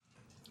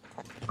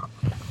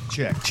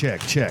Check.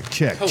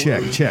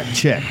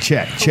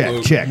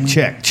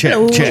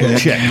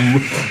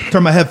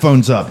 Turn my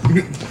headphones up.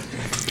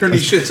 Turn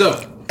these shits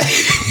up.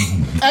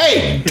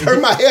 Hey,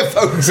 turn my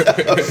headphones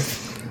up.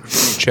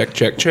 Check.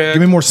 Give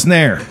me more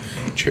snare.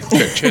 Check.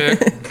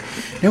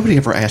 Nobody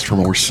ever asked for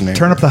more snare.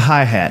 Turn up the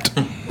hi-hat.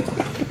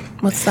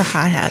 What's the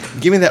hi-hat?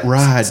 Give me that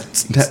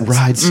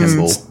ride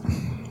cymbal.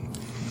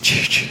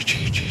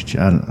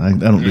 I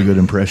don't do good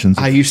impressions.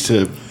 I used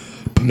to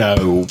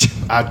know.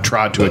 I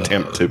tried to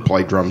attempt to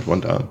play drums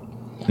one time.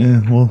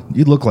 Yeah, well,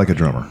 you look like a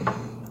drummer.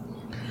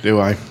 Do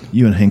I?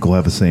 You and Hinkle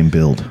have the same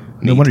build.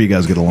 No wonder you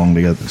guys get along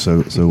together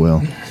so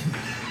well.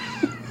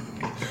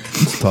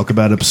 Let's talk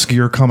about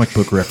obscure comic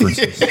book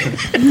references. I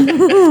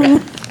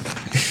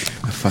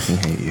fucking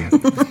hate you.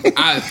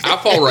 I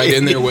fall right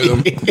in there with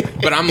them,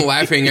 but I'm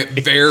laughing at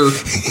their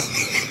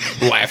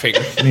laughing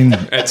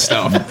at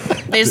stuff.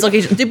 They just look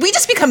at each. Did we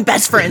just become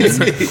best friends?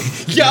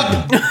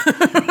 Yup.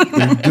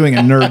 You're doing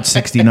a Nerd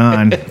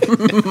 69.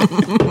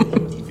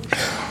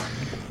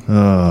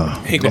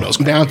 Now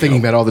I'm thinking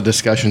about all the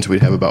discussions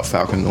we'd have about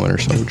Falcon and the Winter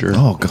Soldier.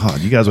 Oh, God.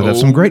 You guys would have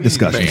some great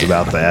discussions man.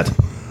 about that.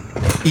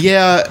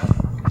 Yeah,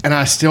 and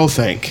I still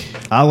think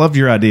I loved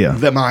your idea.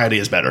 that my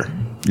idea is better.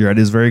 Your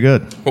idea is very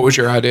good. What was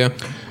your idea?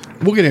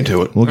 We'll get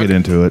into it. We'll get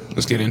into it.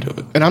 Let's get into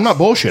it. And I'm not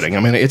bullshitting. I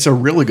mean, it's a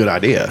really good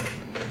idea.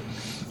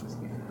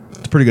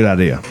 It's a pretty good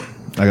idea.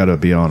 I got to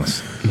be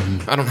honest.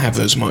 I don't have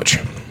those much.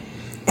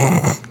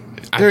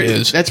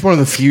 That's one of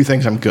the few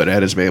things I'm good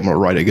at is being able to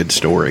write a good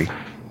story.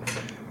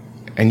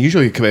 And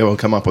usually you can be able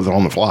to come up with it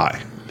on the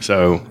fly.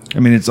 So, I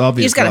mean, it's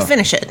obvious. You just got to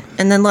finish it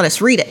and then let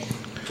us read it.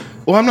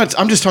 well,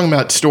 I'm just talking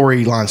about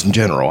storylines in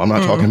general. I'm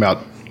not talking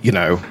about,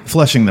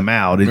 fleshing them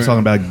out. It's talking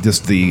about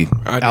just the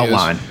Ideas.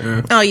 outline.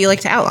 Yeah. Oh, you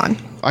like to outline.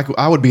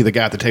 I would be the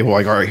guy at the table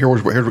like, all right,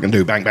 here's what we're going to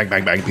do. Bang, bang,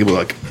 bang, bang. People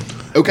are like,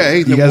 okay.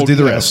 You then guys we'll do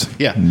the this. rest.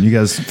 Yeah. You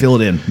guys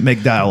fill it in.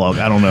 Make dialogue.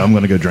 I don't know. I'm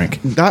going to go drink.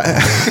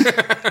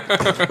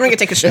 I'm going to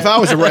take a shit. If I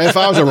was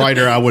a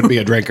writer, I would be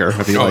a drinker.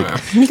 I'd be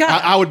like, You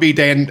got- I would be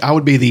I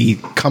would be the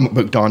comic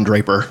book Don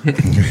Draper.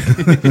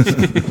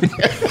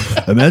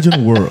 Imagine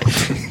a world.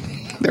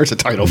 There's a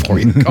title for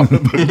you,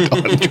 comic book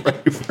Don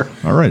Draper.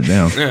 All right,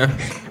 now. Yeah,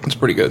 it's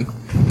pretty good.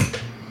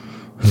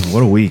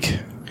 What a week.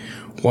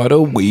 What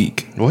a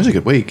week. It was a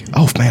good week.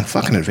 Oh man,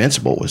 fucking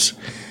Invincible was,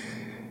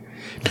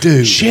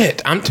 dude.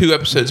 Shit, I'm 2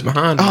 episodes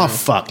behind. Oh now.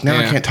 fuck! Now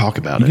I Yeah. can't talk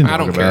about You it. can I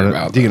don't talk care about it.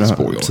 about Do you that. know-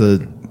 Spoiler. It's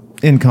a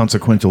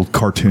inconsequential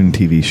cartoon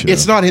TV show.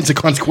 It's not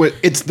inconsequential.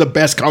 It's the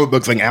best comic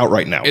book thing out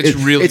right now. It's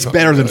really It's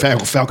better than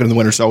fucking Falcon and the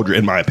Winter Soldier,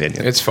 in my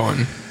opinion. It's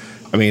fun.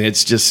 I mean,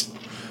 it's just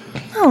I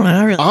don't know.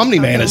 I really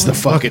Omni-Man is the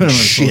fucking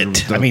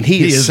shit. I mean,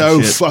 he is the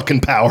so shit.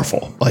 fucking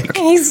powerful. Like,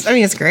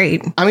 It's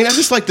great. I mean, I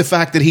just like the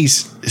fact that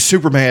he's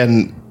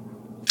Superman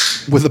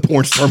with a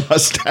porn star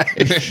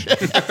mustache.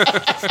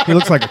 He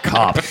looks like a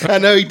cop. I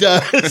know he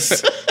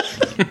does.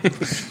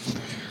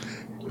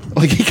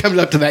 Like he comes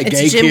up to that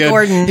It's gay Jim kid.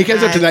 Gordon He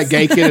comes up to that eyes.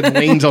 gay kid and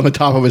leans on the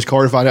top of his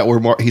car to find out where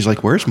Mark. He's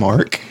like, "Where's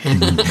Mark?"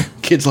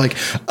 Kid's like,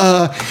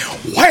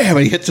 wham! And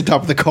he hits the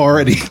top of the car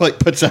and he like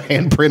puts a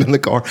handprint in the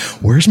car.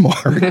 Where's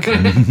Mark?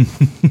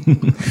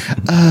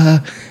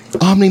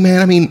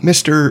 Omni-Man. I mean,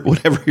 Mr.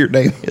 Whatever your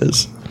name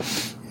is.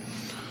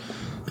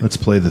 Let's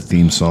play the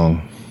theme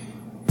song.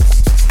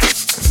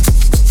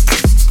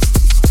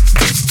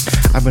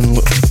 I've been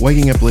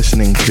waking up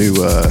listening to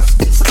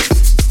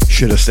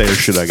Should I Stay or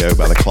Should I Go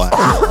by The Clash a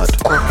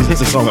lot. 'Cause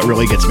it's a song that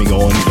really gets me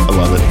going. I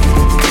love it.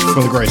 It's one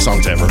of the greatest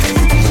songs ever.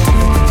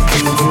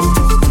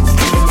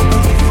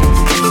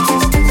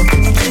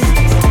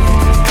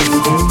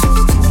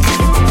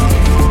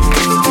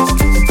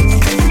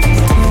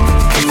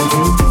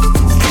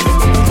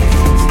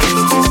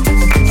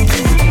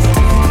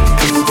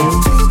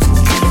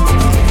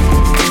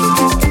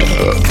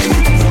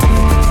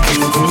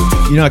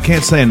 You know, I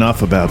can't say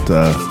enough about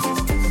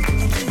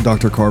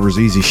Dr. Carver's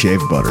Easy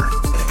Shave Butter.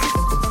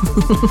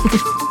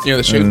 Yeah,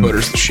 the shave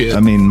butter's the shit. I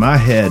mean, my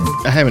head.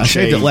 I haven't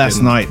shaved it shaved last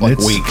in, night. and like,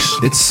 it's, weeks.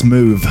 It's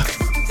smooth.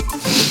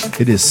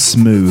 It is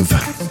smooth.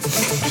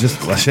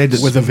 I shaved it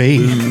With a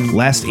V.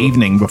 last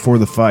evening before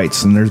the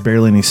fights, and there's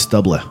barely any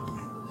stubble.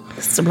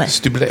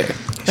 Stupid.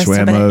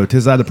 Schwammo.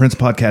 Tis I, the Prince of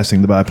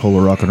Podcasting, the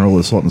bipolar rock and roll,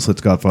 the Sultan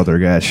Slits Godfather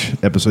Gash,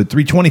 episode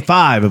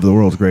 325 of the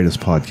world's greatest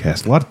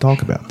podcast. A lot to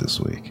talk about this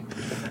week.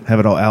 Have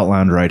it all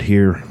outlined right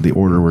here, the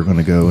order we're going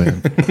to go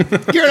in.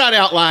 You're not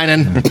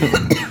outlining.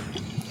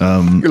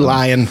 You're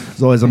lying.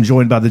 As always, I'm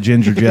joined by the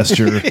Ginger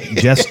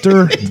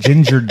Ginger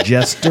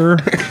Jester.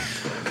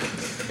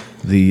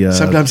 The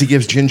Sometimes he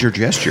gives ginger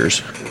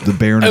gestures. the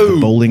Baron of the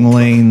Bowling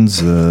Lanes,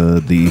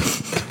 the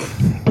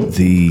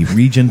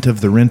Regent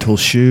of the Rental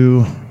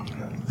Shoe,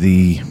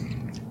 the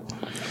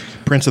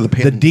Prince of the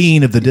Pins. the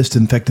Dean of the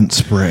Disinfectant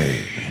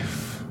Spray,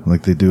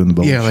 like they do in the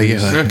bowling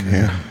shoes.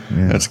 Yeah.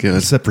 That's good.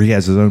 Except for he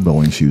has his own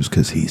bowling shoes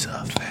because he's a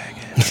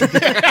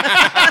faggot.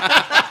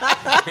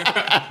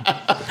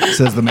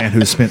 Says the man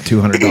who spent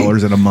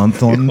 $200 in a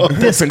month on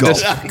disc golf.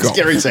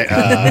 Scary say,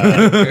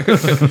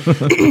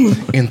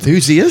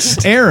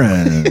 enthusiast.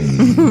 Aaron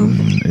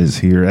is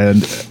here,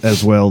 and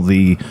as well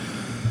the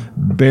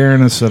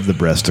Baroness of the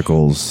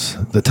breasticles,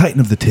 the Titan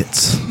of the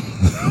tits.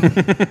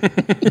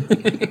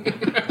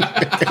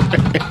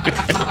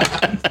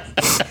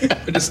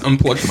 I just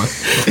unplugged my.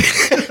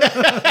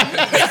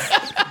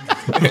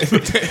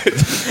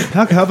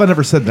 How have I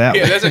never said that?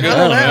 Yeah, that's a good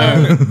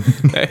one.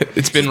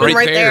 It's been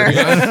right there.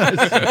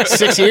 there.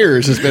 6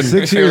 years. It's been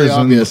 6 very years.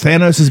 And obvious.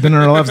 Thanos has been in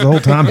our lives the whole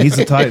time. He's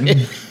the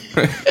Titan.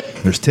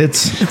 There's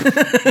tits.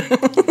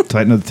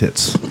 Titan of the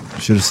tits.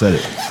 Should have said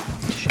it.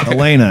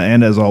 Elena,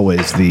 and as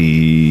always,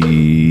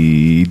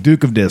 the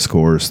Duke of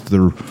Discourse,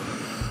 the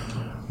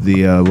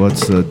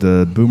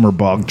Boomer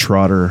Bog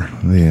Trotter,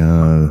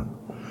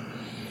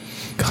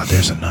 God,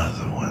 there's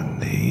another one.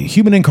 The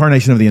human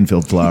incarnation of the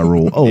infield fly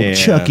rule. Oh, Yeah.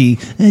 Chucky.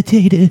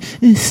 Data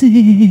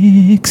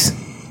 6.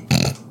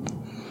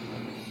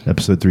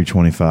 Episode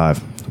 325.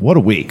 What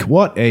a week.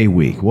 What a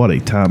week. What a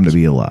time to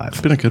be alive.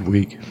 It's been a good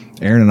week.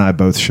 Aaron and I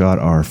both shot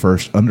our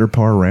first under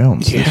par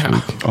rounds this Yeah.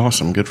 week.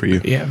 Awesome. Good for you.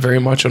 Yeah, very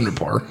much under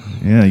par.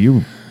 Yeah,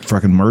 you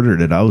fucking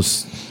murdered it.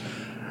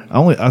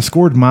 I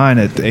scored mine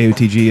at the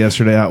AOTG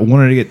yesterday. I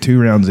wanted to get 2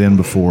 rounds in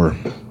before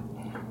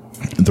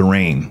the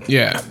rain,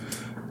 Yeah.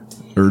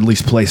 or at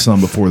least play some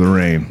before the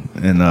rain.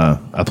 And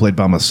I played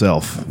by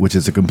myself, which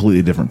is a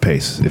completely different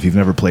pace. If you've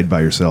never played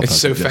by yourself, It's I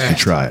so suggest you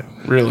fast. try it.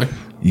 Really?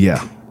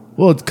 Yeah.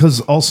 Well,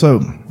 because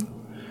also,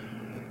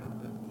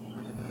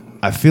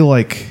 I feel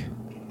like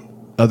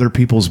other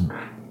people's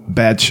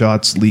bad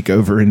shots leak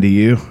over into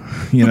you.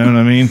 You know what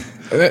I mean?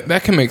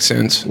 That can make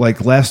sense.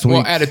 Like last week.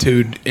 Well,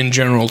 attitude in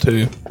general,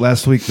 too.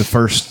 Last week, the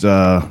first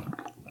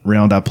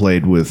round I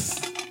played with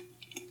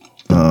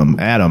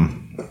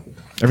Adam,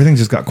 everything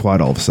just got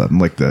quiet all of a sudden.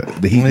 Like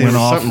the heat went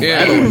off.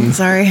 Yeah.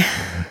 Sorry.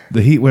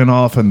 The heat went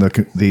off, and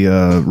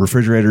the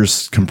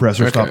refrigerator's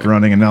compressor stopped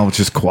running, and now it's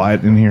just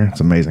quiet in here. It's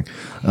amazing.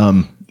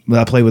 But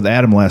I played with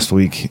Adam last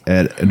week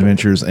at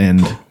Adventures,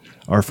 and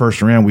our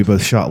first round we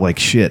both shot like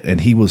shit,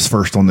 and he was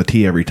first on the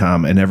tee every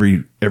time, and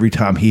every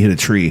time he hit a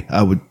tree,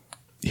 I would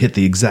hit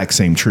the exact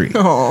same tree.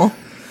 Oh.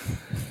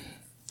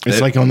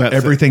 It's like on that.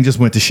 Everything just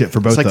went to shit for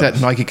both It's like of that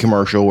us. Nike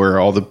commercial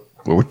where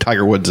where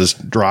Tiger Woods is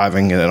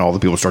driving and then all the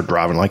people start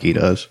driving like he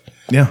does.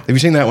 Yeah. Have you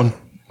seen that one?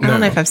 I don't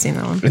know if I've seen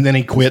that one. And then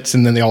he quits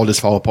and then they all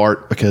just fall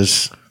apart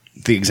because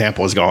the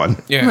example is gone.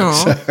 Yeah.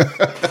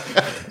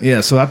 Oh.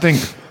 Yeah, so I think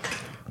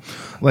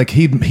like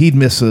he'd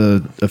miss a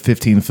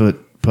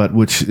 15-foot putt,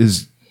 which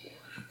is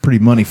pretty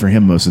money for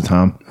him most of the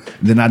time.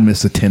 Then I'd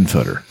miss a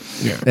 10-footer.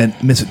 Yeah. And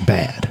miss it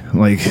bad.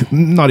 Like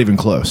not even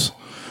close.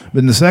 But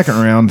in the second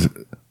round,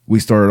 we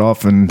started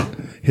off and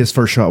his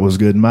first shot was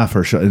good, and my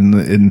first shot,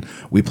 and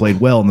we played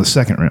well in the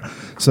second round.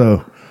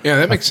 So Yeah,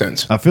 that makes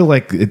sense. I feel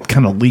like it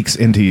kind of leaks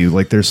into you,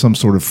 like there's some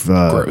sort of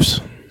Gross.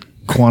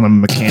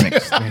 quantum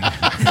mechanics thing.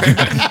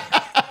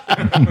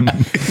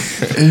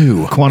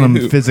 Ooh.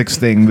 Quantum physics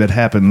thing that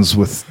happens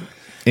with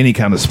any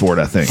kind of sport,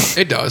 I think.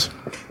 It does.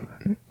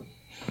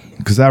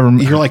 Because I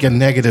remember, You're like a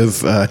negative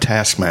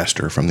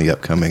taskmaster from the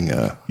upcoming.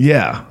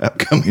 yeah,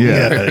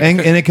 Yeah. and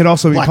it can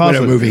also be Black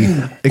Widow positive. movie.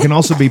 It can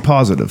also be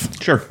positive.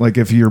 Sure. Like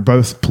if you're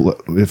both,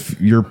 if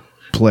you're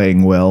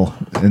playing well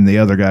and the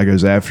other guy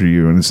goes after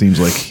you, and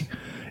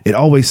it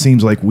always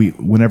seems like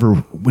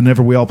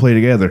whenever we all play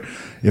together,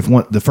 if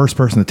the first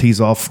person that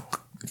tees off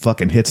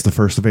fucking hits the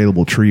first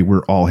available tree,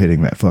 we're all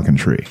hitting that fucking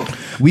tree.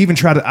 We'll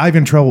try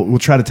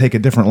to take a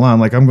different line.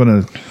 Like I'm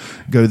going to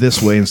go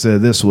this way instead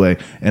of this way,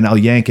 and I'll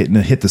yank it and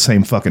hit the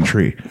same fucking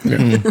tree.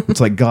 Yeah. It's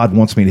like God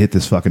wants me to hit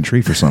this fucking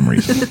tree for some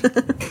reason.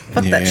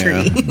 Fuck that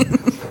tree.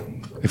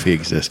 If he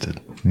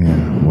existed.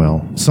 Yeah, well,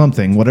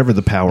 whatever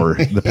the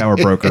power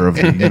broker of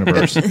the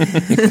universe.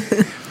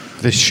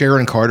 The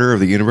Sharon Carter of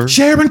the universe.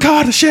 Sharon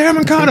Carter.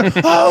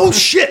 Oh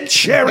shit,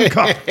 Sharon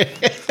Carter.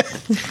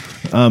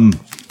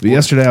 But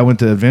yesterday I went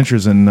to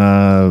Adventures and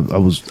I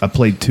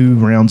played 2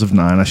 rounds of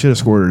 9. I should have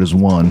scored it as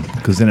 1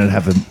 because then I'd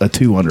have a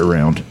 2 under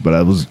round, but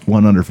I was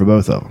 1 under for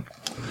both of them.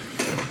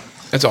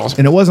 That's awesome.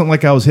 And it wasn't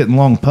like I was hitting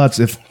long putts.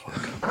 If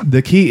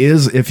the key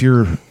is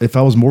if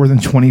I was more than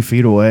 20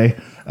 feet away,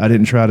 I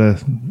didn't try to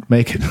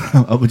make it.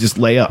 I would just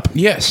lay up.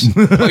 Yes.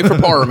 Play for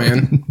par,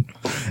 man.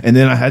 And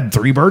then I had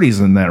 3 birdies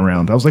in that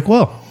round. I was like,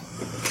 well,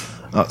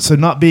 so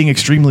not being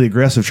extremely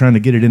aggressive, trying to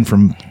get it in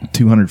from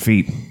 200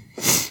 feet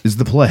is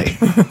the play.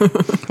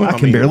 I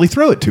can barely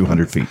throw it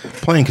 200 feet.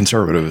 Playing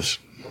conservative is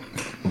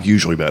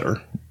usually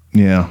better.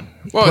 Yeah.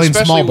 Well, Playing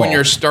especially small when ball.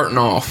 you're starting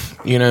off,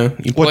 you know.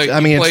 You play.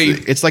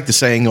 It's like the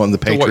saying on The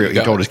what you Patriot. He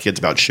got. told his kids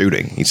about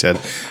shooting. He said,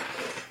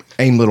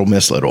 aim little,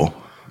 miss little.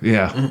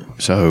 Yeah.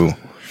 So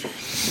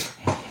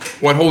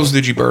What holes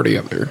did you birdie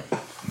up there?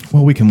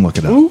 Well, we can look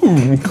it up.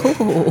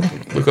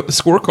 Look at the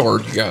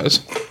scorecard, you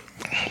guys.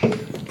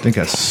 I think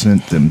I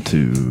sent them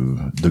to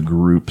the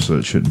group, so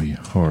it shouldn't be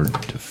hard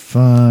to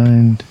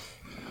find.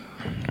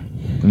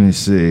 Let me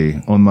see.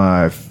 On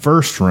my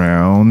first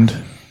round,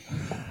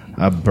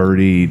 I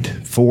birdied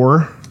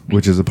 4,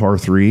 which is a par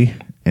 3,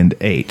 and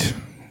 8.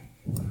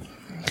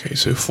 Okay,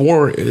 so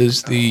 4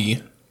 is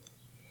the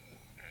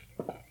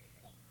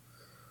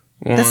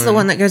That's the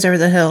one that goes over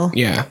the hill.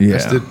 Yeah. Yeah.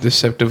 That's the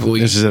Deceptively.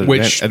 This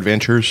is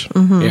Adventures.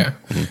 Yeah.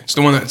 It's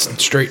the one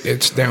that's straight,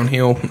 it's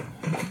downhill.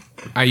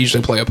 I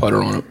usually play a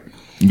putter on it.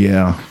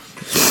 Yeah.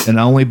 And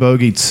I only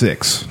bogeyed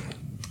 6.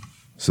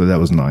 So that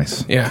was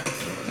nice. Yeah.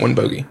 One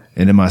bogey.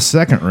 And in my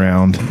second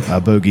round, I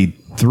bogeyed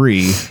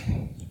 3,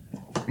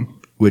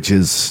 which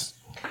is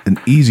an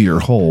easier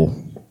hole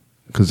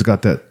because it's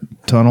got that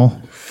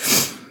tunnel.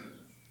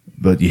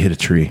 But you hit a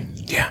tree.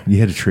 Yeah. You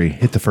hit a tree.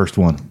 Hit the first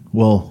one.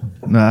 Well,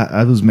 no,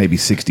 I was maybe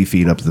 60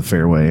 feet up the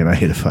fairway, and I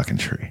hit a fucking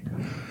tree.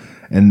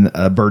 And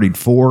I birdied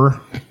 4,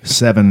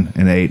 7,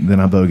 and 8. And then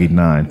I bogeyed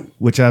 9,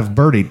 which I've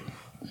birdied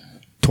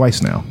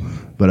twice now.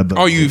 But I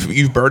Oh,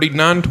 you've birdied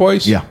 9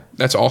 twice? Yeah.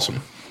 That's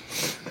awesome.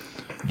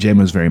 Jam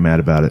was very mad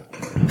about it.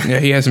 Yeah,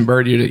 he hasn't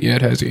birdied it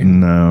yet, has he?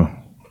 No.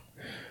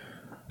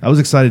 I was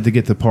excited to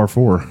get the par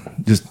 4.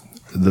 Just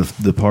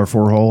the par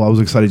 4 hole. I was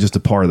excited just to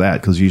par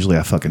that because usually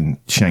I fucking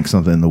shank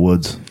something in the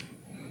woods.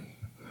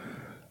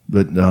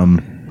 But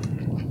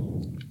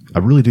I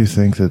really do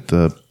think that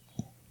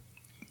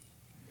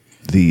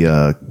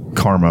the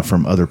karma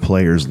from other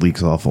players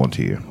leaks off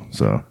onto you.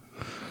 So,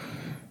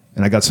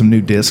 and I got some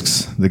new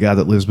discs. The guy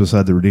that lives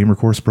beside the Redeemer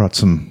course brought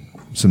some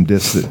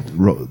discs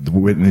that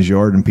went in his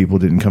yard and people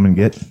didn't come and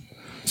get.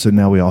 So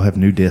now we all have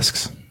new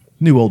discs,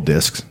 new old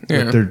discs.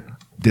 Yeah. They're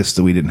discs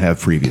that we didn't have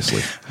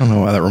previously. I don't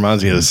know why that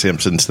reminds me of the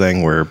Simpsons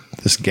thing where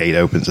this gate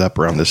opens up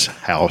around this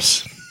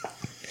house.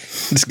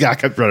 This guy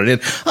comes running in.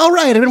 All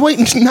right, I've been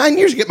waiting 9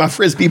 years to get my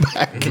Frisbee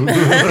back. Comes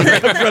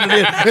running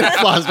in, it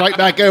flies right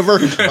back over.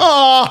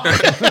 Oh,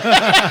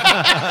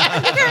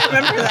 I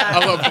remember that.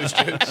 I love those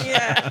jokes.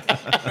 Yeah.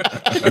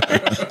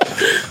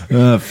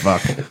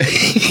 Fuck.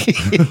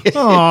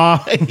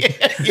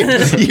 you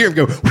hear him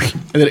go,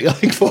 and then it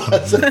like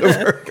flies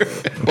over.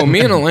 Well,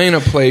 me and Elena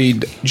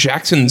played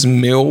Jackson's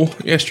Mill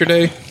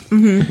yesterday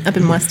Up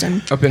in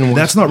Weston. up in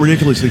That's not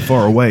ridiculously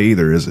far away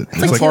either, is it?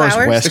 It's like 2 far as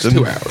hours. west. It's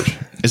 2 hours.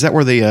 Is that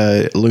where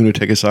the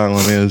lunatic asylum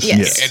is?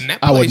 Yes. And that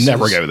I would place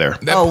never is- go there.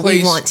 That Oh, we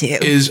place want to.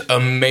 is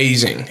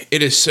amazing.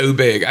 It is so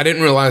big. I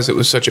didn't realize it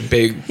was such a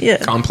big Yeah.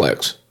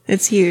 complex.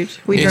 It's huge.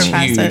 We It's drove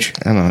past huge.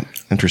 it. I'm not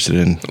interested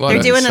in. lot They're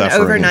of doing an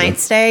suffering, overnight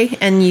stay,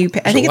 and you.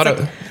 I think a it's lot like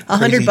of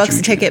 $100 crazy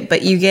a ticket,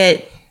 but you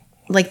get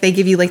like they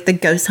give you like the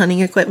ghost hunting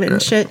equipment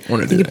and shit. I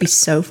wanna think do it'd be that.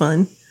 so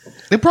fun.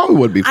 It probably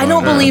would be fun. I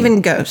don't believe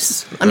in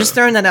ghosts. I'm just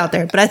throwing that out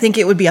there, but I think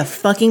it would be a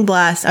fucking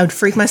blast. I would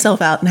freak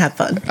myself out and have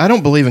fun. I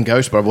don't believe in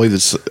ghosts, but I believe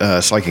it's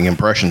psychic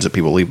impressions that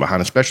people leave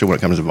behind, especially when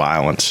it comes to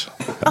violence.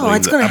 Oh,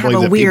 it's gonna have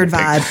a weird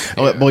vibe.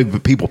 I believe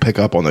that people pick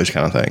up on those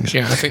kind of things.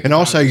 Yeah, I think and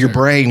also your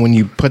brain, when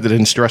you put it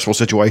in stressful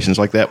situations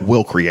like that,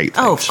 will create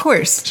things. Oh, of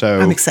course. So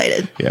I'm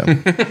excited. Yeah,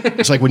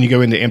 it's like when you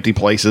go into empty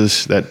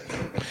places that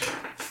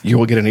you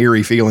will get an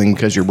eerie feeling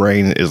because your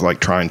brain is like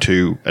trying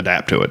to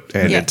adapt to it,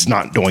 and Yeah. it's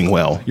not doing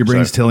well. Your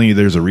brain's So, telling you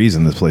there's a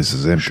reason this place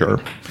is empty. sure.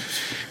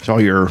 So all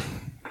your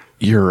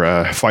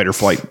fight or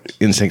flight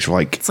instincts are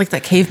like, It's like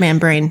that caveman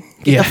brain.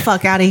 Get the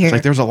fuck out of here. It's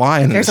like there's a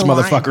lion in There's this a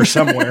lion. motherfucker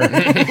somewhere.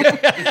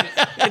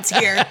 It's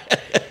here.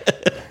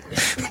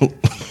 You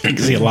can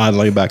see a lion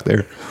laying back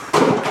there.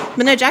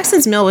 But no,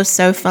 Jackson's Mill was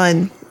so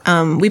fun.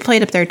 We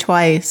played up there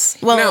twice.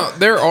 Well, Now,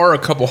 there are a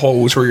couple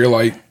holes where you're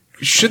like,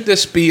 should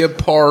this be a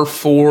par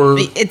 4?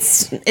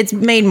 it's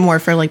made more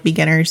for like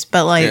beginners,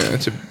 but like Yeah,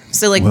 it's a,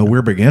 so like Well,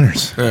 we're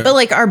beginners. but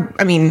like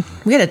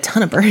we had a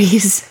ton of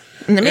birdies.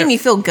 And that made Yeah. me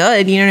feel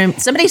good. You know what I mean?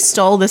 Somebody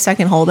stole the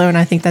second hole though, and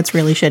I think that's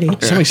really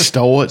shitty. Somebody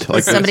stole it.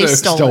 Like Somebody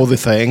so- stole it. the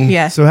thing.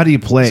 Yeah. So how do you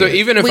play? so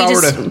even if we I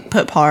were just to,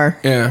 put par.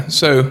 yeah.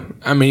 So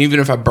I mean, even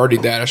if I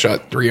birdied that, I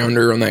shot 3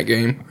 under on that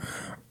game,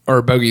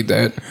 or bogeyed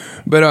that.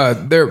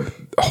 But there,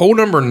 hole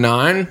number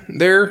 9.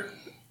 There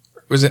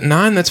was it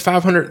 9? That's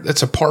 500.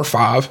 That's a par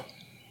 5.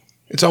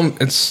 It's on.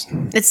 It's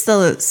It's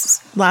the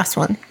last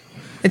one.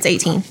 It's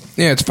 18.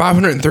 yeah. It's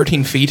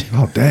 513 feet,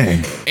 oh,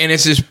 dang. and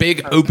it's this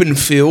big open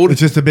field. It's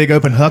just a big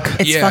open hook.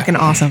 It's fucking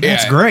awesome. Yeah.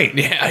 That's great.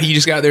 Yeah, you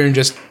just got there and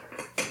just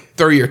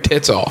throw your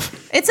tits off.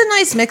 It's a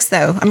nice mix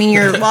though. I mean,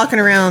 you're walking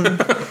around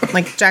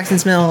like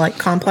Jackson's Mill like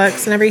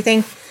complex and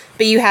everything,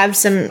 but you have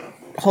some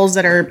holes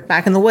that are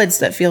back in the woods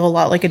that feel a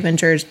lot like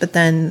adventures, but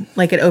then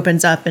like it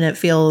opens up and it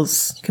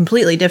feels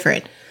completely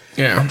different.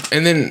 Yeah,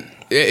 and then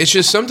it's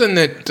just something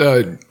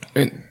that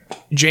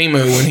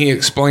J-Mo, when he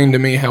explained to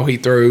me how he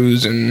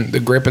throws and the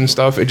grip and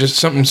stuff, it just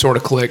something sort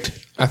of clicked,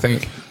 I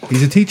think.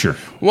 He's a teacher.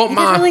 Well,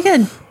 It's really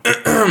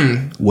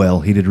good. Well,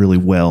 he did really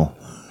well.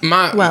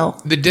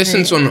 the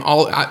distance on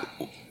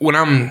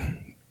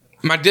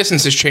my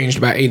distance has changed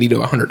about 80 to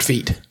 100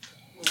 feet.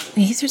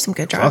 These are some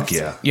good drives. Fuck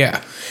yeah.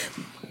 Yeah.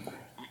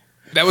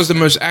 That was the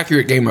most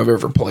accurate game I've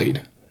ever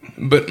played.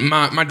 But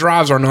my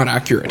drives are not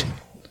accurate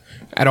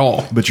at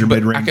all. But your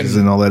mid ranges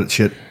and all that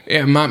shit.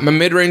 Yeah, my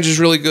mid-range is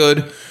really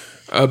good.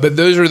 But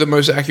those are the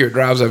most accurate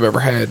drives I've ever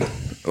had.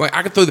 Like,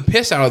 I could throw the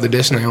piss out of the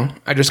disc now.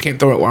 I just can't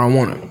throw it where I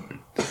want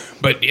it.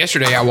 But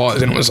yesterday I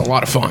was, and it was a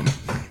lot of fun.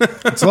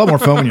 It's a lot more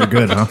fun when you're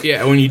good, huh?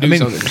 Yeah, when you do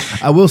something.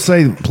 I will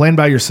say, playing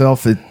by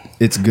yourself,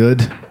 it's good,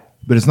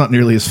 but it's not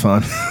nearly as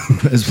fun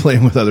as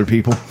playing with other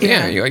people.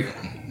 Yeah, you're like,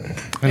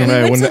 I don't know.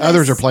 went When to the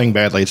others this- are playing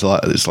badly, it's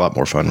a lot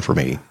more fun for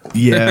me.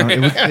 Yeah,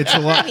 it's a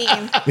lot. I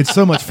mean, It's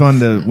so much fun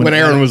to When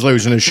Aaron was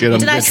losing his shit on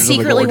did I Adventures of the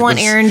secretly want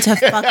Gorgeous. Aaron to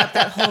fuck up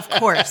that whole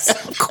course?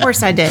 Of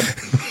course I did.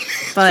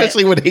 But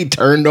Especially when he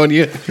turned on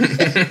you.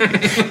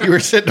 You were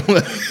sitting on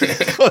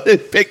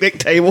the picnic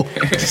table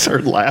and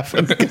started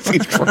laughing because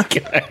he's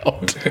freaking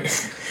out.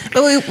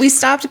 But we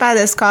stopped by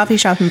this coffee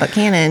shop in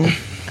Buchanan,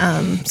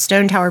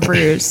 Stone Tower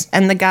Brews,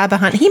 and the guy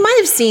behind, he might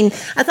have seen,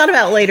 I thought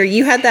about later,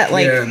 you had that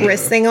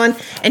wrist thing on,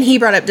 and he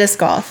brought up disc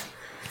golf.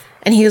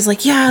 And he was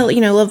like, yeah,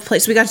 love the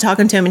place. We got to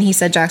talking to him, and he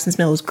said Jackson's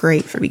Mill was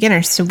great for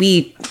beginners. So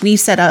we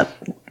set up,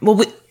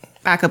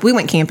 back up, we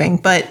went camping,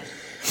 but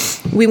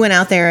we went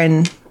out there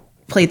and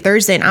played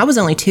Thursday, and I was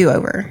only 2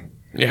 over.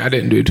 Yeah, I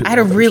didn't do too. I had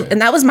a real,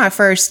 and that was my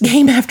first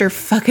game after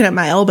fucking up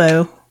my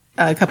elbow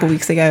a couple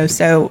weeks ago.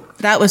 So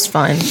that was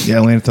fun. Yeah,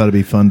 Lana thought it'd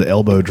be fun to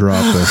elbow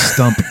drop a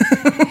stump.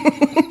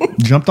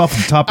 Jumped off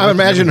the top. I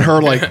imagine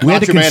her like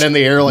Macho Man in the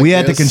air. Like we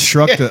had to this.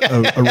 construct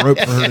a rope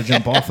for her to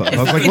jump off of. I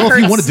was like, It well, if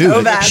you hurts want to do so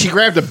it, bad. She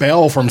grabbed a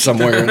bell from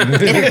somewhere.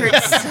 It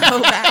hurts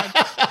so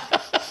bad.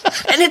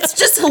 And it's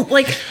just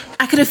like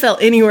I could have fell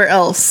anywhere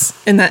else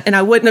in that, and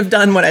I wouldn't have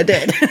done what I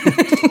did.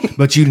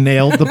 but you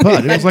nailed the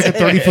putt. It was like a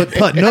 30-foot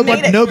putt.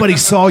 Nobody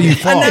saw you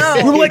fall.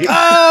 know. We were like,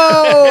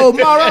 oh,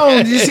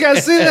 Maron, you just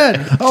gotta see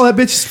that. Oh, that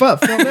bitch's foot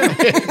fell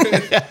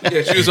down.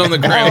 Yeah, she was on the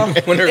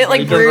ground. when It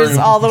like everybody turned bruised around.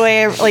 all the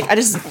way. Like I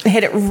just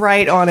hit it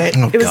right on it.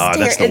 It was God,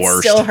 that's the it worst.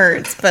 still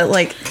hurts, but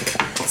like,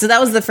 so that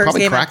was the first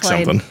Probably game I cracked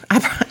played. something.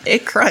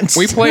 It crunched.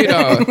 We played.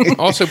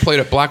 Also played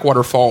at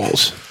Blackwater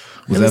Falls.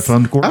 Was that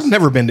fun, of course? I've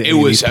never been to It any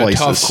of was these a places.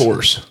 tough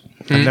course.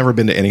 I've never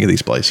been to any of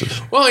these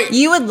places. Well,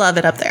 You would love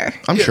it up there.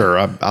 I'm sure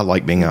I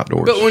like being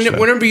outdoors. but so.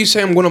 whenever you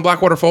say I'm going to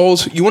Blackwater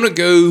Falls, you want to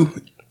go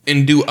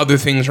and do other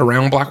things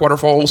around Blackwater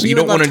Falls. You You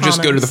don't would want to love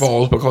just go to the Thomas.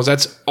 falls because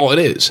that's all it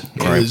is.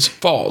 Is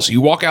falls.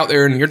 You walk out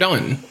there and you're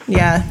done.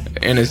 Yeah,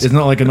 And it's Isn't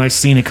that like a nice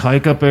scenic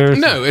hike up there?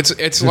 no,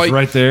 it's like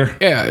right there.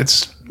 Yeah,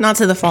 it's not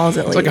to the falls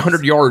at least. like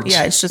 100 yards.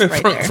 Yeah, it's just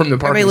right there. from the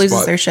parking Everybody loses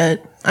spot. their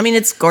shit. I mean,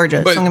 it's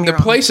gorgeous. But don't get me the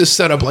wrong. place is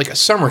set up like a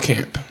summer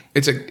camp.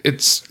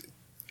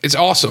 It's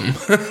awesome.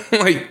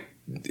 Like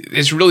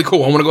it's really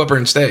cool. I want to go up there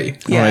and stay.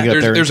 Yeah. I go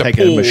up there There's and a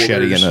take pool, a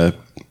machete there's- and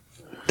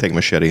take a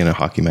machete in a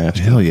hockey match.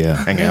 Hell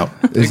yeah. Hang out.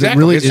 Is Exactly. it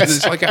really?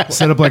 It's like a-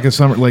 set up like a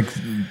summer. Like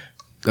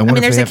I wonder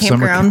if there's they a have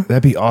summer. campground.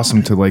 That'd be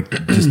awesome to like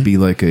just be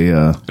like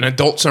a an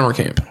adult summer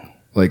camp.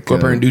 like Go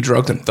up there and do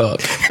drugs and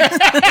thug.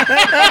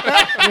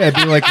 yeah,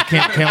 be like a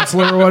camp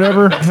counselor or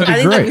whatever. That'd be I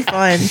think great.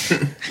 that'd be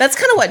fun. That's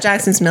kind of what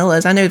Jackson's Mill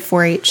is. I know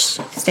 4-H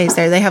stays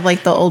there. They have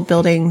like the old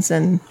buildings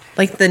and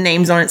like the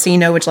names on it, so you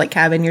know which like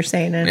cabin you're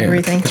staying in and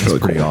everything. It's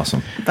pretty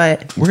awesome.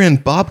 But We're in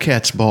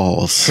Bobcat's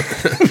balls.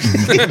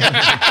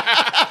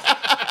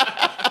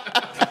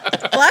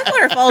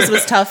 Blackwater Falls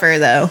was tougher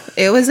though.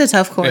 It was a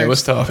tough course. Yeah, it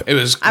was tough. It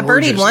was. I birdied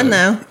gorgeous, one,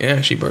 though.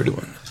 Yeah, she birdied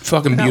one.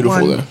 Fucking That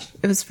beautiful one, though.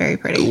 It was very A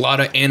pretty. lot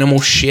of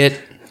animal shit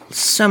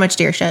So much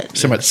deer shit.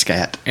 So much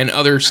scat. and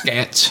other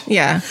scats.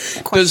 Yeah,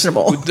 Does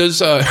questionable.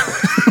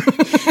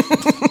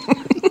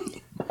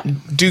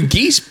 do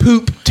geese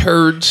poop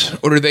turds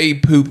or do they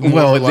poop? More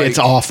Well, like, it's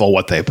awful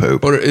what they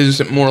poop. Or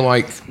is it more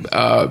like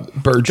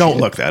bird? Don't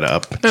shit? look that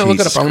up. No, look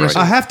it Jesus up. I wanna Christ.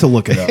 see. I have to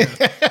look it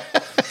up.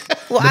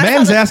 Well, The I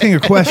man's thought asking a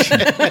question.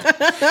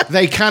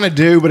 They kind of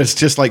do, but it's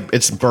just like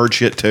it's bird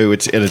shit too.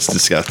 It's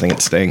disgusting.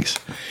 It stinks.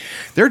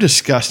 They're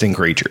disgusting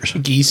creatures.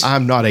 Geese?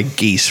 I'm not a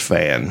geese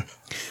fan.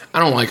 I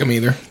don't like them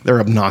either.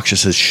 They're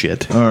obnoxious as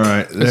shit. All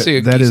right, see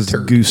a that geese is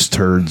turd. goose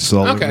turds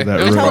all Okay, over that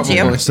it was road. told you.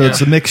 probably- So it's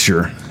a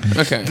mixture.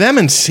 Okay. Them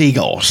and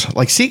seagulls.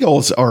 Like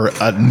seagulls are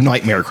a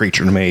nightmare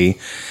creature to me.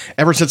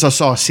 Ever since I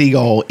saw a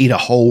seagull eat a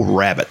whole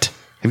rabbit.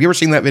 Have you ever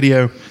seen that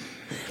video?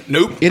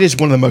 Nope. It is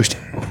one of the most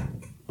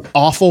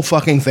awful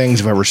fucking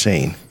things I've ever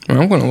seen.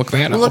 Well, I'm going to look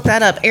that up. look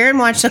that up. Aaron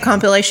watched a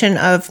compilation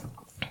of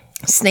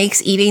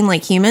snakes eating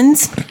like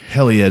humans.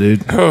 Hell yeah,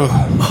 dude.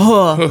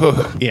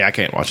 Yeah, I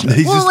can't watch that.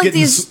 He's Well, just like getting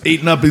these-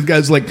 eaten up. These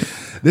guys like,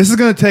 this is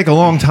going to take a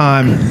long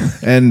time,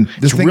 and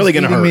this thing's really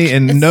gonna eating hurt. me,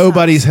 and It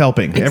nobody's sucks.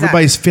 helping. Exactly.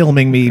 Everybody's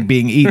filming me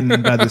being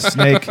eaten by the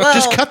snake. Well,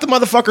 Just cut the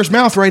motherfucker's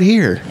mouth right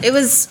here. It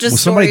was just Will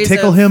somebody stories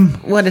tickle of him?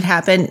 what had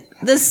happened.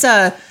 This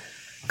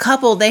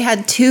couple, they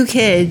had 2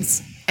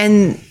 kids,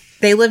 and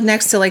they lived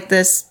next to like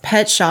this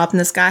pet shop, and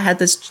this guy had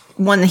this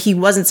one that he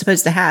wasn't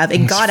supposed to have,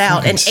 and got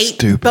out and fucking ate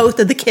stupid. both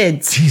of the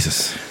kids. Jesus.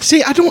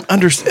 See, I don't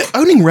understand.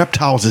 Owning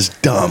reptiles is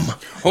dumb.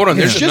 Hold on,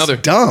 there's It's just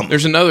another dumb.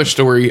 There's another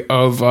story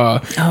of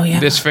yeah.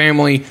 this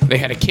family. They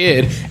had a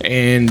kid,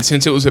 and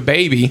since it was a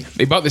baby,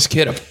 they bought this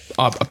kid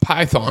a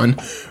python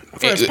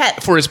for his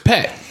pet. For his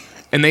pet,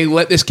 and they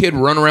let this kid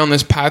run around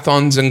this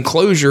python's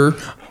enclosure,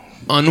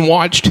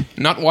 unwatched,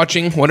 not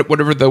watching,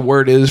 whatever the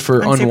word is for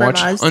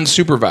unwatched,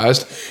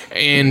 unsupervised,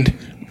 and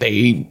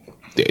they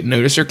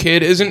notice their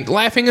kid isn't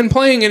laughing and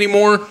playing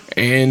anymore,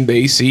 and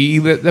they see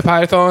that the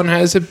python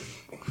has a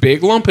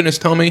big lump in his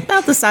tummy.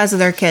 About the size of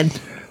their kid.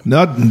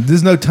 No,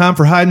 there's no time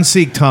for hide and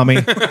seek,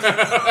 Tommy.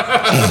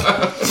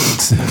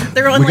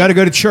 They're on We got to like,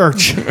 go to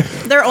church.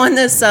 they're on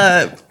this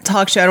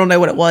talk show. I don't know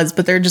what it was,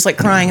 but they're just like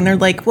crying and they're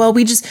like, well,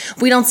 we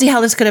don't see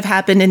how this could have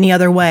happened any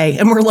other way.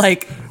 And we're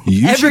like,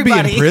 You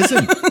everybody. should be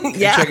in prison.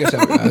 Yeah. Check us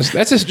out, guys.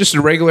 That's just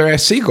a regular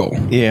ass seagull.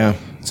 Yeah.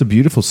 It's a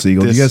beautiful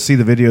seagull. This- You guys see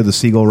the video of the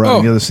seagull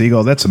riding the other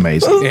seagull? That's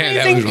amazing. Yeah,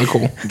 that was really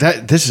cool.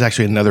 This is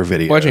actually another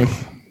video. Watch him.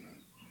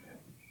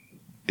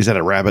 Is that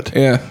a rabbit?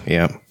 Yeah.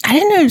 Yeah. I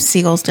didn't know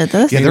seagulls did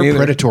this. Yeah, Me they're neither.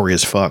 predatory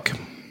as fuck.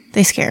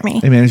 They scare me.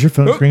 Hey, man, is your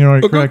phone screen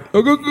already cracked?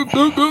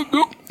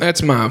 Go.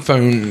 That's my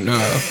phone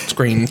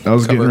screen. I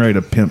was cover. getting ready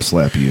to pimp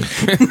slap you.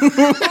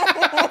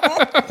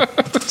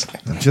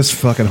 Just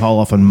fucking haul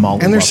off and maul.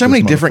 And there's so this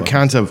many different motherfucker.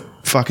 kinds of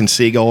fucking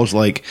seagulls.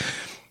 Like,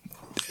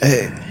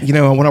 when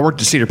I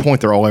worked at Cedar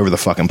Point, they're all over the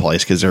fucking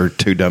place because they're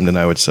too dumb to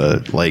know it's a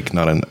lake,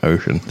 not an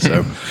ocean.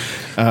 So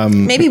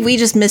Maybe we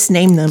just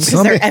misnamed them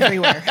because they're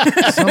everywhere.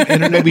 Some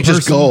internet Maybe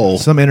just person- gull.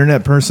 Some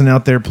internet person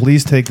out there,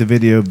 please take the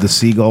video of the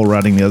seagull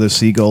riding the other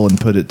seagull and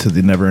put it to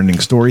the Never-Ending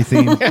Story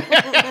theme.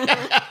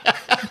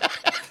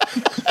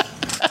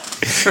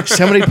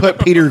 somebody put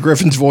Peter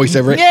Griffin's voice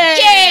over it.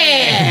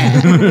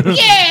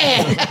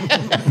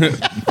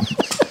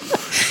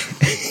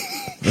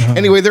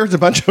 Anyway, there's a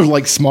bunch of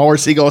like smaller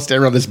seagulls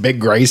standing around this big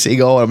gray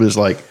seagull. I was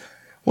like,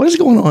 what is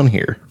going on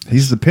here?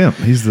 He's the pimp.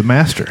 He's the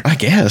master. I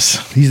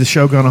guess He's the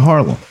Shogun of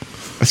Harlem.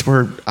 that's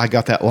where I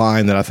got that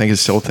line that I think is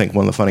still one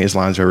of the funniest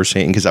lines I've ever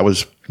seen. Because I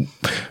was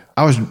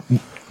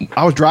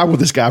driving with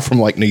this guy from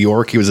like New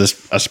York. He was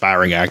this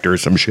aspiring actor or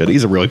some shit.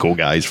 He's a really cool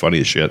guy. He's funny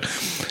as shit.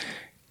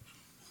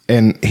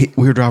 And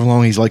we were driving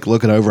along. He's like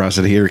looking over. I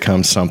said, "Here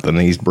comes something."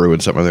 And he's brewing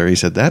something there. He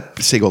said, "That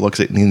seagull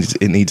looks. It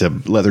needs a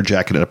leather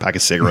jacket and a pack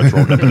of cigarettes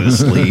rolled up in his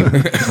sleeve."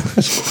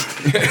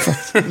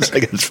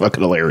 It's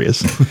fucking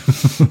hilarious.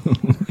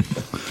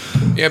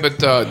 Yeah,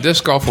 but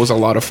disc golf was a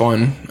lot of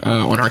fun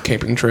on our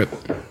camping trip.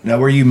 Now,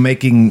 were you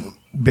making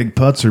big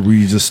putts or were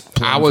you just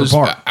playing for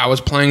par? I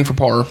was playing for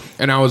par,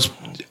 and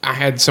I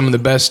had some of the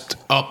best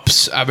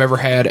ups I've ever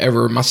had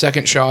ever. My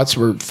second shots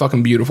were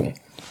fucking beautiful.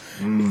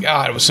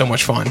 God, it was so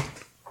much fun.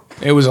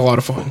 It was a lot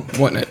of fun,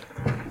 wasn't it?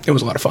 It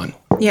was a lot of fun.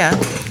 Yeah.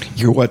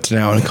 You're what's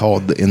now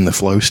called in the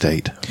flow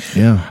state.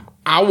 Yeah.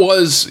 I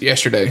was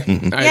yesterday.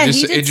 Yeah,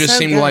 you did It just so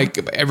seemed good. like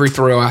every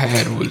throw I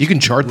had was. You can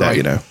chart that, right.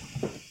 you know.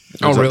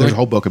 Oh, really? There's a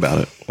whole book about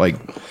it. Like,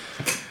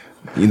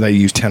 they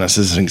use tennis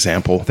as an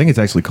example. I think it's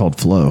actually called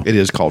Flow. It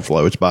is called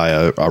Flow. It's by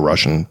a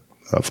Russian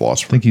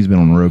philosopher. I think he's been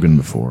on Rogan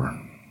before.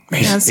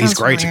 Man, that he's sounds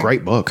great. It's a familiar.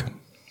 great book.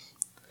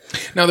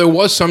 Now there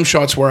was some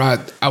shots where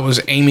I was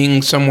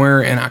aiming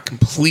somewhere and I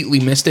completely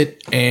missed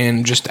it,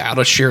 and just out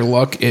of sheer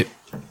luck, it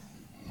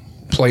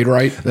played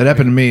right. That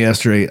happened to me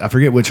yesterday. I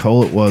forget which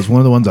hole it was. One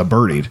of the ones I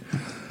birdied.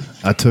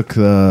 I took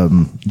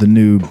the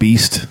new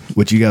Beast,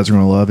 which you guys are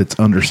going to love. It's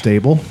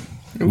understable,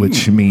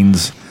 which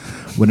means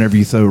whenever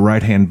you throw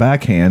right hand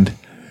backhand,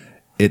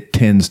 it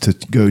tends to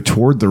go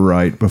toward the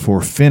right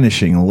before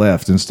finishing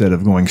left instead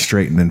of going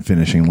straight and then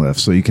finishing left.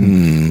 So you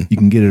can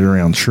get it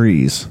around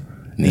trees,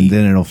 and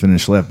then it'll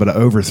finish left. But I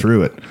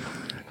overthrew it,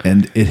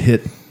 and it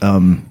hit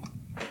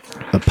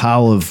a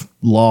pile of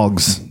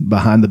logs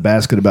behind the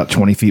basket, about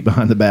 20 feet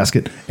behind the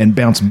basket, and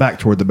bounced back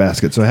toward the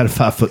basket. So I had a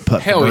 5-foot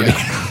putt. Hell birdie.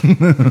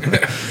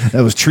 yeah!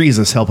 That was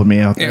Treesus helping me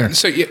out there. Yeah.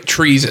 So yeah,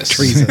 Treesus.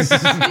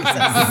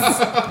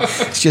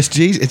 It's just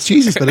Jesus. It's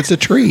Jesus, but it's a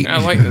tree. I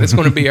like that. That's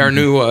going to be our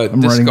new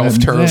disc writing golf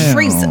that term. down.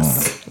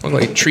 Freezes. Look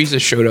like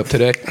Treesus showed up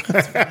today.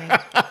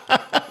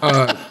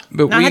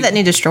 But I had that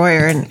new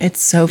destroyer, and it's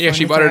so fun. yeah,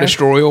 she to bought a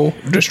throw.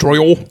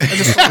 destroyer.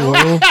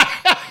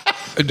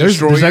 A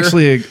destroyer. There's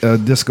actually a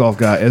disc golf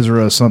guy,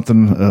 Ezra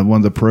something, one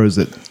of the pros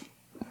that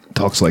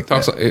talks like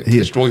Talks that. like He-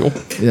 destroyer.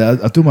 yeah,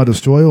 I threw my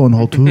destroyer on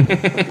hole 2.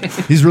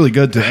 He's really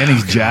good too, and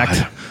he's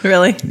jacked.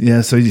 Really?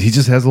 Yeah, so he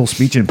just has a little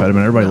speech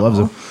impediment. Everybody loves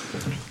him.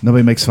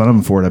 Nobody makes fun of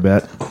him for it, I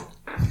bet.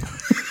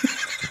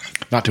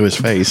 Not to his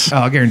face. Oh,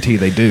 I guarantee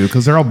they do,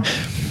 because they're all.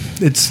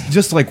 It's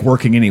just like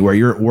working anywhere.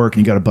 You're at work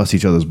and you got to bust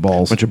each other's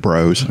balls. Bunch of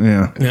bros.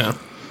 Yeah. Yeah.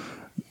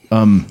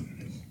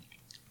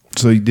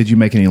 So did you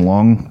make any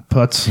long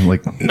putts?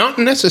 Like Not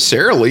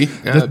necessarily.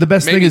 the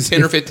best maybe thing is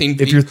 10 or if- 15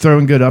 feet. if you're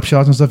throwing good up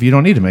shots and stuff, you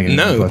don't need to make any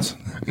long No, putts.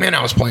 man,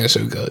 I was playing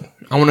so good.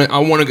 I want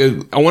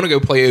to go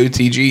play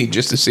OTG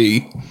just to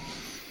see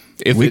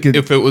if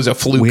it was a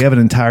fluke. We have an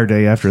entire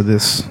day after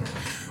this.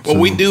 Well,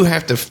 we do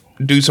have to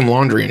do some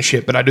laundry and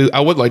shit, but I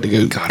would like to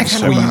go. God, I'm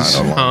so behind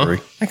on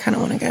laundry. I kind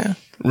of want to go.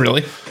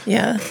 really?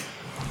 Yeah.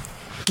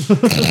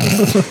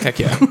 Heck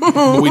yeah!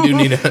 But we do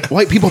need a.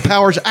 White people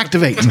powers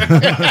activate.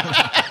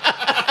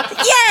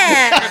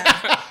 Yeah.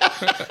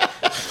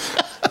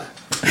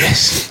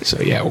 Yes.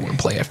 So yeah, we're gonna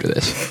play after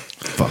this.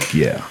 Fuck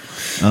yeah.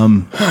 Oh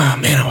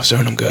man, I was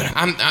throwing them good.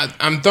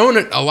 I'm throwing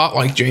it a lot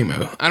like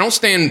JMO. I don't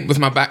stand with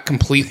my back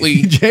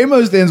completely.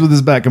 J-Mo stands with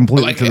his back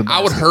completely Like to the I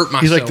would basket. hurt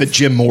myself. He's like the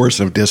Jim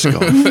Morrison of disc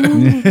golf.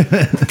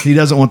 He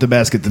doesn't want the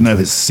basket to know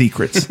his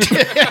secrets. He's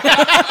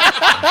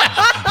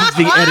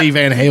the Eddie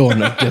Van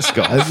Halen of disc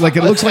golf. It's like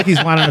it looks like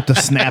he's lining up to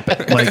snap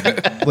it,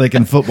 like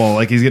in football,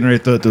 like he's getting ready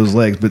to throw it to his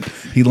legs. But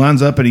he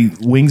lines up and he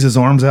wings his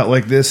arms out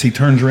like this. He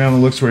turns around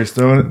and looks where he's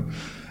throwing it,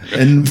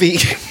 and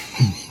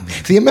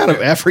The amount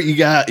of effort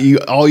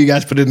all you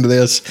guys put into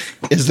this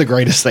is the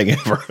greatest thing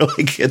ever.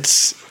 Like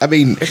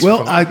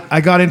Well,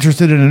 I got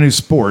interested in a new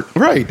sport.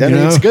 right. I mean,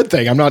 it's a good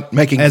thing. I'm not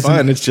making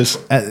fun. It's just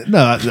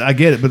No, I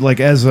get it, but like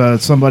as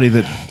somebody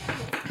that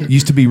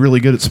used to be really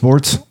good at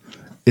sports,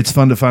 it's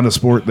fun to find a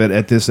sport that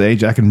at this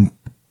age I can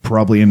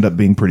probably end up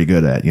being pretty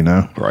good at.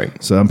 Right.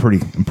 So I'm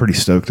pretty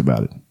stoked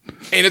about it,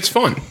 And it's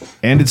fun.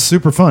 and it's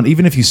super fun.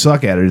 Even if you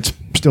suck at it, it's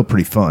still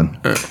pretty fun.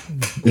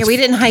 Yeah, we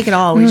didn't hike at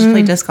all. We just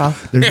played disc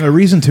golf. There's no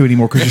reason to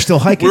anymore because you're still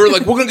hiking. We were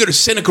like, we're going to go to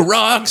Seneca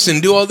Rocks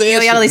and do all this. Yeah,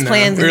 we had all these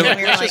plans, We were and like,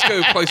 then we were let's just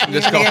like, go play some We're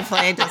disc gonna golf.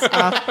 play disc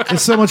golf.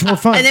 It's so much more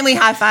fun. And then we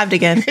high fived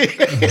again.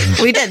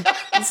 We did.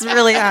 This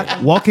really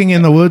happened. Walking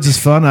in the woods is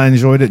fun. I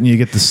enjoyed it, and you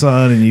get the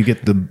sun and you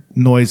get the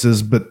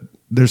noises, but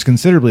there's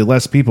considerably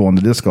less people on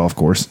the disc golf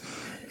course,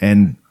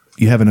 and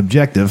you have an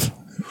objective.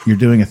 You're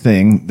doing a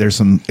thing. There's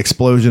some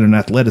explosion and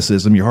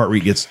athleticism. Your heart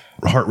rate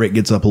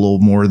gets up a little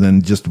more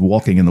than just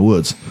walking in the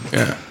woods.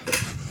 Yeah.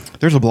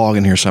 there's a blog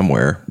in here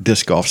somewhere.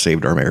 Disc golf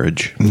saved our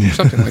marriage.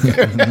 Something like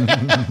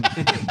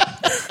that.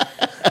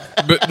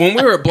 But when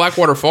we were at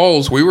Blackwater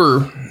Falls, we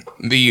were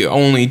the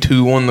only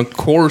two on the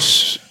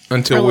course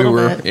until For a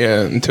little bit.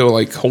 until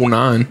like hole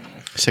 9.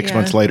 6 Yeah.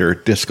 months later,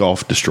 disc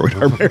golf destroyed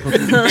our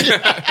marriage.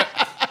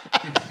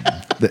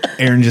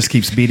 Aaron just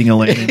keeps beating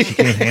Elaine and she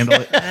can't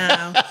handle it.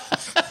 No.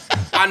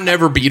 I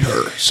never beat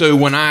her. So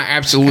when I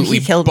absolutely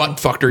He killed me. butt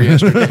fucked her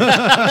yesterday,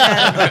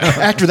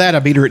 After that, I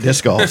beat her at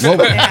disc golf.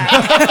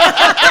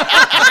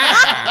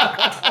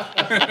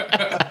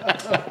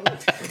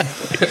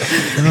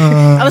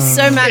 I was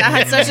so mad. I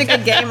had such a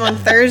good game on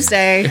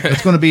Thursday.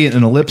 It's going to be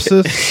an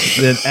ellipsis.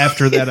 Then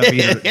after that, I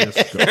beat her at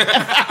disc golf.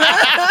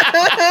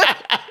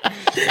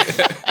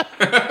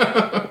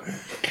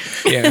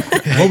 yeah.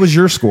 What was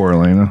your score,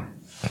 Elena?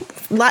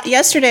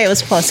 Yesterday it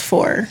was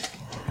 +4,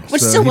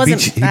 which So still he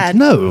wasn't beat you- bad.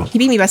 no. He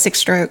beat me by 6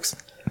 strokes.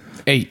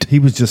 8. He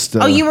was just.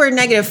 Oh, you were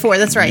 -4.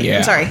 That's right. Yeah.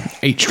 I'm sorry.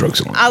 8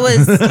 strokes along. I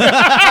was.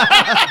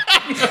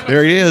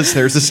 There he is.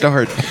 There's the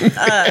start.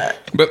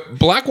 But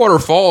Blackwater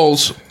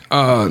Falls,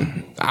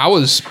 I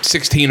was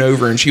 16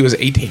 over and she was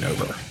 18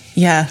 over.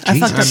 Yeah, I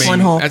fucked up one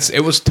hole.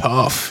 It was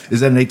tough. Is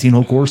that an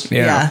 18-hole course?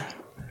 Yeah.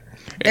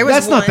 There was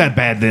That's not one- that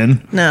bad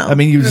then. No. I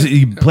mean,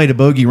 you played a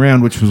bogey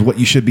round, which was what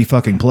you should be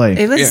fucking playing.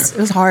 It was. Yeah.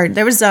 It was hard.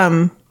 There was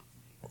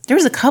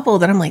a couple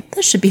that I'm like,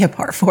 this should be a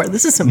par 4.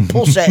 This is some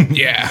bullshit.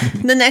 Yeah.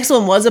 The next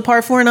one was a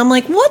par 4, and I'm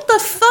like, what the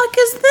fuck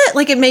is that?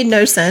 Like, it made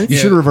no sense. You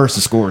should have reversed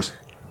the scores.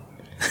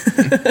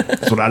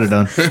 That's what I'd have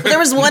done. There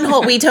was one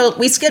hole we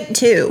skipped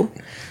 2.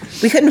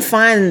 We couldn't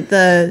find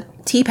the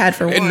tee pad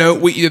for one. And no,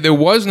 there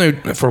was no,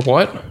 for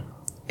what?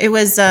 It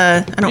was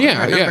I don't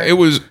Yeah, remember. yeah. It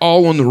was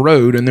all on the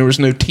road and there was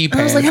no tee pad.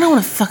 I was like, I don't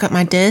want to fuck up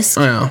my disc.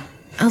 Yeah.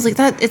 I was like,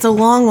 that it's a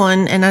long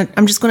one, and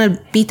I'm just going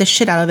to beat the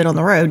shit out of it on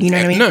the road. You know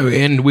what I mean? No,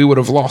 and we would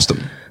have lost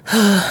them.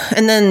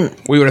 And then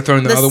We would have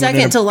thrown the the other one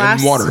second in, to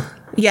last in water.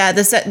 Yeah,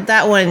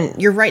 that one,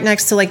 you're right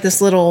next to like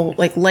this little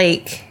like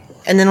lake,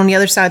 and then on the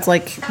other side's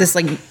like this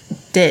like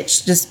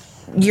ditch. Just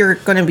you're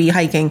going to be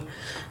hiking,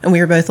 and we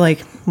were both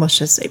like, let's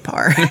just say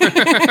par.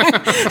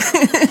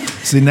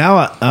 See,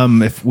 now,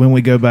 when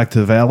we go back to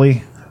the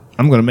valley,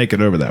 I'm going to make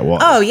it over that wall.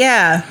 Oh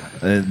yeah,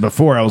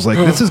 Before, I was like,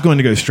 this is going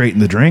to go straight in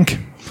the drink.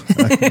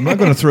 I'm not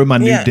going to throw my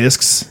new Yeah.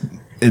 discs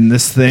in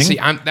this thing. See,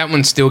 that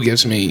one still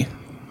gives me.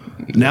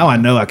 Now I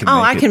know I can Oh,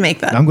 make I it. can make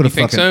that. I'm going You to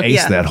think fucking so? ace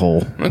Yeah. that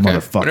hole, Okay,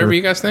 motherfucker. whatever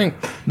you guys think.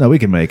 No, we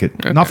can make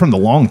it. Not from the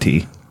long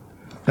tee.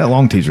 That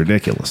long tee's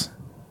ridiculous.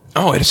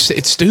 Oh, it's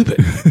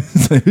stupid.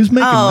 Who's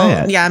making oh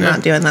that? yeah, I'm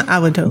not doing that. I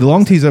would The totally.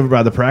 long tee's over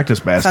by the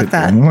practice basket. Fuck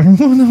that. I'm like,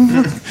 "Oh,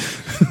 no."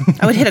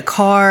 I would hit a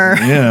car,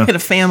 Yeah. hit a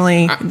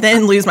family,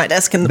 then lose my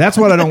desk in the. That's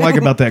what I don't like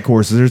about that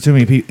course. Is there's too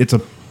many people. It's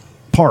a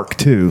park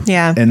too.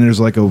 Yeah. And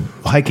there's like a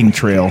hiking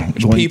trail going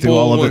through people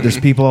all of it. and- There's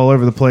people all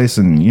over the place,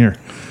 and you're.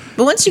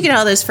 But once you get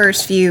out of those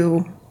first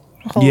few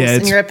holes Yeah, and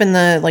it's- you're up in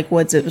the like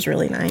woods, it was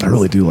really nice. I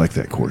really do like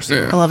that course.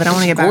 Yeah. I love it. I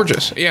want to get back.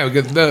 Gorgeous.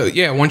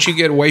 Yeah, once you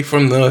get away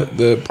from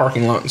the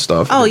parking lot and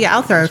stuff. Oh yeah,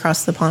 I'll throw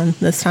across the pond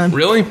this time.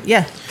 Really?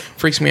 Yeah.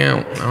 Freaks me out.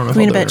 I don't know if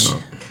Queen I'll of do it bitch. or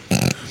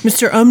not.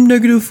 Mr. I'm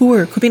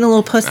 -4. Quit being a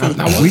little pussy.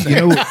 You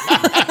know,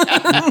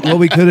 what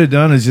we could have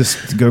done is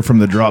just go from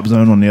the drop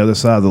zone on the other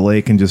side of the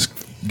lake and just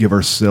give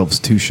ourselves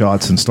 2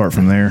 shots and start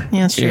from there.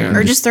 Yeah, that's true. Yeah.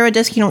 Or just throw a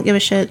disc you don't give a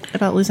shit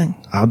about losing.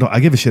 I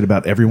give a shit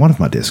about every one of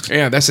my discs.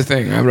 Yeah, that's the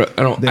thing. I don't.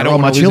 They're I all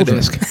don't my want to lose a children.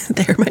 disc.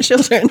 They're my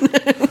children.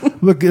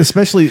 Look,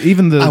 especially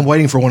even the. I'm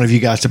waiting for one of you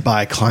guys to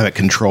buy a climate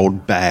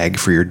controlled bag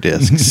for your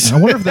discs. I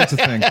wonder if that's a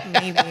thing.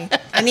 Maybe.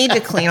 I need to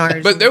clean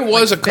ours. But there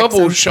was a Like, fix couple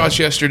them. shots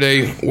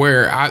yesterday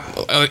where I,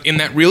 in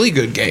that really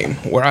good game,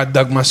 where I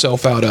dug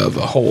myself out of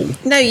a hole.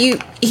 No,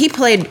 he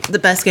played the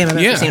best game I've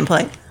ever Yeah. seen him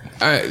play.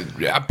 And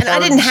And I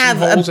didn't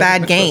have a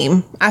bad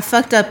game. I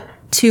fucked up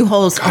 2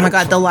 holes. Oh my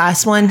god, the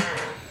last one.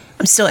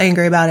 I'm still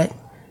angry about it.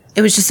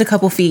 It was just a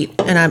couple feet,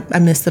 and I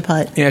missed the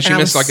putt. Yeah, she and I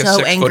missed was like a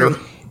 6-footer.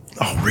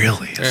 Oh,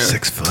 really? A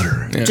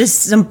 6-footer.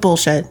 Just some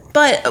bullshit.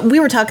 But we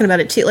were talking about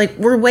it too. Like,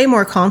 we're way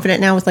more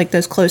confident now with like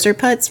those closer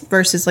putts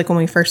versus like when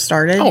we first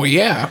started. Oh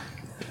yeah,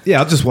 Yeah,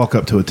 I'll just walk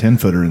up to a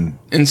 10-footer and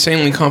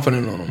insanely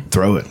confident on them.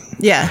 throw it.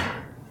 Yeah.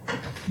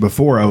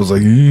 before I was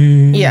like,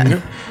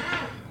 Yeah.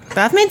 But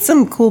I've made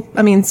some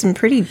some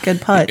pretty good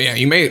putts. Yeah,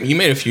 you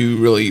made a few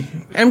really.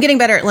 And I'm getting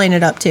better at laying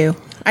it up too.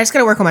 I just got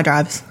to work on my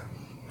drives.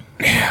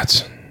 Yeah,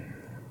 it's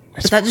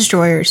But that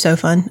destroyer is so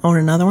fun. Own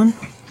another one.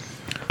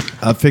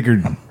 I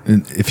figured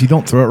if you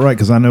don't throw it right,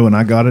 because I know when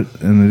I got it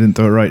and I didn't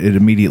throw it right, it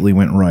immediately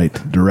went right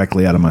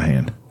directly out of my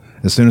hand.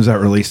 As soon as I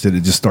released it,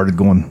 it just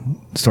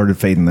started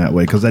fading that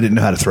way because I didn't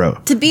know how to throw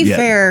it. To be yet.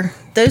 fair,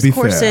 those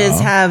courses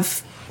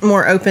have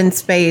more open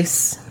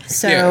space.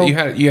 So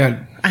yeah, you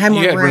had I had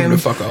more room room. to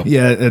fuck up.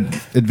 Yeah,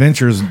 at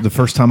Adventures, the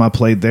first time I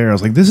played there, I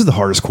was like, this is the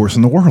hardest course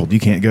in the world. You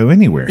can't go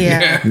anywhere.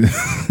 Yeah, And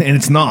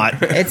it's not.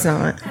 it's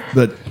not.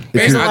 But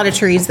There's a I- lot of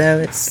trees though.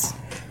 It's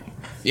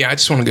Yeah, I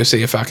just want to go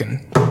see if I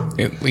can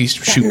at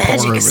least shoot par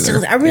magic over is still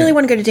there. there. I really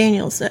want to go to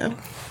Daniels though.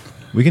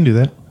 we can do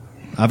that.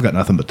 I've got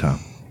nothing but time.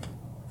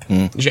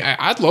 Yeah,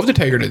 I'd love to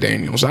take her to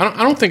Daniels.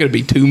 I don't think it'd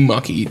be too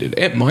mucky.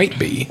 It might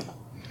be.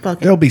 Fuck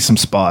it. There'll be some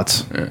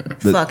spots. But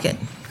Fuck it.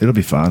 It'll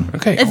be fine.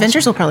 Okay,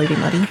 Adventures will probably be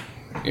muddy.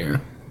 awesome. Yeah,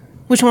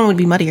 Which one would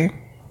be muddier?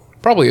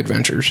 probably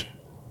Adventures.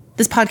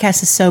 This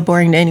podcast is so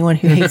boring to anyone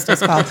who hates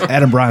disc golf.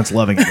 Adam Bryant's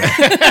loving it.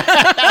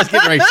 I was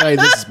getting ready to say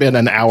this has been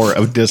an hour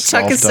of disc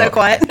Chuck golf is so talk.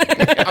 quiet. How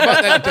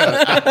about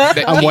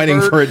that? I'm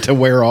waiting for it to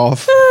wear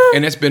off.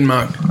 and it's been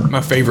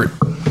my favorite.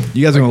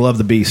 You guys are going to love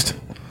the Beast.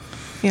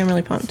 Yeah, I'm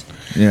really pumped.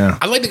 Yeah.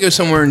 I'd like to go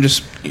somewhere and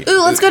just Ooh,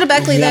 let's go to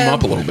Beckley warm though.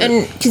 up a little bit.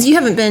 And because you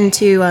haven't been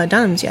to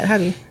Dunham's yet,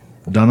 have you?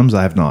 Dunham's,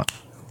 I have not.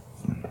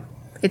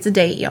 It's a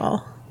date,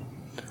 y'all.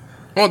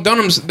 Well,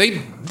 Dunham's,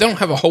 they don't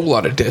have a whole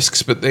lot of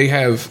discs, but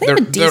they're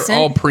decent.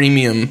 all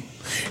premium.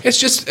 It's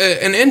just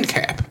an end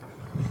cap.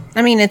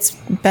 I mean, it's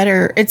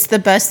better. It's the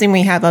best thing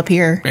we have up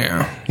here.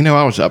 Yeah. You know,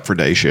 I was up for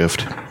day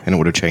shift, and it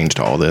would have changed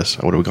all this.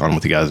 I would have gone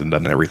with you guys and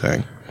done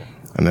everything.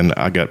 And then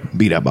I got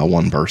beat out by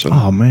one person.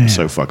 Oh, man.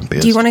 So fucking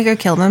pissed. Do you want to go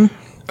kill them?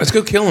 Let's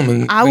go kill them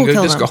and I will go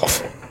kill disc them. golf.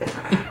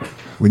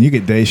 When you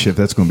get day shift,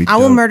 that's going to be I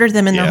will murder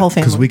them and their whole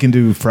Because family. we can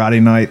do Friday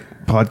night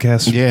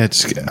podcasts, Yeah,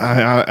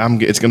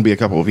 it's going to be a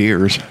couple of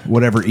years.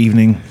 whatever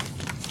evening.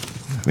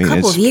 I mean,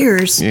 Couple of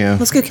years. Yeah.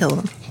 Let's go kill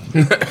them.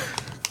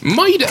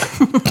 Mida.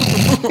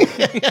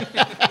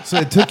 So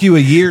it took you a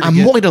year to I'm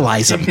get,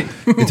 moidalize them.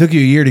 it took you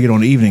a year to get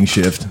on evening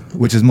shift,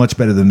 which is much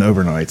better than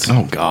overnights.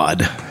 Oh,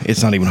 God.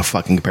 It's not even a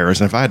fucking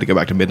comparison. If I had to go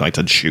back to midnights,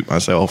 I'd shoot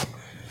myself.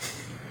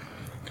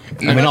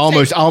 I mean, I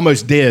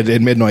almost did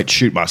at midnight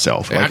shoot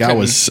myself. Yeah, Like I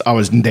I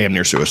was damn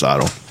near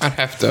suicidal. I'd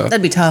have to.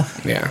 That'd be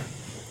tough. Yeah.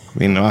 I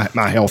mean,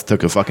 my health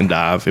took a fucking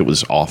dive. It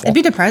was awful. It'd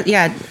be depressed.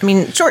 Yeah, I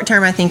mean, short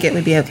term, I think it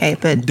would be okay,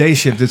 but Day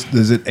shift,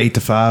 is it 8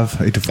 to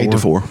 5, 8 to 4? 8 to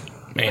 4.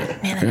 Man.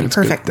 man, that'd be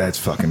perfect. That's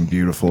fucking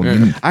beautiful.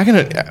 You- I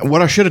can.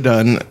 What I should have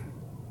done.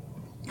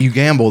 You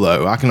gamble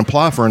though. I can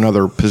apply for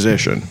another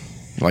position,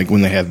 like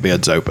when they have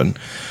bids open.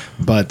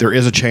 But there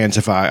is a chance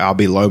if I'll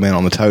be low man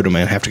on the totem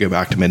and have to go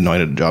back to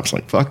midnight at a job. It's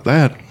like fuck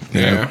that. You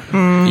know?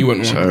 Yeah. You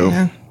wouldn't want So,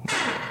 Yeah.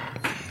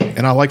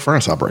 and I like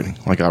furnace operating.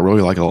 Like I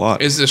really like it a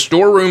lot. Is the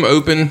storeroom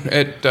open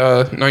at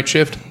night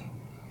shift?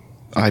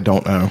 I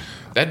don't know.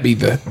 That'd be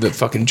the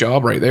fucking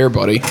job right there,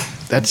 buddy.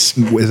 That's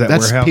Is that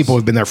that's warehouse? people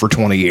who've been there for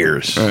 20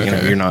 years. You know,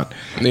 Okay. you're not.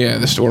 Yeah,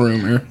 the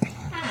storeroom there.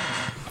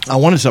 I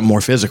wanted something more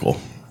physical.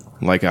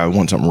 Like I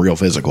want something real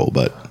physical,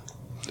 but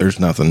there's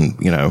nothing.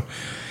 You know,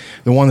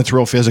 the one that's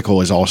real physical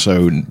is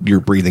also you're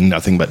breathing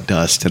nothing but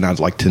dust, and I'd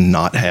like to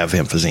not have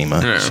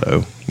emphysema. Yeah.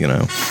 So you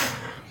know,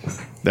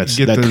 that's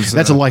Get those,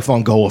 that's a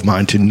lifelong goal of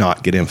mine to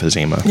not get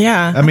emphysema.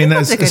 Yeah. I mean, think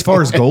that's a as good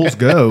far as goals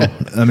go,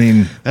 I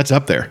mean, That's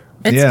up there.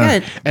 It's yeah.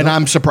 good. And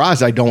I'm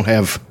surprised I don't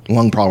have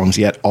lung problems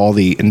yet. All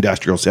the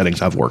industrial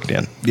settings I've worked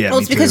in. yeah. Well,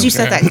 me it's because too. you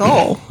set that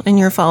goal and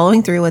you're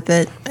following through with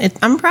it.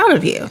 I'm proud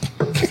of you.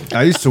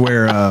 I used to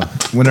wear,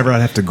 whenever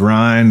I'd have to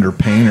grind or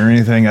paint or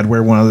anything, I'd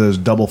wear one of those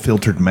double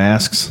filtered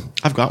masks.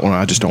 I've got one.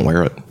 I just don't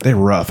wear it. They're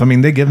rough. I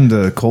mean, they give them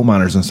to coal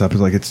miners and stuff.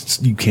 It's like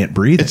it's you can't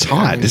breathe. It's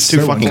hot. It's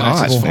too fucking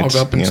hot. Glasses fog It's,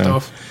 up and you know,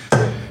 stuff.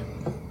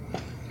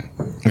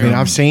 I mean,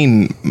 I've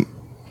seen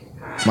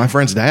my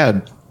friend's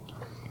dad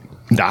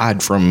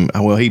died from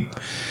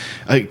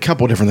a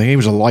couple of different things. He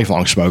was a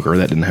lifelong smoker.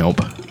 That didn't help.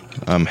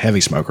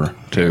 Heavy smoker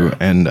too,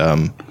 and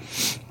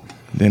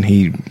then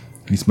he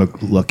You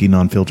smoke Lucky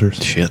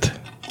non-filters. shit.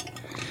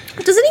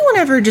 Does anyone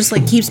ever just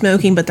like keep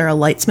smoking, but they're a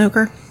light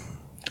smoker?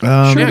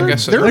 Yeah, I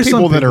guess so. There are There's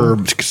people some that are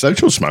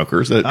social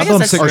smokers that I are bum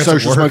that's- cigarettes at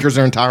social work. smokers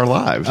their entire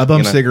lives. I bum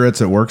you know?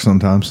 cigarettes at work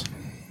sometimes,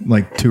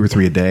 like 2 or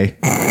 3 a day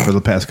for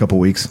the past couple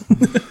weeks.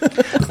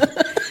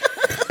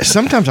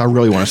 Sometimes I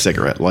really want a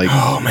cigarette. Like,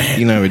 Oh, man.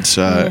 you know, it's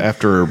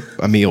after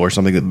a meal or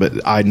something. But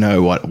I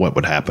know what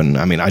would happen.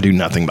 I mean, I do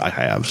nothing by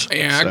halves.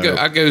 Yeah, So-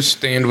 I go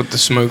stand with the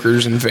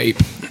smokers and vape.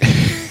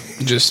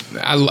 Just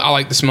I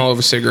like the smell of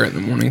a cigarette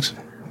in the mornings.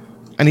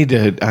 I need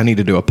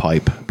to do a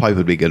pipe. Pipe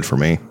would be good for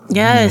me.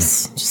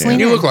 Yes. Just lean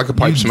You in. look like a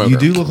pipe smoker. You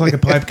do look like a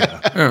pipe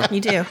guy.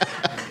 You do.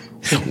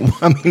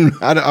 I mean,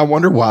 I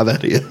wonder why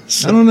that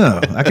is. I don't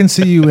know. I can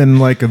see you in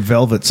like a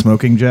velvet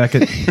smoking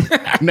jacket,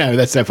 No,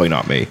 that's definitely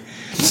not me.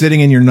 sitting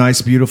in your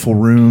nice, beautiful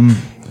room,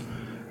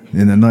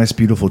 in a nice,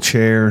 beautiful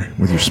chair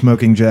with your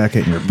smoking jacket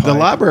and your pipe. The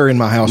library in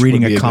my house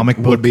Reading would be a comic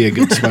good, book. would be a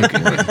good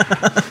smoking room.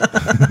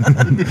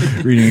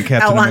 reading a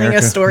Captain Outlining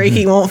America. a story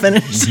he won't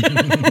finish.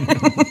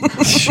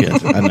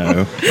 Shit, I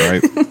know,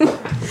 right?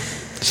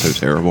 So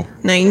terrible.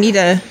 No, you need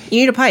a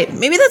pipe.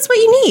 Maybe that's what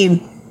you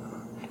need.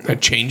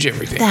 That'd change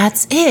everything.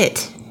 That's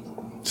it.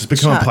 Just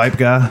become Chuck. a pipe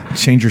guy.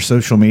 Change your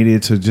social media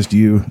to just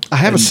you. I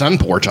have a sun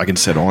porch I can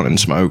sit on and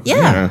smoke.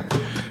 Yeah.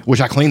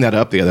 Which I cleaned that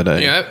up the other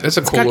day. Yeah, that's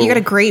a cool. You got a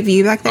little- great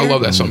view back there. I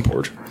love that sun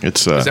porch.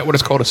 It's Is that what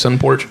it's called? A sun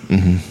porch?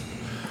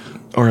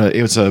 or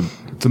it was a.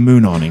 It's a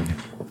moon awning.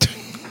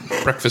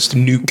 Breakfast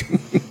nuke.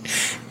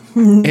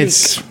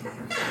 It's.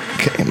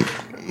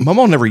 My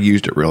mom never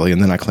used it really,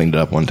 and then I cleaned it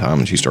up one time,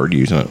 and she started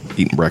using it,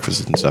 eating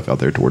breakfast and stuff out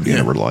there toward the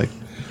end of her life.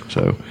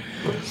 So,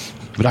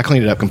 but I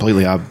cleaned it up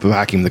completely. I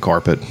vacuumed the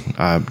carpet.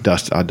 I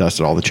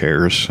dusted all the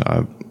chairs. I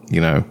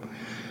went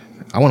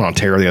on a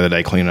tear the other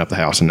day cleaning up the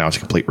house, and now it's a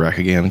complete wreck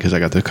again because I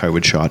got the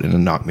COVID shot and it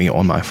knocked me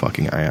on my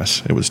fucking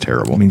ass. It was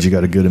terrible. It means you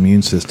got a good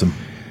immune system.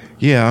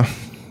 Yeah,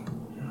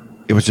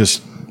 it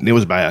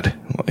was bad.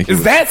 Like,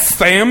 Is that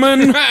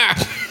salmon?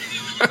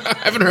 I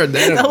haven't heard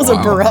that. That was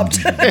abrupt.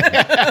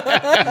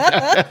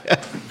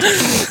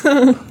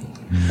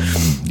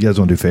 You guys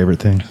want to do favorite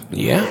things?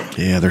 Yeah.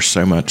 yeah, there's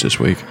so much this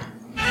week.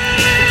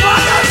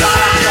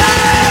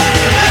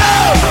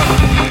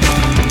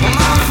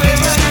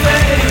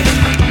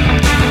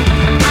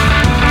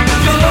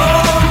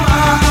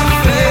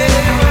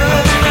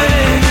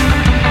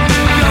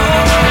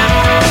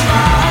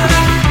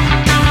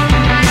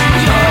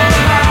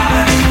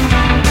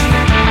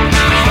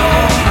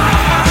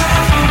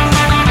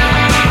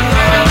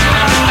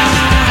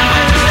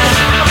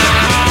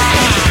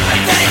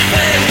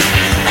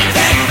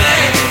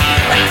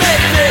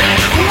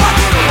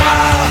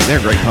 They're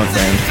a great punk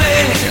band.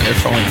 Yeah, they're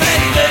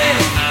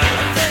fun.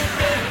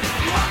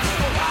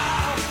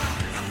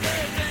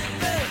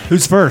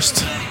 Who's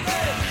first?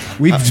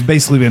 We've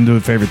basically been doing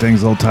favorite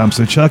things the whole time.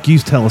 So, Chuck, you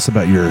tell us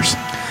about yours.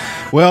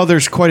 Well,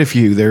 there's quite a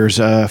few. There's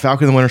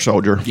Falcon and the Winter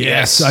Soldier.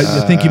 Yes.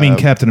 I think you mean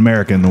Captain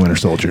America and the Winter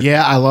Soldier.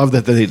 Yeah, I love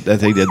that they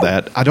did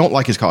that. I don't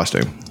like his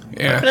costume.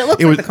 Yeah. But it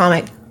looks It like was- the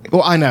comic.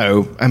 Well, I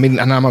know. I mean,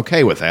 and I'm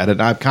okay with that.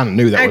 And I kind of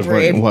knew that I was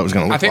agree. what it was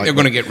going to look I think like. they're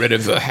going to get rid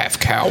of the half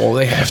cowl.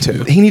 They have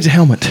to. He needs a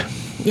helmet.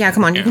 Yeah,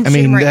 come on. You can I shoot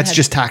him mean, right in that's the head.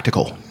 just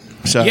tactical.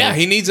 So Yeah,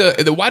 he needs a.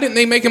 Why didn't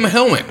they make him a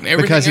helmet? Everything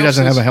because he else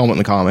doesn't is- have a helmet in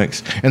the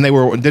comics, and they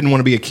didn't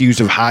want to be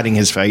accused of hiding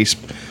his face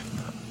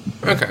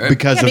Okay.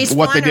 because Yeah, but he's of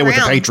what they flying did with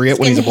the around. Patriot He's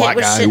when he's a getting black hit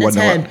with guy shit who in his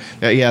wasn't.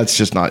 head. Yeah, it's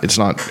just not. It's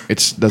not.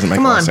 It doesn't make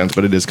Come a lot of on. sense,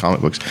 but it is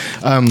comic books.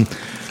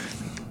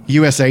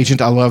 U.S.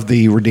 Agent, I love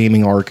the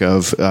redeeming arc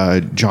of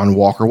John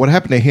Walker. What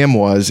happened to him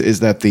is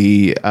that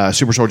the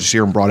super soldier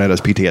serum brought out his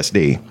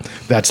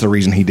PTSD. That's the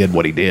reason he did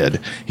what he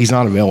did. He's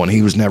not a villain.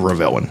 He was never a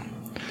villain.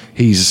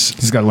 He's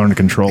got to learn to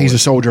control He's it. a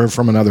soldier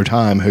from another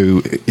time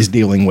who is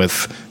dealing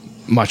with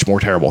much more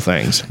terrible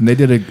things. And they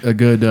did a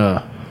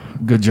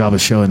good job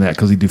of showing that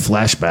because he do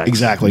flashbacks.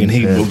 Exactly, and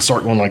he Yeah. will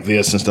start going like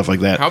this and stuff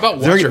like that. How about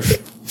Very- Walter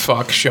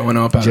Fuck showing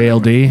up? Out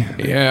JLD.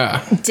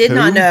 Yeah. Did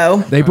not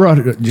know. They brought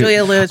her.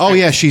 Julia Lewis. Oh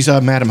yeah, she's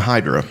Madam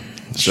Hydra.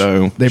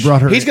 So They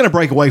brought her- He's going to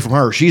break away from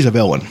her. She's a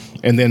villain,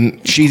 and then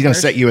she's going to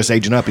set U.S.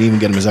 Agent up and even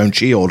get him his own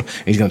shield. And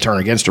he's going to turn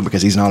against her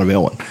because he's not a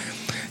villain.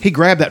 He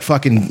grabbed that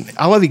fucking.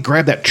 I love he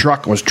grabbed that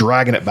truck and was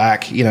dragging it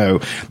back. You know,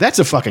 that's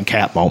a fucking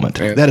Cap moment.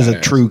 Yeah, that is a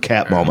that is. true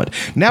Cap moment.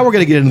 Now we're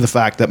going to get into the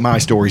fact that my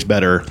story's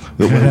better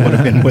than what it would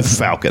have been with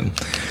Falcon.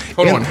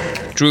 Hold Yeah.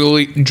 on.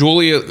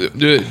 Julia,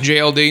 the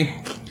JLD,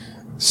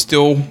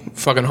 still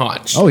fucking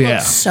hot. Oh yeah.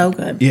 So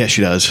good. Yeah,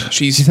 she does.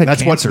 She's had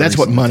That's cancer what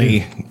recently,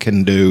 money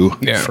can do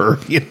Yeah. for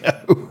she is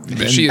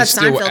That's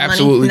still Seinfeld money.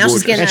 absolutely Now she's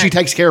gorgeous. getting and she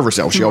takes care of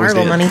herself. She always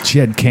Marvel did. money. She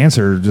had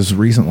cancer just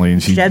recently,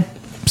 and she She did.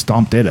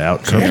 stomped it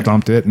out. Curb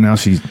stomped it, and now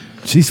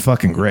she's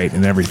fucking great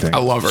and everything. I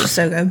love her.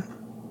 So good.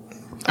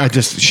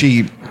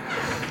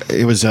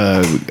 It was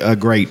a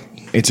great.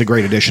 It's a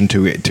great addition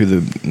to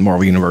the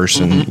Marvel universe,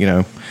 and you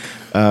know,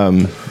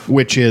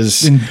 which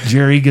is And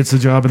Jerry gets a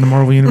job in the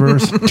Marvel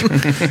Universe.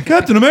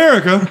 Captain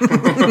America?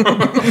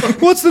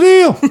 What's the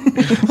deal?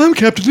 I'm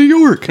Captain New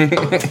York,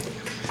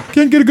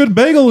 Can't get a good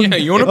bagel in Yeah,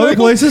 you want a other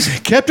bagel? places.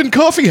 Captain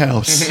Coffee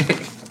House.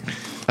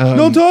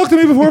 Don't talk to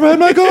me before I've had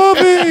my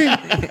coffee.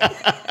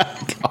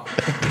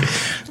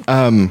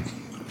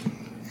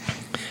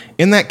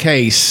 In that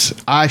case,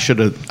 I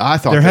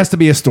thought There has to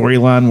be a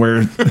storyline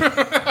where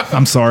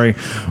I'm sorry,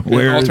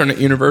 where Alternate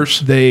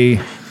universe.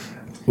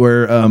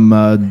 where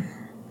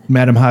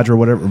Madam Hydra,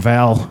 whatever,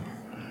 Val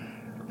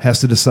has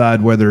to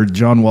decide whether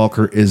John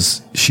Walker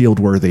is shield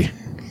worthy.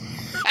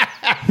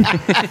 and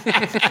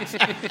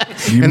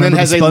then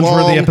has a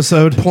long,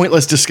 episode.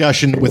 pointless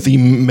discussion with the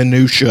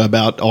minutia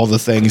about all the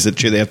things that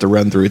they have to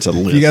run through. It's a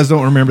list. You guys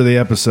don't remember the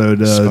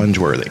episode?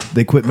 Sponge-worthy.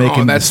 They quit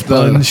making the that's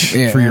the- sponge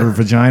yeah. for your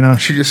vagina.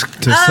 She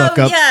just- to suck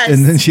up, yes.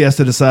 and then she has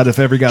to decide if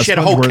every guy. She had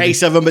a whole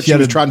case of them, but she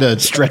was trying to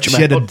stretch them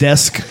She had a out.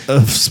 desk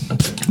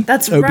of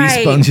That's obese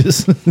right.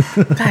 sponges.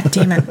 God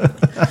damn it.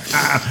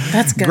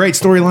 That's good. Great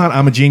storyline.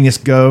 I'm a genius.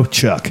 Go,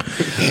 Chuck.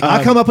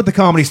 I come up with the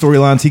comedy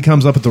storylines. He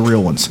comes up with the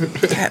real ones.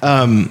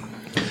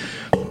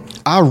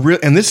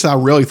 And this I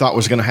really thought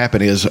was going to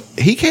happen is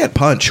he can't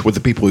punch with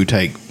the people who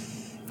take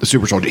the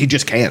super soldier. He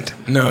just can't.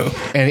 No.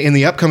 And in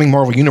the upcoming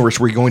Marvel universe,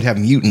 we're going to have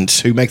mutants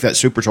who make that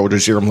super soldier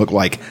serum look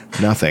like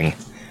nothing.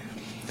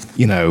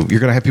 You know, you're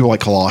going to have people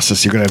like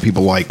Colossus. You're going to have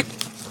people like,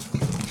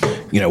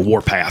 you know,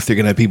 Warpath. You're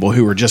going to have people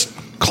who are just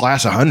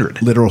class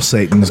 100. Literal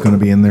Satan is going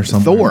to be in there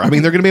somewhere. Thor. I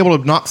mean, they're going to be able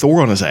to knock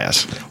Thor on his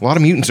ass. A lot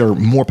of mutants are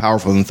more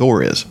powerful than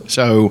Thor is.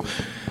 So,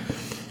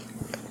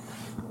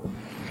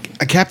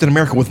 a Captain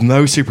America with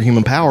no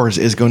superhuman powers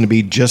is going to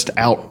be just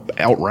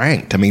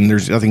outranked. I mean,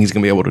 there's nothing he's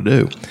going to be able to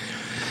do.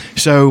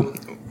 So,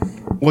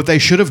 what they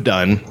should have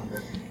done,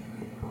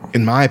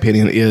 in my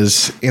opinion,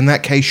 is in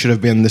that case should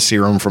have been the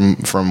serum from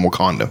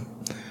Wakanda,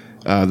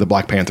 the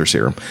Black Panther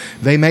serum.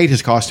 They made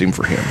his costume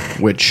for him,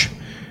 which,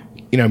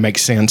 you know,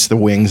 makes sense. The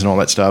wings and all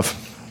that stuff,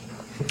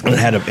 and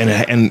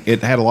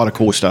it had a lot of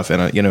cool stuff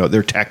in it. You know,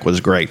 their tech was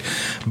great,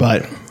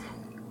 but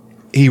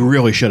he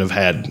really should have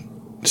had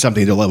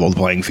something to level the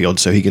playing field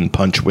so he can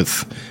punch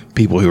with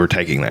people who are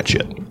taking that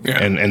shit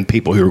and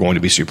people who are going to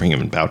be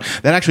superhuman powered.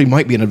 That actually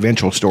might be an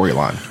eventual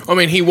storyline. I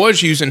mean, he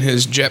was using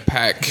his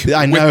jetpack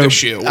I know, with the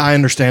shield. I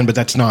understand, but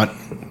that's not,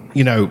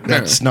 you know,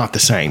 that's not the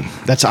same.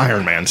 That's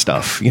Iron Man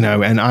stuff, you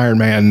know, and Iron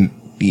Man,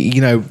 you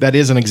know, that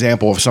is an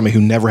example of somebody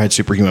who never had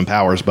superhuman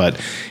powers, but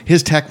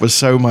his tech was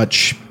so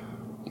much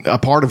a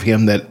part of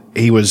him that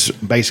he was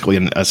basically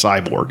a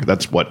cyborg.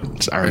 That's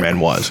what Iron Man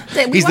was.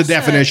 He's the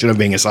definition of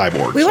being a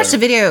cyborg. We watched a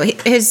video.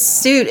 His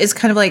suit is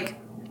kind of like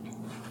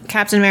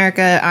Captain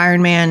America,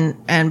 Iron Man,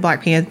 and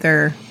Black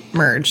Panther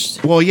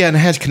merged. Well, yeah, and it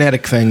has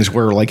kinetic things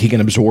where like he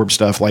can absorb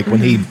stuff. Like when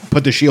he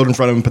put the shield in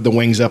front of him, put the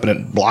wings up, and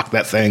it blocked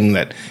that thing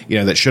that, you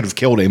know, that should have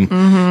killed him.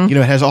 You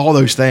know, it has all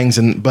those things.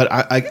 But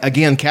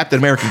again, Captain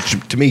America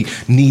to me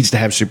needs to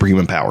have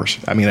superhuman powers.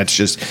 I mean, that's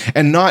just,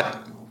 and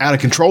not out of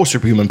control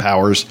superhuman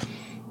powers.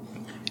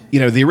 You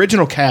know, the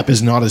original Cap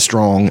is not as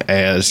strong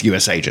as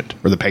U.S. Agent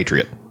or the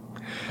Patriot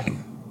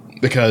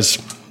because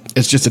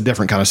it's just a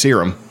different kind of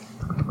serum.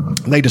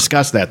 They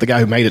discussed that. The guy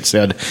who made it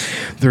said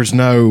there's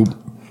no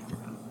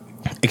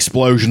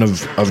explosion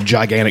of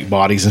gigantic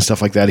bodies and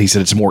stuff like that. He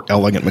said it's more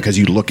elegant because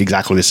you look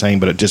exactly the same,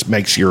 but it just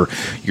makes your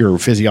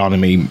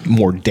physiognomy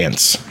more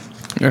dense.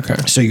 Okay.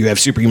 So you have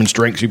superhuman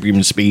strength,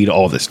 superhuman speed,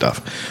 all this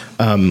stuff.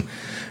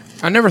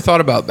 I never thought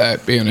about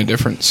that being a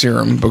different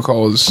serum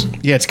because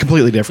Yeah, it's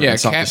completely different. yeah,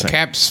 It's not the same.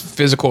 Cap's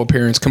physical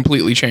appearance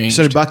completely changed.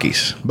 So did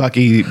Bucky's.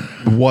 Bucky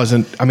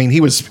wasn't, I mean, he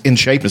was in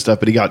shape and stuff,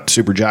 but he got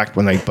super jacked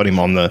when they put him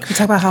on the. You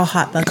talk about how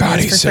hot Bucky God,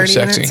 is he's for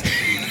so 30 sexy.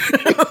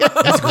 minutes.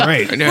 That's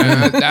great.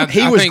 Yeah,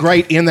 He was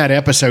great in that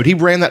episode. He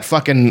ran that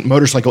fucking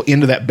motorcycle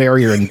into that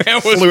barrier and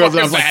That was flew over.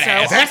 I fucking was like,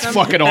 badass. that's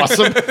fucking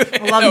awesome.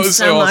 I love him was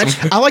so so much.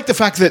 awesome. I like the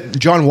fact that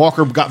John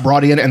Walker got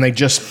brought in and they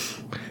just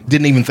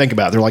didn't even think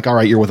about it. They're like, all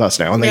right, you're with us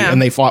now.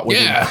 And they fought with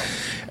Yeah. him.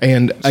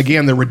 And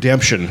again, the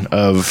redemption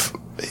of,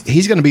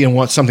 he's going to be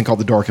in something called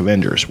the Dark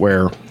Avengers,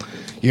 where,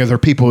 you know, there are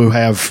people who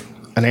have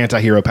an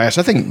anti-hero past.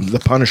 I think the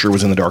Punisher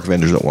was in the Dark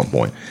Avengers at one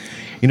point.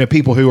 You know,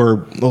 people who are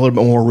a little bit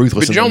more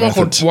ruthless. But in their John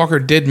methods. Walker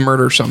did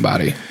murder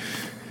somebody.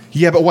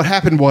 Yeah, but what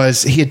happened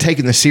was he had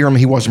taken the serum.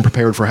 He wasn't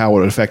prepared for how it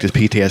would affect his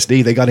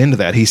PTSD. They got into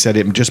that. He said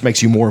it just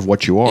makes you more of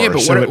what you are. Yeah, but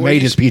so what- it what made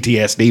do his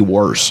PTSD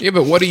worse. Yeah,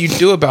 but what do you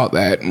do about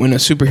that when a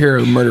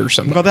superhero murders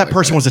somebody? Well, that like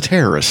person was a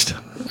terrorist.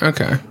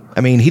 Okay.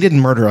 I mean, he didn't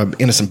murder an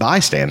innocent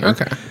bystander.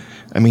 Okay.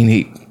 I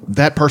mean,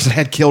 that person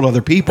had killed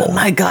other people. Oh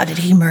my God, did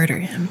he murder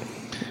him?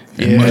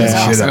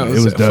 Yeah. Shit, That it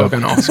was a dope.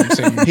 fucking awesome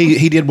scene.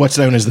 He did what's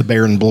known as the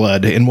Baron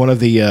Blood. In one of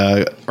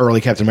the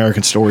early Captain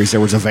American stories, there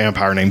was a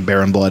vampire named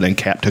Baron Blood, and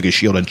Cap took his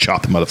shield and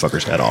chopped the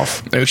motherfucker's head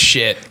off. No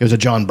shit. It was a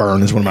John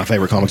Byrne. It's one of my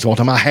favorite comics of all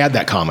time. I had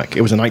that comic.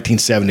 It was a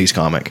 1970s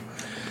comic.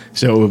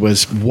 So it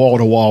was wall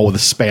to wall with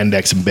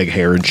spandex and big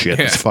hair and shit.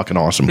 It's Yeah. fucking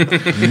awesome.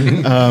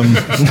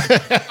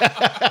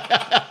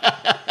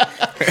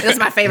 It was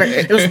my favorite.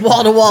 It was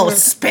wall to wall with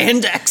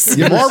spandex.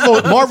 Yeah,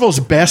 Marvel's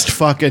best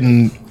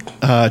fucking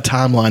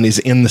timeline is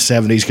in the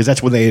 70s because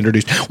that's when they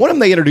introduced. One of them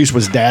they introduced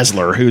was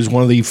Dazzler, who's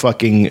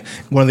became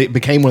one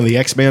of the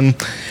X-Men,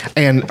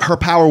 and her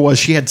power was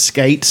she had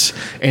skates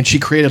and she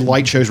created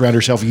light shows around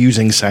herself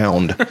using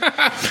sound.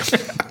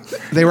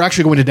 They were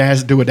actually going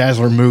to do a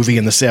Dazzler movie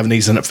in the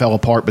 70s and it fell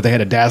apart, but they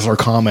had a Dazzler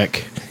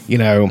comic, you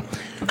know.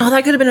 Oh,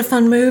 that could have been a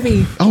fun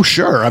movie. Oh,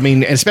 sure. I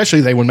mean,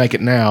 especially they would make it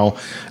now.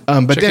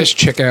 But Check then, this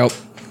chick out.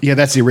 yeah,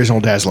 that's the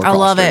original Dazzler. I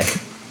love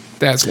costume. it.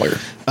 Dazzler.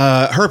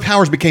 Her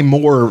powers became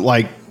more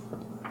like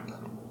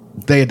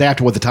they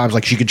adapted with the times.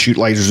 Like she could shoot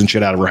lasers and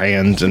shit out of her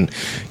hands and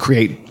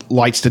create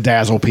lights to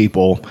dazzle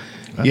people.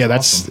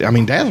 That's awesome. I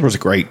mean, Dazzler was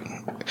great.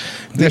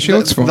 Yeah, she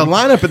looks fun. The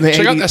lineup in the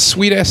Check 80s, out that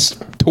sweet ass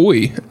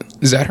toy.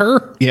 Is that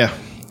her? yeah.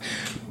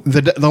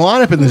 The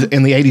lineup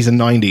in the 80s and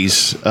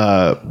 90s.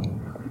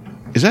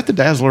 Is that the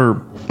Dazzler?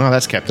 No,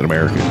 that's Captain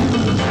America.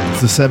 It's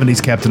the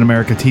 70s Captain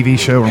America TV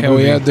show. Or Hell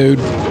movie. yeah, dude.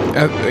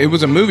 It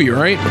was a movie,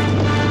 right?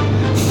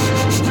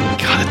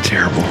 God, it's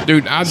terrible.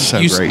 Dude, I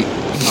Great.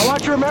 I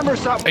want you to remember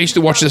something. I used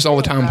to watch this all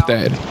the time with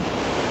Dad.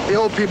 The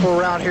old people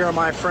around here are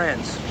my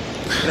friends.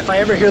 And if I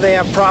ever hear they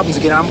have problems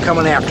again, I'm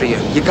coming after you.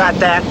 You got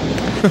that?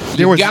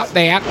 There was Got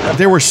that?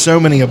 there were so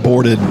many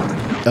aborted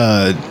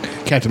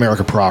Captain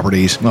America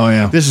properties. Oh,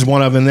 yeah. This is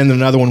one of them. And then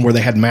another one where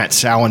they had Matt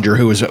Salinger,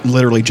 who was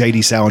literally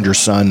J.D. Salinger's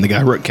son, the guy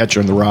who wrote Catcher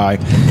in the Rye,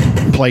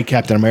 played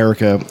Captain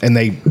America, and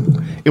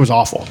it was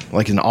awful,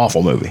 like an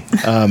awful movie.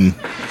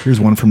 Here's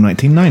one from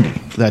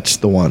 1990. That's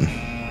the one.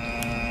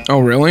 Oh,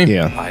 really?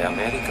 Yeah. My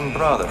American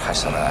brother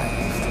has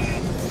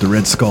arrived. The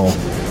Red Skull.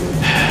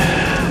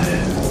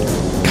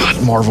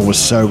 God, Marvel was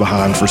so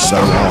behind for so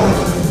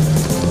long.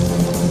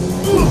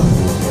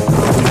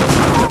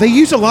 They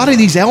use a lot of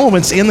these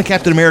elements in the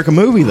Captain America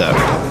movie, though.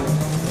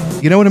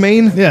 You know what I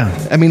mean? Yeah.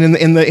 I mean,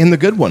 in the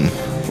good one.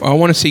 Well, I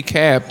want to see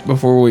Cap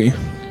before we.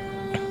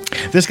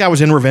 This guy was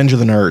in Revenge of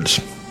the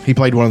Nerds. He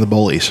played one of the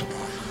bullies,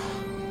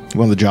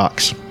 one of the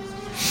jocks.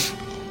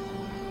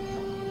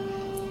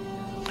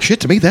 Shit,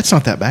 to me, that's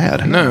not that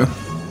bad. No.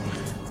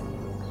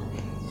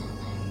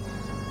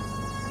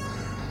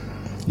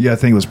 Yeah, I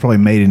think it was probably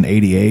made in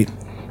 88,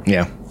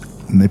 Yeah.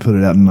 and they put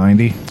it out in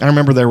 90. I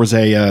remember there was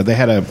they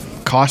had a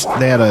poster Put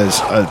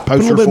a for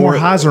little bit more it.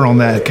 Heiser on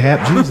that,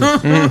 Cap. Jesus.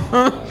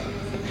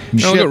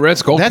 No, look at Red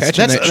Skull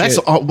catching that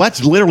shit.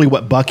 That's literally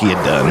what Bucky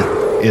had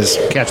done, is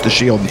catch the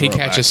shield. and He throw it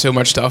catches so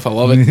much stuff. I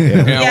love it.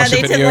 Yeah, I watched they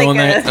a did video like on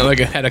that. a-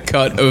 Like I had a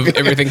cut of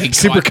everything he back.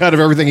 Super caught. cut of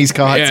everything he's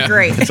caught. Yeah.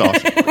 Great. It's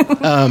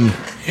awesome.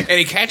 And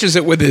he catches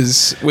it with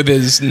his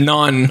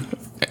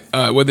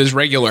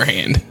regular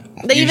hand.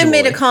 They even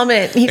made a usually.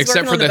 comment. He's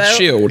Except for working on the boat.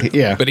 shield.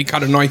 Yeah. But he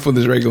caught a knife with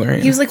his regular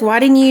hand. He was like, "Why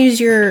didn't you use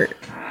your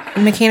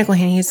mechanical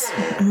hand?"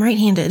 I'm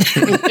right-handed.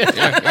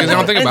 Yeah, I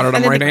don't think about it.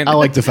 I'm right-handed. I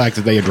like the fact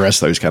that they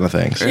address those kind of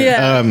things.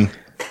 Yeah.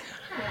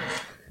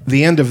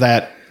 The end of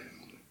that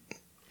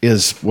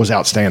was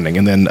outstanding,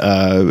 and then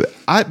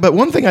but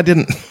one thing I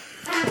didn't.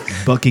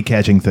 Bucky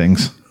catching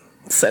things.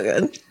 So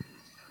good.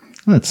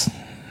 That's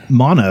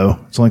mono.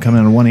 It's only coming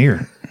out of one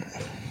ear.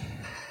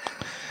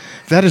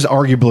 That is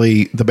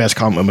arguably the best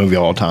comic movie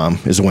of all time.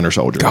 Is The Winter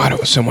Soldier. God, it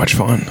was so much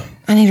fun.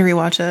 I need to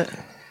rewatch it.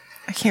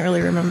 I can't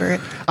really remember it.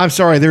 I'm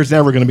sorry. There's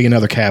never going to be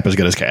another Cap as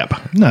good as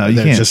Cap. No,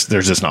 you can't.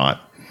 There's just not.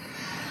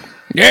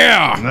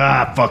 Yeah.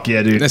 Ah, fuck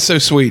yeah, dude. That's so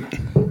sweet.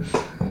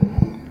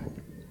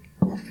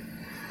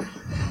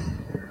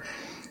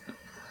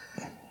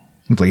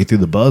 Looks like he threw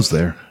the buzz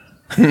there.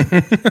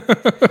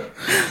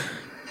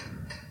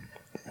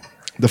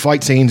 The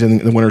fight scenes in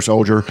The Winter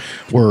Soldier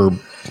were.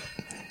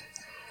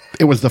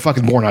 It was the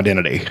fucking Bourne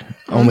Identity.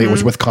 Only it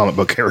was with comic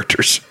book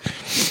characters.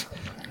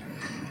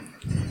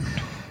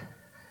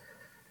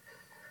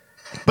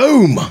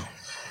 Boom.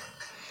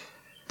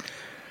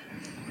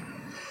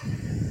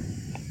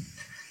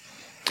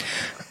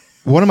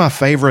 One of my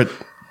favorite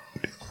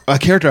a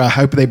character I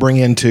hope they bring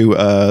into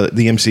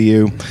the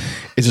MCU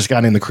is this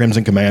guy named the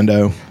Crimson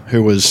Commando,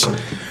 he's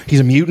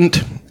a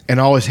mutant, and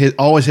all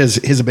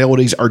his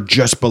abilities are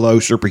just below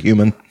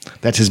superhuman.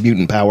 That's his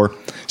mutant power.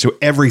 So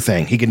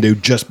everything he can do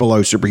just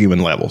below superhuman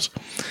levels.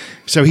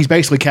 So he's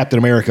basically Captain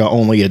America,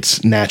 only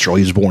it's natural.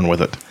 He's born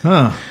with it.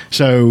 Huh.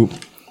 So,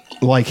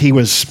 like, he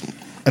was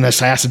an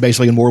assassin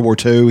basically in World War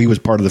II. He was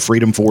part of the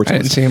Freedom Force. I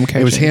didn't see him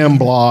It was catching. him,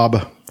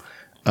 Blob,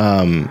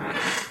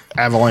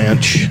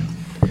 Avalanche,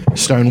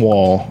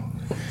 Stonewall,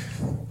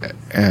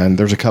 and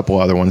there's a couple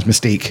other ones.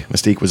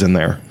 Mystique was in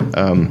there.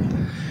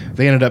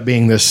 They ended up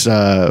being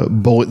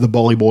the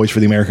bully boys for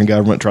the American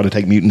government, trying to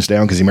take mutants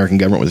down because the American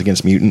government was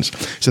against mutants.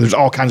 So there's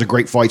all kinds of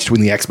great fights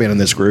between the X-Men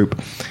and this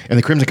group. And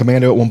the Crimson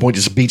Commando at one point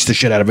just beats the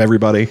shit out of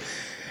everybody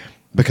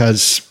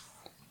because,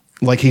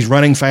 like, he's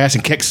running fast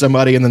and kicks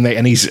somebody, and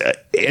then he's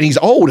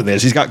old in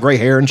this. He's got gray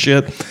hair and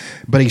shit,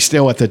 but he's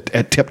still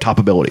at tip top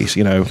abilities,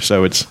 you know.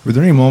 So it's Were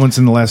there any moments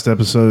in the last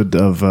episode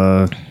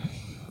of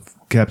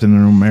Captain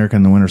America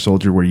and the Winter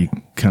Soldier where you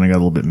kind of got a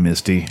little bit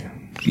misty?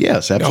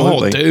 yes, Oh,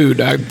 absolutely. dude.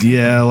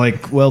 Yeah,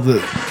 like, well,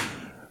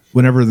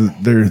 whenever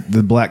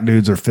the black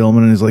dudes are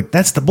filming, and he's like,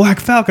 "That's the Black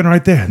Falcon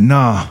right there."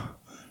 Nah,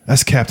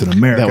 that's Captain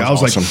America. That was I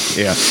was awesome.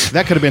 like, yeah,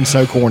 that could have been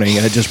so corny,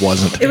 and it just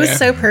wasn't. It was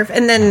so perfect.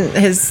 And then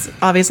his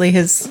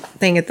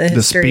thing at the the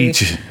history.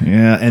 speech.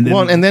 Yeah, and then,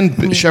 Well, and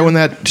then showing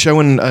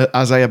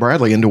Isaiah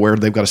Bradley into where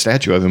they've got a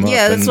statue of him.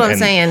 Yeah, up that's what I'm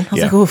saying. I was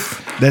yeah. like,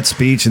 oof. that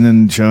speech, and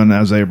then showing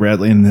Isaiah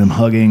Bradley and them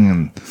hugging,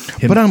 and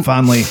him But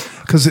finally,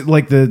 because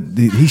like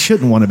he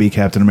shouldn't want to be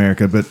Captain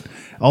America, but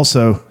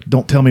also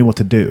don't tell me what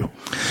to do.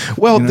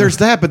 Well, there's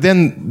that, but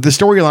then the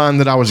storyline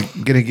that I was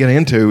going to get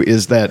into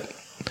is that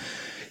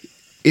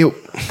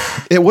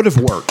it would have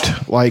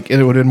worked. Like,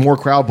 it would have been more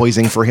crowd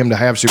pleasing for him to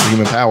have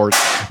superhuman powers.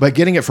 But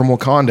getting it from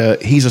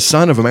Wakanda, he's a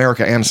son of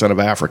America and a son of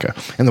Africa,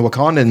 and the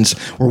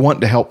Wakandans were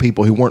wanting to help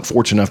people who weren't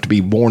fortunate enough to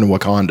be born in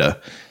Wakanda,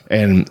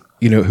 and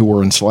who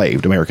were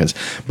enslaved Americans.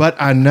 But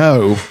I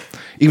know,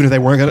 even if they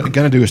weren't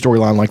going to do a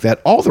storyline like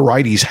that, all the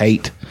righties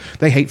hate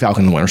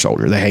Falcon and the Winter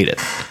Soldier. They hate it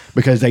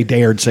because they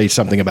dared say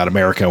something about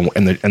America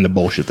and the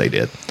bullshit they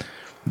did.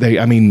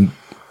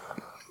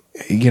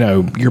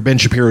 Your Ben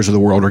Shapiro's of the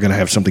world are going to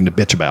have something to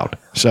bitch about.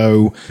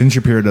 So Ben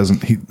Shapiro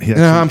doesn't.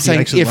 I'm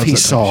saying actually if loves he that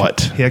saw type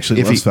of shit. it. He actually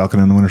If loves he- Falcon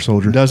and the Winter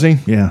Soldier. does he?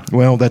 Yeah.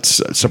 Well,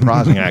 that's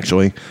surprising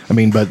actually. I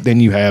mean, but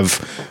then you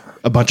have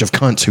a bunch of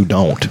cunts who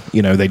don't.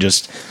 They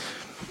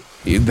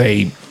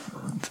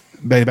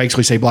they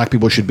basically say black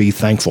people should be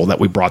thankful that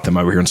we brought them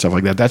over here and stuff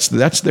like that.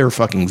 That's their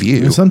fucking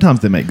view. And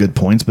sometimes they make good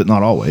points, but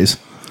not always.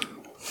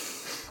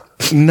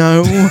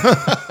 No,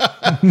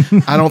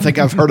 I don't think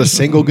I've heard a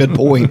single good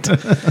point.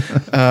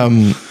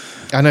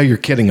 I know you're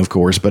kidding, of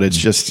course, but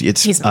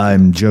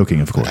I'm joking,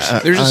 of course.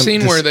 There's a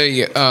scene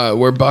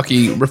where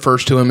Bucky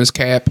refers to him as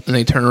Cap, and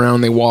they turn around,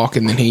 and they walk,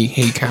 and then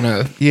he kind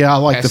of I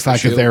like the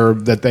fact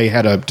that they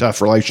had a tough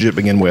relationship to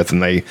begin with,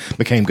 and they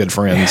became good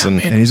friends,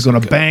 and he's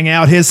going to bang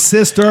out his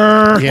sister.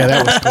 Yeah,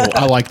 that was cool.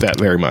 I like that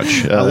very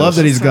much. I love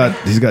that he's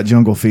got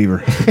jungle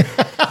fever.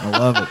 I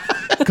love it.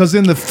 Because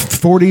in the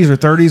 40s or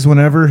 30s,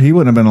 whenever, he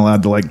wouldn't have been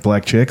allowed to like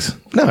black chicks.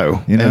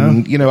 No, and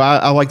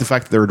I like the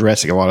fact that they're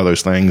addressing a lot of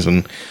those things,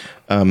 and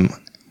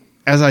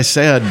as I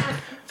said,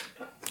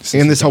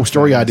 in this whole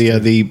story idea,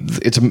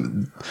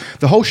 the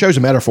whole show's a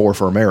metaphor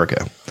for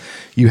America.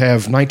 You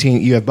have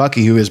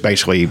Bucky, who is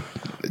basically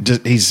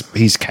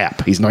he's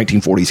Cap. He's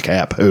 1940s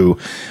Cap, who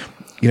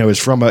is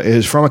from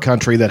a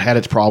country that had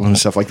its problems and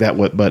stuff like that,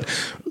 but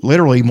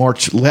literally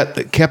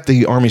kept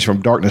the armies from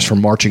darkness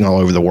from marching all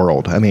over the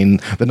world. I mean,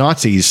 the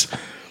Nazis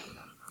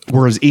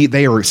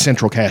they are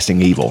central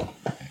casting evil.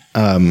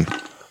 Then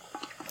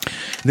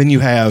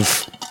you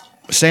have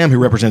Sam, who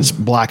represents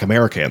Black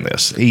America in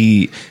this.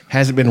 He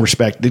hasn't been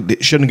respected.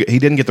 He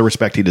didn't get the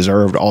respect he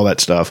deserved, all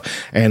that stuff,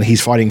 and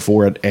he's fighting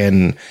for it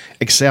and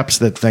accepts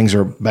that things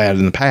are bad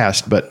in the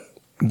past, but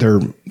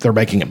they're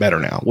making it better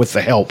now with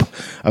the help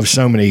of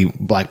so many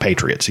black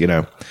patriots.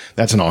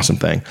 That's an awesome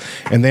thing.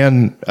 And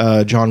then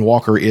John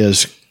Walker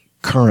is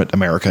current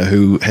America,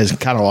 who has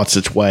kind of lost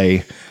its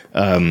way,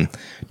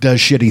 does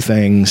shitty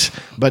things,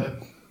 but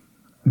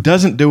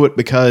doesn't do it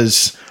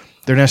because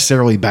they're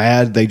necessarily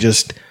bad.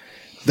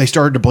 They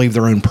started to believe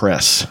their own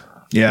press.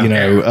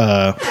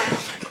 Yeah.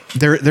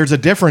 There's a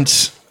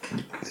difference.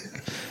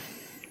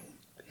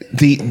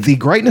 The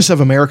greatness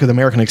of America, the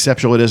American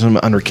exceptionalism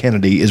under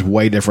Kennedy, is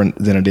way different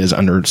than it is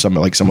under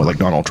someone like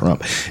Donald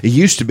Trump. It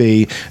used to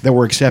be that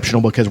we're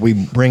exceptional because we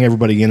bring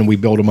everybody in and we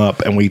build them up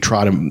and we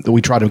try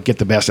to get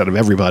the best out of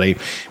everybody.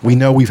 We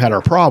know we've had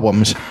our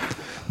problems,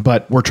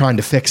 but we're trying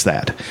to fix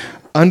that.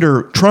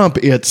 Under Trump,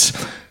 it's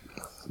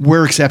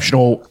we're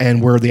exceptional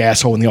and we're the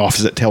asshole in the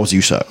office that tells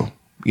you so.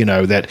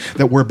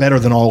 That we're better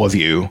than all of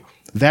you.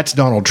 That's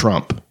Donald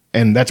Trump,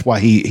 and that's why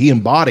he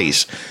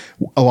embodies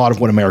a lot of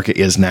what America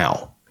is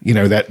now.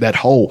 That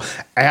whole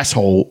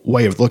asshole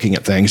way of looking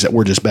at things, that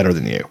we're just better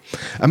than you.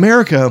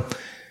 America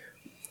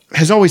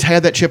has always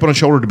had that chip on its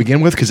shoulder to begin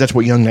with, because that's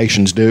what young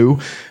nations do.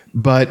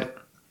 But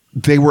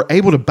they were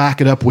able to back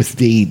it up with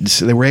deeds.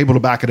 They were able to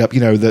back it up,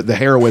 the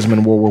heroism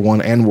in World War I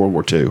and World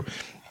War II.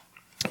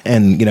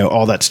 And,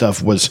 all that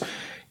stuff was...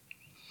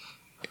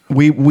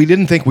 We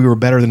didn't think we were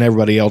better than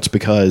everybody else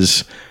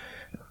because,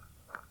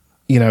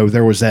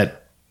 there was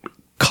that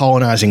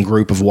colonizing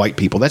group of white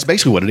people. That's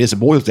basically what it is. It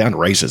boils down to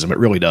racism. It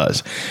really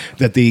does.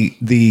 That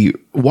the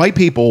white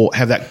people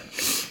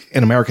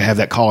in America have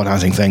that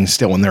colonizing thing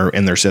still in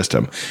their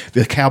system.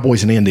 The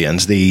cowboys and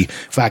Indians, the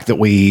fact that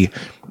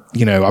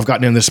I've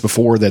gotten in this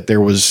before, that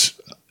there was,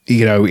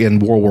 in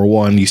World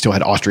War I, you still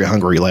had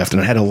Austria-Hungary left,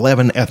 and it had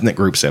 11 ethnic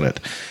groups in it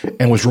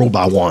and was ruled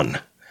by one.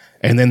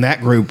 And then that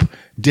group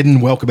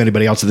didn't welcome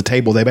anybody else to the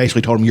table. They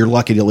basically told them, you're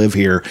lucky to live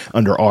here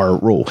under our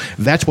rule.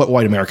 That's what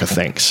white America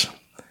thinks,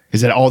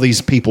 is that all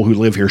these people who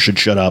live here should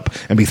shut up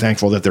and be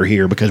thankful that they're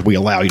here because we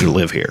allow you to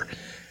live here.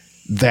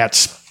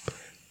 That's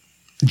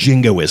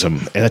jingoism.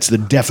 And that's the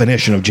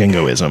definition of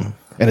jingoism.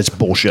 And it's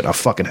bullshit. I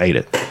fucking hate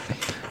it.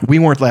 We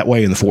weren't that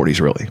way in the 40s,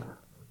 really.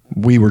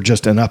 We were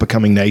just an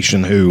up-and-coming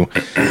nation who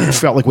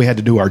felt like we had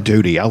to do our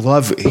duty. I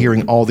love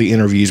hearing all the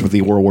interviews with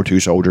the World War II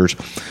soldiers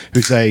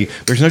who say,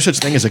 there's no such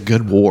thing as a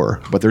good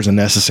war, but there's a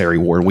necessary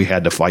war, and we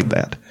had to fight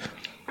that.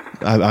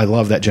 I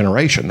love that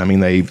generation. I mean,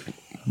 they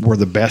were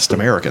the best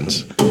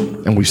Americans,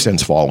 and we've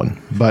since fallen.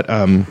 But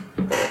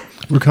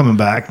we're coming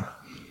back.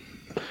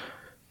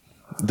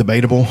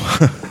 Debatable.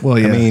 Well,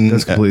 yeah,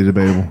 that's completely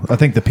debatable. I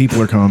think the people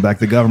are coming back.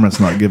 The government's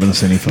not giving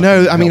us any fucking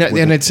No, I mean, help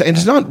and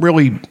it's not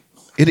really...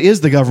 It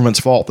is the government's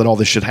fault that all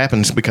this shit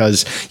happens,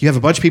 because you have a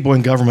bunch of people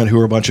in government who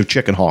are a bunch of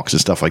chicken hawks and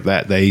stuff like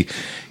that. They,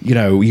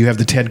 you have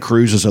the Ted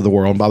Cruzes of the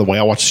world. And by the way,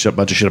 I watched a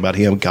bunch of shit about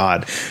him.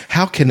 God,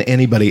 how can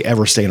anybody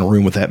ever stay in a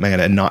room with that man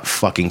and not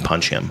fucking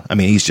punch him? I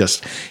mean, he's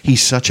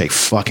such a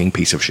fucking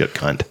piece of shit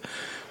cunt.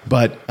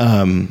 But,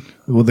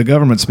 well, the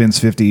government spends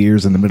 50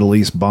 years in the Middle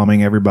East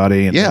bombing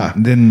everybody. And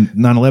then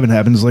 9/11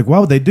 happens. Like, why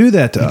would they do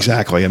that to us?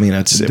 Exactly. I mean,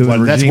 that's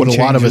what a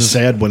lot of us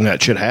said when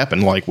that shit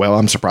happened. Like, well,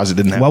 I'm surprised it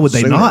didn't happen. Why would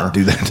they sooner. not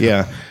do that?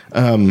 Yeah.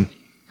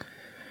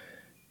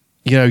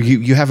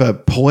 You have a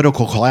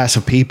political class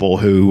of people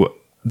who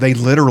they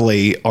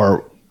literally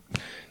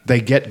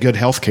they get good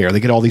health care. They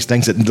get all these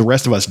things that the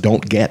rest of us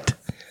don't get.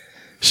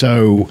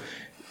 So...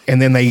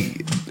 And then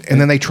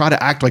they try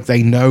to act like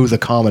they know the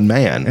common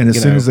man. And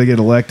as soon as they get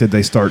elected,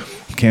 they start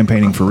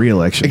campaigning for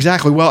re-election.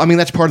 Exactly. Well, I mean,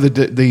 that's part of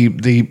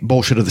the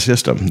bullshit of the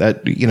system.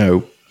 That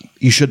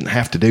you shouldn't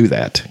have to do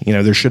that. You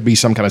know, there should be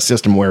some kind of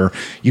system where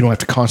you don't have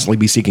to constantly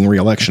be seeking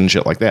re-election and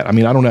shit like that. I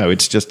mean, I don't know.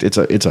 It's just,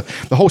 the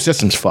whole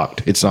system's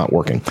fucked. It's not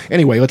working.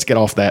 Anyway, let's get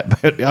off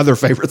that. But other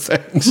favorite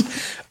things.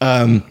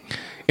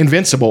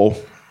 Invincible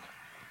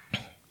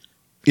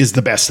is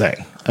the best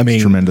thing. I mean,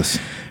 Tremendous.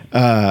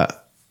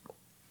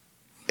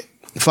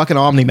 Fucking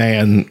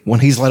Omni-Man, when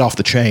he's let off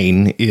the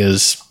chain,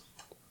 he's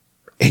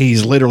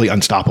literally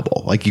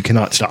unstoppable. Like, you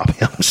cannot stop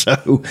him.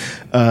 So,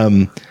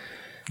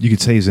 You could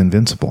say he's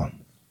invincible.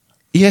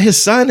 yeah,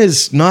 his son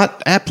is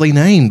not aptly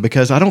named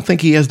because I don't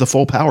think he has the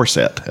full power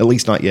set, at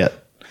least not yet.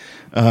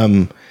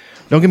 Don't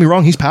get me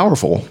wrong, he's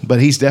powerful, but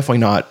he's definitely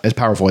not as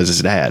powerful as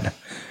his dad.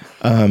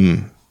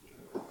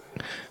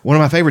 One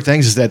of my favorite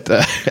things is that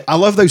I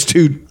love those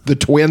the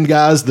twin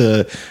guys,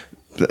 the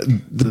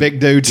big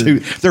dudes who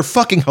they're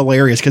fucking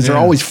hilarious because they're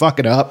always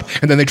fucking up,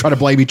 and then they try to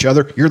blame each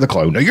other. You're the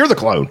clone. No, you're the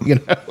clone. You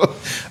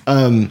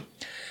know.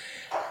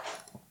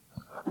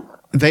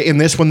 They in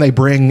this one they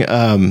bring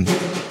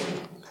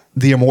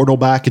the Immortal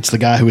back. It's the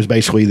guy who was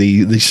basically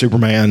the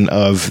Superman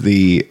of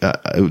the.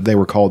 They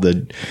were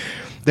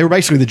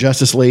basically the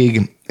Justice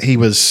League. He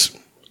was.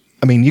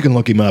 I mean, you can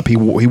look him up. He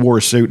wore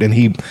a suit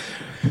and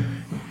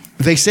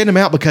They sent him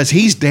out because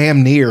he's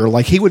damn near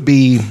like he would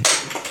be.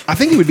 I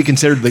think he would be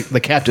considered the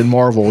Captain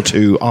Marvel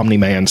to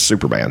Omni-Man's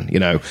Superman. You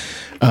know,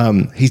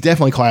 he's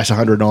definitely class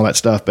 100 and all that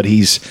stuff, but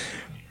he's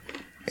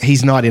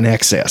not in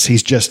excess.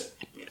 He's just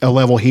a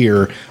level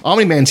here.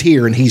 Omni-Man's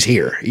here and he's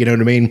here. You know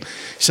what I mean?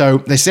 So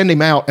they send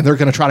him out and they're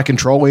going to try to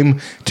control him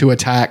to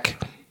attack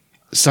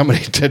somebody,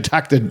 to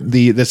attack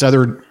this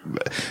other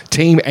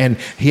team, and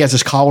he has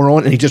his collar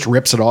on and he just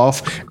rips it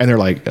off, and they're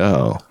like,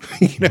 oh,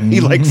 you know, he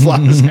like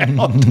flies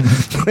out.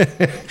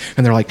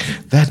 And they're like,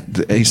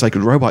 he's like,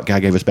 the robot guy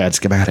gave us bad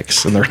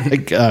schematics. And they're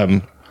like,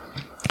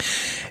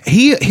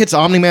 he hits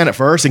Omni-Man at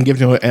first and gives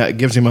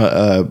him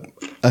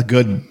a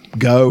good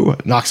go,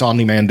 knocks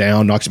Omni-Man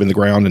down, knocks him in the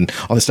ground and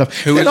all this stuff.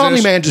 Who and is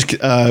Omni-Man just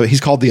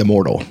he's called the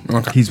Immortal.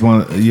 Okay. He's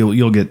one.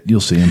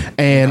 You'll see him.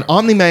 And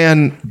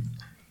Omni-Man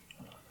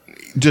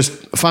just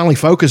finally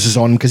focuses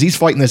on him because he's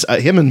fighting this.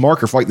 Him and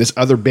Mark are fighting this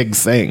other big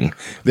thing,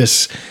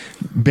 this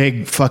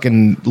big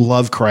fucking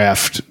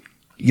Lovecraft,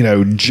 you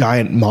know,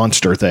 giant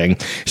monster thing.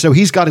 So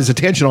he's got his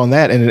attention on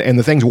that, and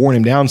the thing's worn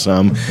him down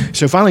some.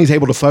 So finally, he's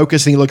able to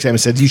focus, and he looks at him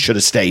and says, "You should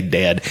have stayed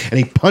dead." And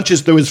he punches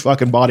through his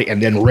fucking body,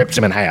 and then rips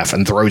him in half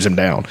and throws him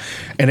down.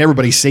 And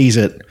everybody sees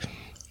it,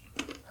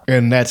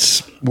 and that's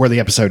where the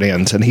episode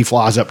ends. And he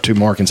flies up to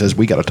Mark and says,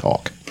 "We got to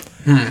talk."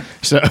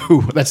 So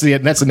that's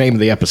the name of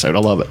the episode. I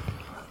love it.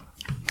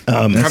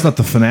 That's not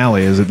the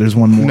finale, is it? There's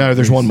one more. No,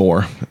 there's one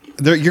more.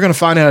 You're going to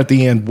find out at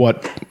the end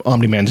what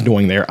Omni-Man's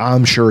doing there.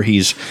 I'm sure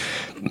he's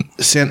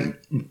sent.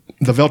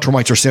 The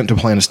Viltrumites are sent to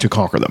planets to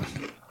conquer them.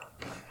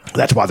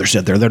 That's why they're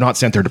sent there. They're not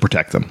sent there to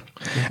protect them.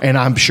 And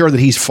I'm sure that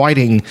he's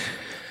fighting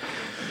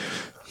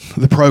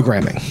the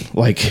programming,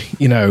 like,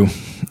 you know,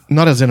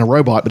 not as in a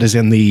robot, but as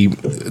in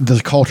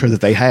the culture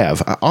that they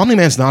have.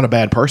 Omni-Man's not a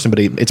bad person, but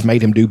it's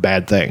made him do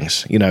bad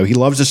things. You know, he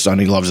loves his son,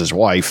 he loves his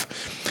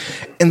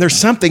wife, and there's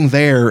something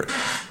there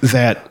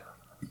that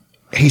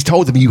he's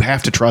told them, you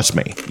have to trust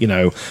me, you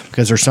know,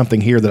 because there's something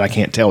here that I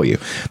can't tell you.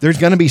 There's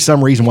going to be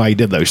some reason why he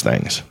did those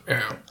things.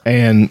 Yeah.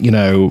 And, you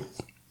know,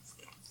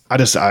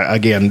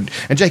 again,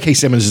 and J.K.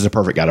 Simmons is a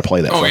perfect guy to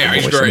play that. Oh, yeah,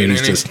 he's voice. great. I mean,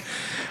 he's just,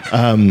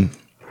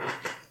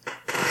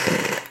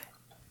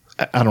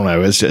 I don't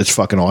know. It's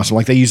fucking awesome.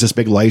 Like, they use this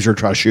big laser to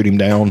try to shoot him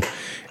down,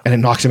 and it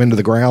knocks him into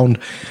the ground.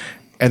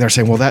 And they're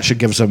saying, well, that should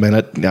give us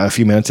a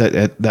few minutes.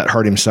 That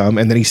hurt him some.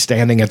 And then he's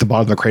standing at the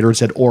bottom of the crater and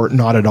said, or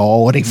not at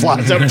all. And he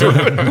flies up to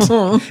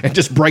it and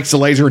just breaks the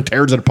laser and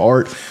tears it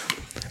apart.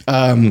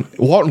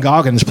 Walton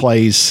Goggins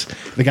plays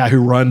the guy who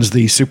runs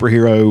the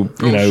superhero.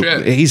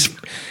 Shit.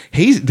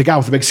 He's the guy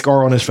with the big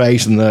scar on his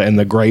face and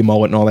the gray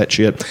mullet and all that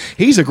shit.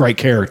 He's a great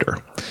character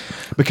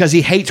because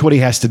he hates what he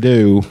has to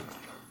do,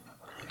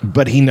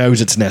 but he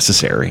knows it's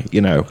necessary, you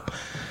know.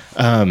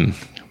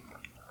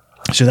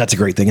 So that's a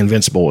great thing.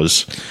 Invincible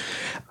is.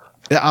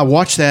 I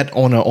watched that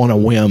on a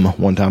whim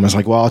one time. I was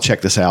like, well, I'll check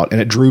this out. And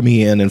it drew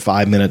me in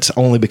 5 minutes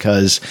only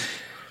because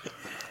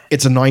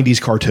it's a 90s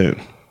cartoon.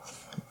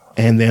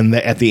 And then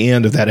at the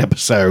end of that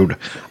episode,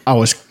 I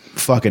was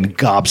fucking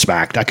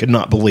gobsmacked. I could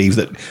not believe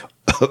that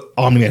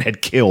Omni-Man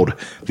had killed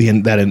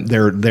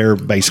their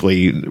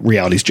basically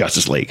reality's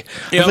Justice League.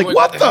 Yeah, I was like,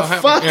 what the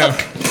fuck? Yeah.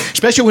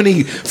 Especially when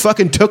he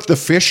fucking took the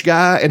fish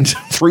guy and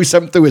threw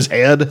something through his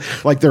head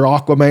like they're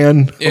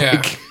Aquaman.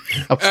 Yeah.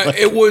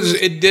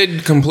 It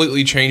did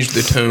completely change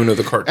the tone of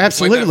the cartoon.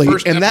 Absolutely.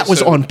 Like and that was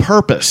on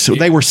purpose. So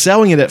they were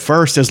selling it at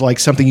first as like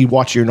something you'd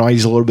watch in your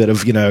 90s, a little bit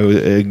of, you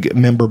know,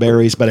 member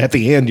berries. But at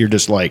the end, you're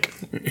just like.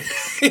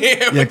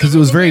 Yeah, because it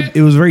was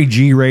very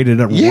G-rated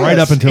right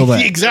up until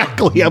that.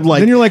 Exactly. I'm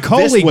like. Then you're like,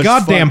 holy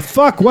goddamn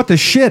fuck, what the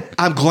shit?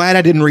 I'm glad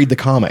I didn't read the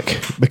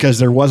comic because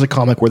there was a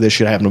comic where this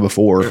shit happened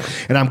before.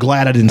 And I'm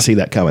glad I didn't see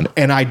that coming.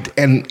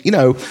 And you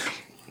know,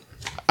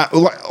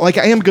 like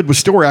I am good with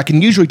story. I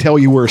can usually tell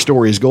you where a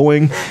story is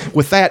going.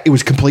 With that, it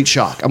was complete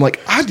shock. I'm like,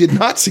 I did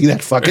not see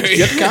that fucking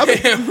shit coming.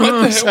 What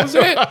the hell was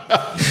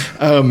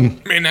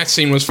that? Man, that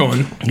scene was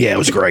fun. Yeah, it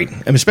was great.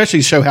 And especially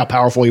to show how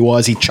powerful he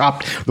was. He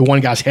chopped the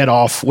one guy's head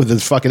off with the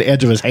fucking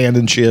edge of his hand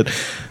and shit.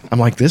 I'm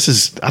like,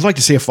 I'd like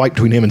to see a fight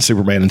between him and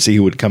Superman and see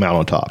who would come out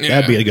on top. Yeah.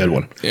 That'd be a good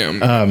one. Yeah,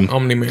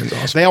 Omni-Man's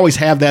awesome. They always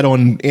have that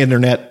on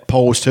internet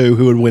polls too.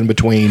 Who would win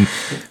between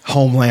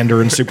Homelander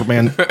and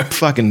Superman?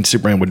 Fucking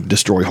Superman would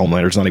destroy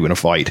Homelander. It's not even a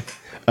fight.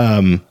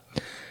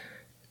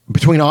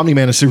 Between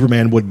Omni-Man and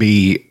Superman would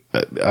be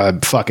a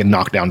fucking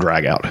knockdown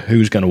drag out.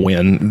 Who's going to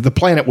win? The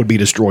planet would be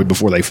destroyed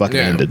before they fucking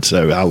ended.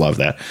 So I love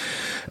that.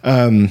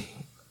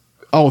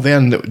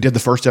 Then did the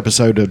first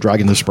episode of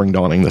Dragons of Spring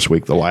Dawning this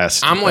week. The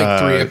last. I'm like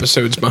 3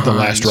 episodes behind. The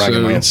last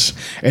Dragonlance,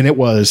 and it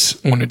was,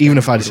 even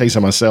if I had to say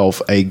so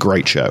myself, a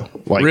great show.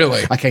 Like,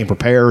 really, I came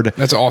prepared.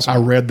 That's awesome. I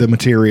read the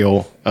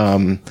material.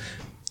 I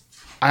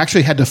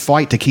actually had to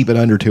fight to keep it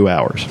under 2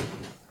 hours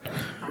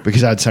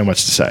because I had so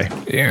much to say.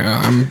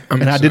 Yeah,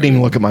 and I didn't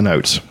even look at my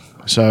notes.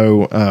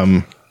 So,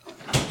 talking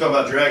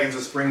about Dragons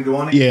of Spring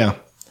Dawning. Yeah,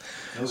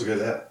 that was a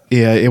good app.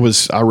 Yeah, it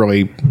was.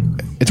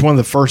 It's one of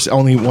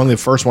the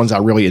first ones I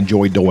really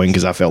enjoyed doing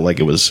because I felt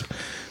like it was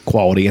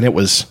quality, and it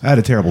was. I had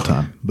a terrible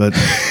time, but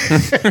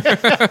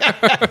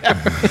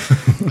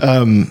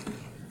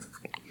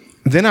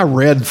then I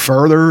read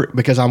further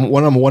because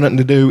what I'm wanting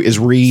to do is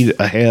read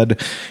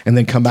ahead and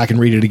then come back and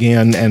read it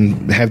again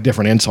and have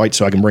different insights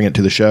so I can bring it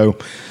to the show.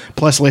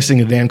 Plus, listening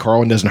to Dan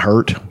Carlin doesn't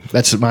hurt.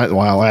 That's my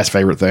last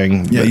favorite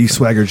thing. Yeah, you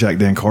swagger Jack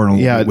Dan Carlin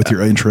with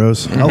your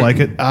intros. I like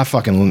it. I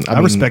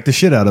respect the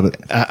shit out of it.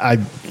 I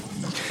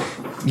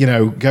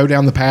go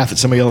down the path that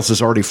somebody else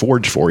has already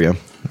forged for you.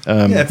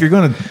 If you're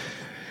going to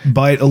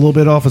bite a little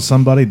bit off of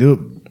somebody, do it.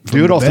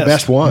 Do it off the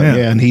best one.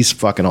 Yeah, and he's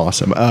fucking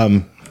awesome.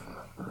 I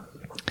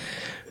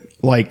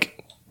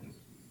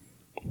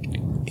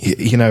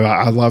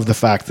love the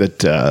fact that,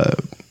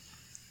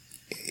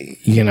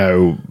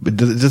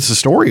 the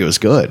story was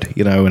good,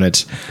 and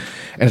it's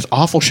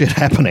awful shit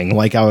happening.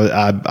 Like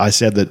I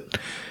said that,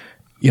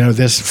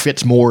 this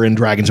fits more in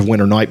Dragons of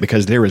Winter Night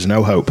because there is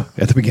no hope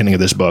at the beginning of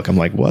this book. I'm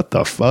like, what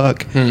the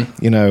fuck?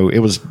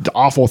 It was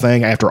awful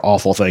thing after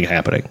awful thing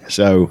happening.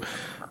 So,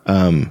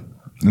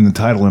 and the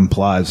title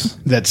implies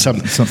that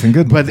something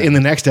good. But in the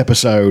next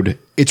episode,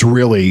 it's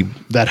really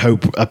that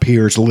hope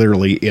appears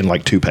literally in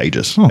like 2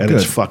 pages, and good.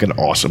 It's fucking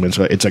awesome.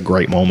 It's a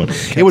great moment.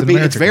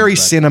 It's very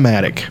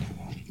cinematic.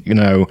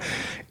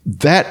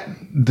 That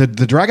the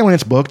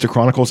Dragonlance book, the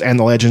Chronicles and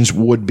the Legends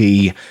would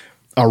be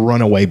a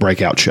runaway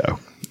breakout show,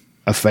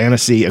 a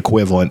fantasy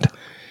equivalent.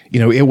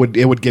 It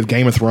would give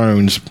Game of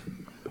Thrones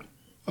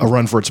a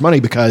run for its money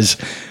because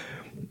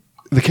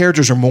the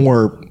characters are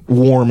more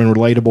warm and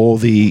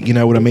relatable. You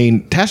know what I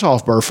mean?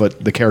 Tassoff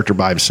Burfoot, the character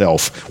by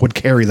himself, would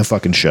carry the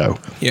fucking show.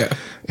 Yeah.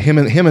 Him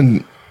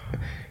and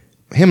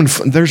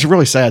there's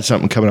really sad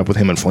something coming up with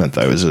him and Flint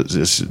though. Is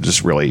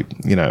just really,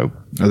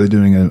 Are they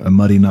doing a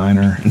Muddy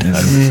Niner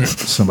and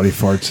somebody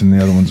farts in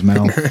the other one's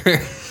mouth?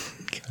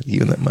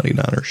 Even that Muddy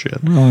Niner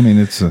shit. Well, I mean,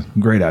 it's a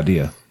great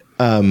idea.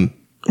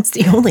 It's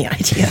the only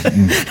idea.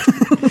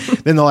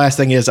 Then the last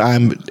thing is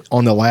I'm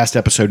on the last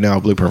episode now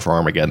of Blueprint for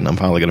Armageddon. I'm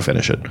finally going to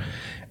finish it.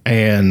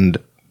 And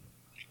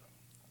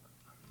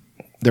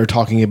they're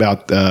talking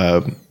about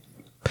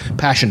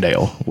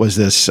Passchendaele was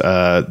this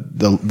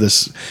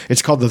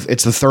it's called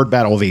it's the third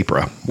battle of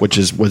Ypres, which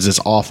was this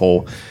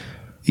awful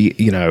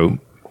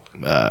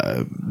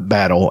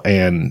battle,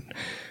 and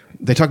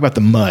they talk about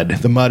the mud.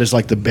 The mud is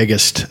like the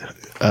biggest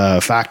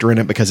factor in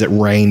it because it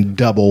rained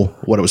double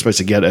what it was supposed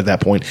to get at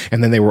that point,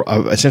 and then they were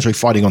essentially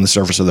fighting on the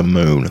surface of the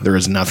moon. There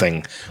is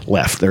nothing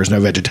left. There's no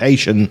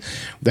vegetation.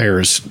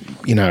 There's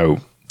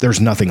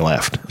nothing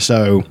left.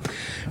 So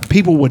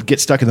people would get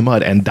stuck in the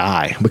mud and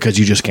die because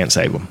you just can't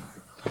save them.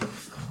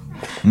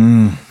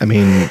 I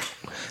mean,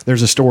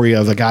 there's a story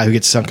of a guy who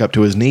gets sunk up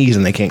to his knees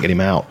and they can't get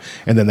him out,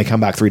 and then they come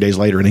back 3 days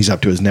later and he's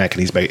up to his neck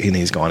and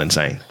he's gone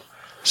insane.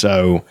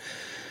 So,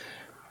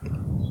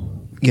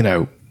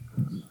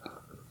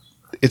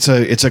 it's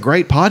a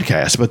great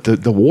podcast, but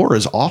the war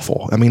is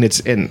awful. I mean,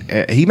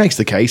 he makes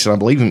the case, and I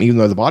believe him, even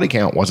though the body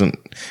count wasn't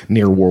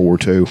near World War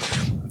II,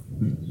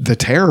 the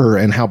terror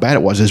and how bad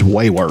it was is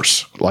way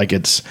worse. Like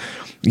it's,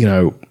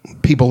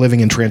 people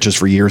living in trenches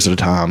for years at a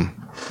time,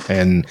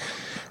 and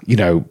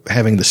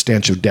having the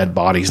stench of dead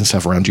bodies and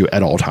stuff around you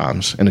at all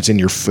times, and it's in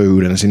your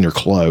food and it's in your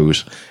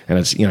clothes, and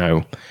it's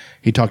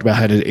he talked about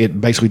how it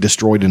basically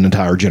destroyed an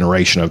entire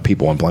generation of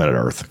people on planet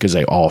Earth because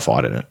they all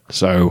fought in it.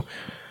 So,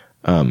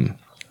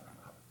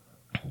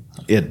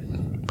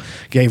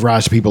 it gave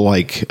rise to people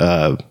like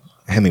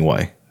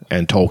Hemingway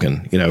and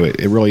Tolkien.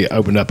 It really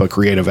opened up a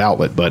creative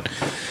outlet, but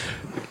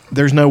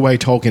there's no way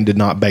Tolkien did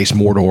not base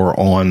Mordor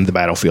on the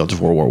battlefields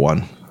of World War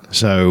I.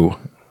 So,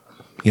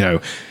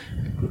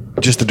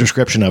 just the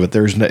description of it,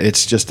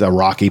 it's just a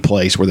rocky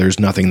place where there's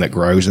nothing that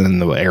grows, and then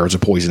the air is a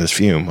poisonous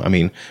fume. I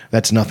mean,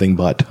 that's nothing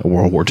but a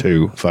World War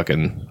II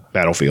fucking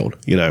battlefield,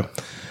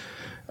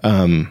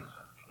 And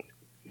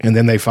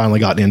then they finally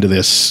got into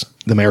this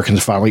the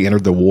Americans finally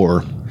entered the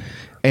war.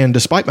 And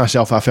despite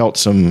myself, I felt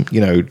some,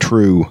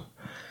 true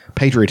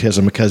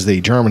patriotism because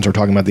the Germans are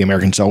talking about the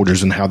American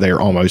soldiers and how they're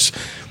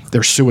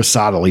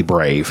suicidally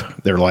brave.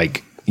 They're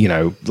like,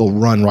 they'll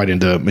run right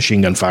into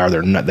machine gun fire.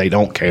 They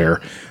don't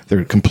care.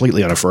 They're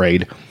completely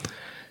unafraid.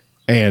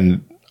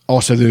 And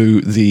also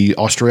the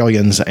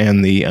Australians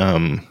and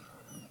there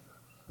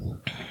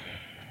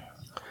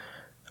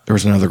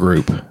was another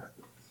group.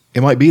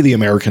 It might be the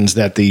Americans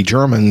that the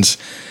Germans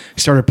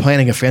started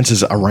planning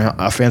offensives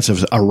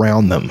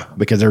around them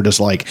because they're just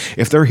like,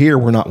 if they're here,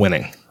 we're not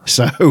winning.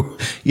 So,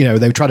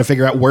 they try to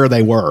figure out where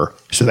they were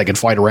so they could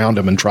fight around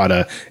them and try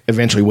to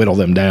eventually whittle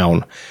them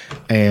down.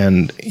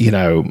 And,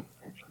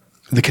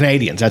 the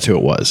Canadians, that's who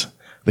it was.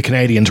 The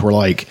Canadians were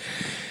like,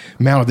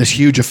 mounted this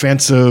huge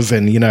offensive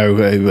and,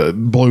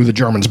 blew the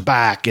Germans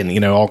back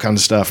and, all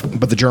kinds of stuff.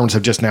 But the Germans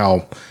have just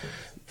now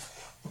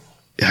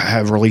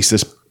have released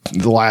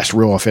the last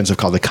real offensive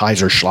called the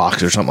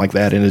Kaiserschlacht or something like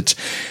that. And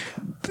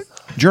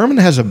German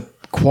has a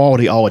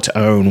quality all its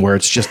own where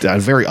it's just a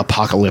very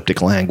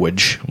apocalyptic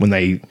language when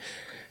they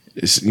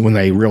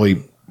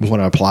really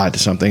want to apply it to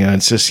something. And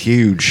it's just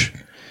huge.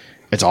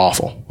 It's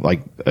awful.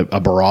 Like a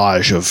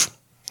barrage of,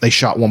 they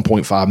shot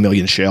 1.5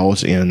 million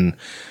shells in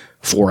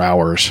 4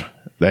 hours.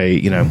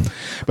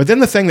 But then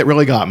the thing that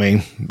really got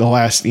me, the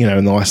last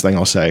thing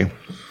I'll say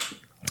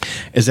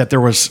is that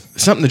there was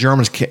something the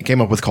Germans came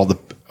up with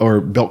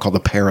built called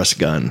the Paris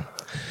gun.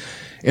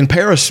 In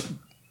Paris,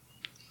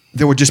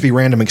 there would just be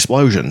random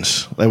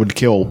explosions. They would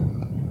kill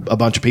a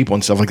bunch of people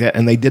and stuff like that.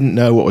 And they didn't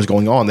know what was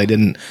going on.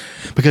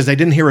 Because they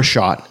didn't hear a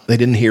shot. They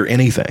didn't hear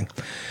anything.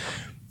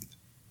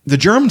 The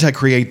Germans had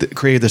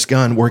created this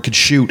gun where it could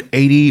shoot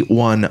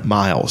 81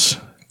 miles.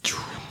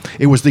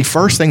 It was the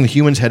first thing the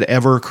humans had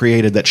ever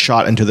created that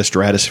shot into the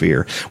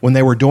stratosphere. When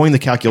they were doing the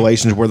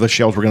calculations where the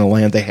shells were going to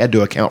land, they had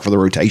to account for the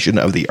rotation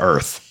of the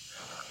Earth.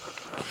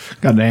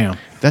 Goddamn.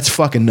 That's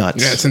fucking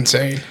nuts. Yeah, it's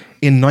insane.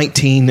 In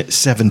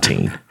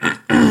 1917.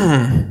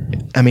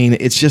 I mean,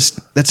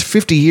 that's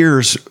 50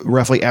 years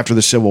roughly after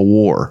the Civil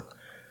War.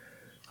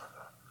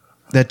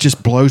 That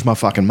just blows my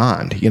fucking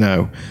mind,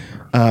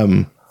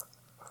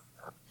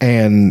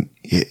 and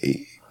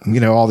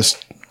all this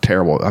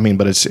terrible. I mean,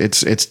 but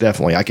it's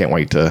definitely. I can't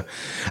wait to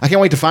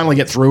finally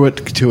get through it,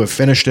 to have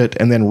finished it,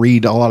 and then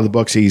read a lot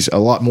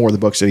more of the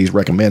books that he's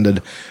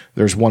recommended.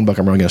 There's one book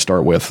I'm really going to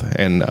start with,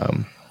 and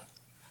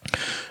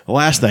the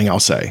last thing I'll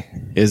say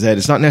is that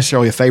it's not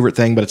necessarily a favorite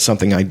thing, but it's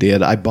something I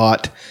did. I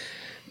bought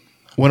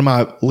one of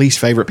my least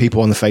favorite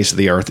people on the face of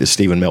the earth is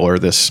Stephen Miller,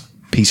 this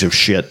piece of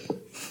shit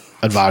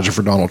advisor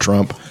for Donald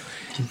Trump,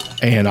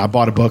 and I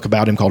bought a book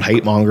about him called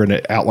Hate Monger, and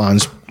it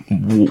outlines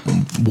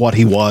what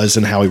he was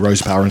and how he rose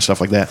to power and stuff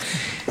like that.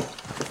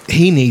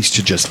 He needs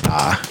to just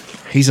die.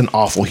 He's an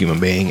awful human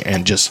being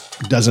and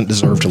just doesn't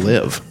deserve to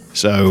live.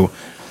 So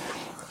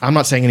I'm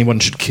not saying anyone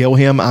should kill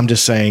him. I'm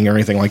just saying, or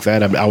anything like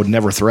that. I would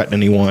never threaten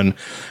anyone,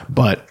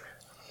 but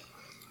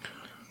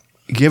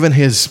given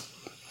his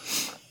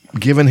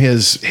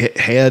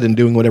head and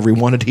doing whatever he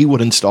wanted, he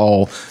would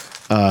install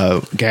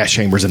gas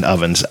chambers and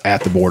ovens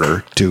at the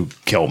border to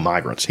kill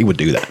migrants. He would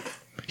do that.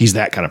 He's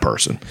that kind of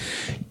person.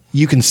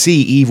 You can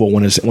see evil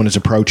when it's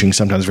approaching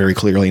sometimes very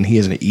clearly, and he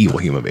is an evil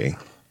human being.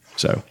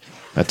 So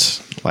that's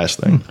the last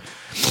thing.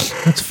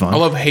 That's fun. I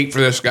love hate for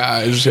this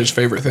guy. It's his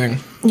favorite thing.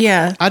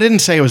 Yeah. I didn't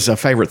say it was a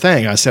favorite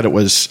thing. I said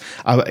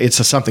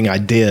it's something I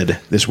did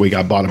this week.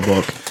 I bought a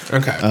book.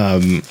 Okay.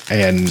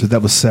 And So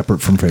that was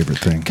separate from favorite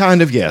thing.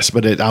 kind of, yes,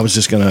 but I was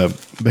just going to,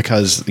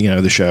 because,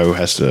 the show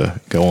has to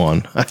go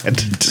on. I had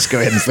to just go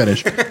ahead and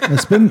finish.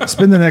 Spend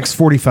the next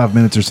 45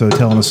 minutes or so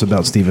telling us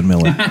about Stephen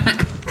Miller.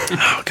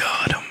 Oh,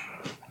 God.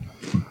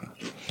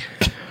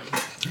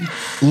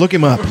 Look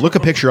him up. Look a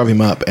picture of him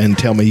up and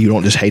tell me you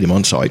don't just hate him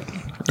on sight.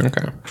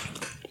 Okay.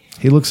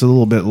 He looks a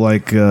little bit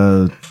like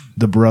the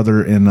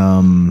brother in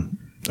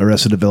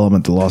Arrested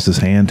Development that lost his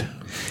hand.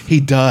 He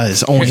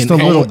does. Only Just a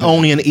little bit.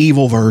 only an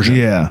evil version.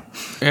 Yeah.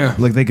 Yeah.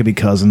 Like they could be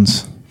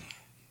cousins.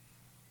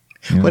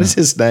 What is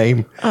his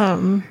name?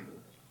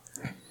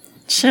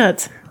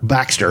 Shit.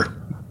 Baxter.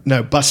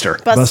 No, Buster.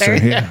 Buster.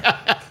 Yeah.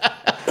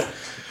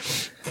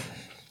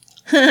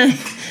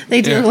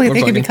 They do Yeah, look like looks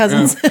they could be like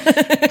cousins.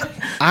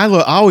 I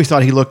always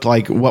thought he looked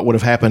like what would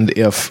have happened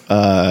if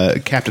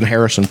Captain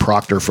Harrison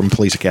Proctor from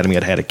Police Academy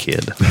had a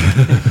kid.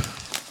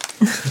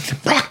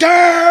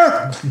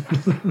 Proctor!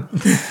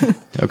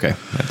 Okay,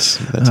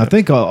 that's I it.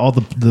 think all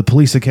the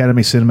Police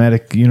Academy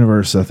cinematic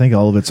universe, I think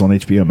all of it's on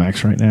HBO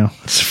Max right now.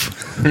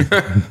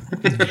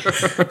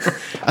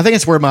 I think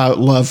it's where my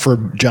love for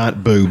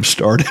giant boobs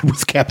started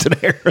with Captain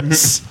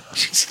Harris.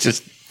 She's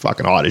just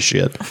fucking hot as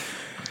shit.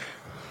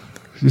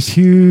 Just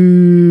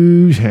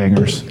huge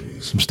hangers.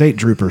 Some state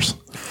troopers.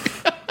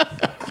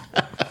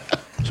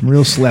 Some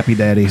real slappy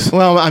daddies.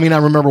 Well, I mean, I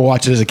remember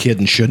watching it as a kid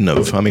and shouldn't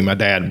have. I mean, my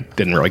dad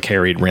didn't really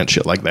care. He'd rent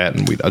shit like that,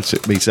 and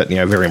I'd be sitting,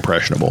 very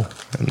impressionable.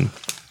 And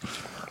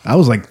I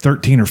was like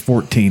 13 or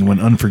 14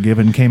 when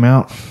Unforgiven came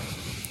out.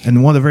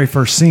 And one of the very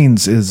first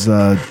scenes is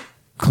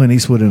Clint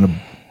Eastwood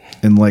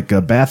in like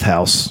a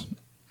bathhouse,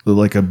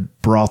 like a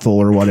brothel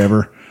or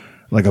whatever.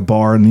 like a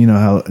bar, and you know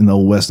how in the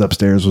old West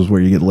upstairs was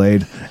where you get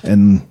laid,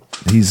 and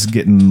he's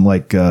getting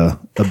like a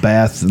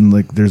bath, and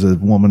like there's a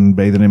woman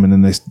bathing him, and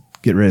then they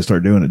get ready to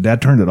start doing it.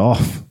 Dad turned it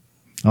off.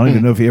 I don't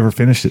even know if he ever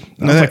finished it.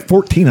 I was like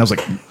 14. I was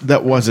like,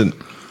 That wasn't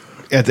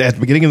at the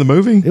beginning of the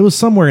movie. it was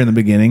somewhere in the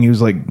beginning. He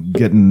was like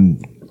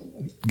getting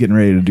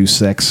ready to do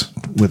sex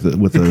with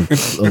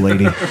a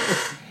lady.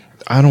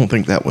 I don't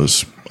think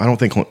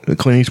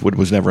Clint Eastwood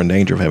was never in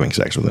danger of having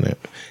sex with an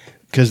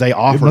because they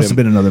offered. It must have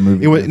been another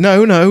movie. It was,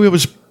 no, it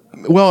was.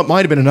 Well, it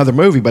might have been another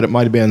movie, but it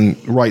might have been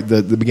right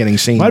the beginning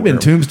scene. Might have been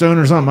Tombstone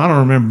or something. I don't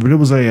remember, but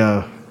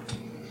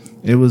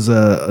it was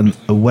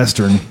a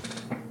Western,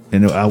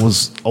 and I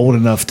was old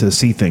enough to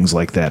see things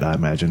like that. I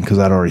imagine because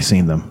I'd already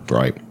seen them.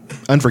 Right.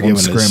 Unforgiven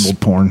On scrambled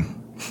porn.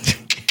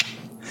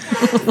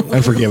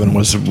 Unforgiven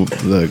was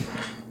the.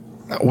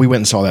 We went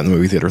and saw that in the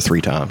movie theater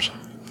 3 times.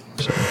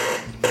 So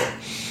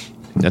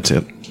that's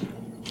it.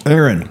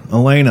 Aaron,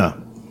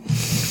 Elena,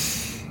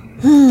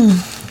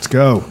 let's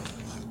go.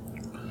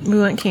 We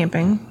went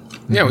camping.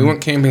 Yeah, we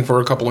went camping for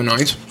a couple of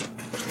nights.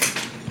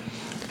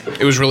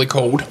 It was really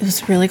cold. It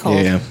was really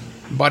cold. Yeah.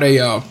 Bought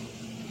a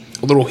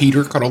little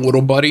heater called a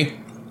Little Buddy,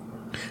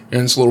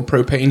 and it's a little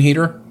propane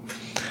heater,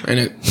 and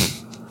it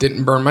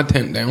didn't burn my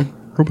tent down.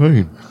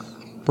 Propane.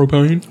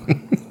 Propane.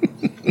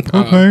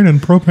 Propane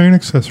and propane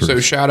accessories. So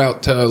shout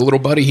out to Little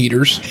Buddy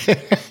heaters.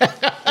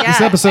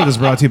 This episode is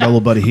brought to you by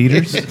Little Buddy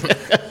Heaters.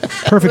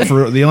 Perfect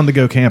for the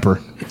on-the-go camper.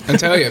 I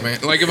tell you,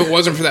 man. Like if it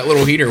wasn't for that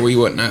little heater, we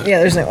wouldn't have. Yeah,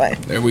 there's no way.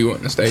 We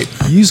wouldn't have stayed.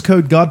 Use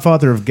code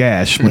Godfather of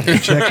Gash when you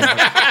check out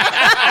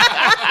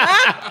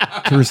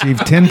to receive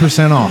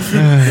 10% off.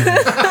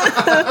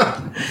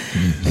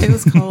 It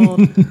was cold.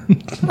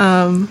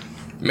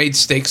 Made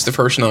steaks the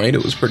first night.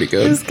 It was pretty It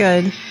good. was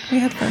good. We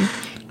had fun.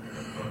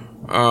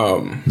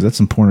 Is that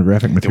some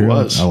pornographic material?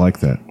 was. I like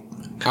that.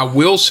 I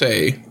will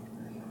say,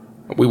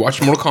 we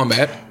watched Mortal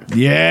Kombat,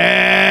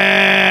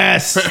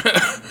 Yes.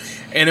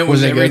 and it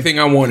was it good? everything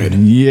I wanted.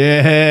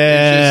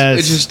 Yes.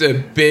 It's just a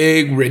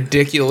big,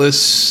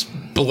 ridiculous,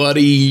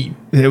 bloody.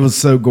 It was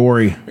so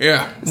gory.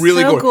 Yeah,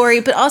 really so good. gory,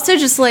 but also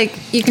just like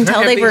you can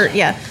tell they happy. were.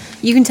 Yeah,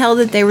 you can tell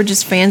that they were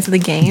just fans of the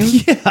game.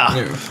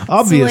 Yeah.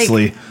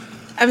 Obviously.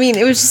 I mean,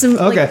 it was just some,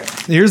 Okay,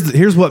 Like,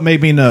 here's what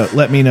made me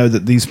let me know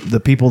that the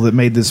people that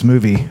made this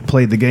movie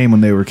played the game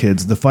when they were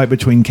kids. The fight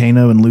between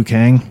Kano and Liu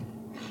Kang,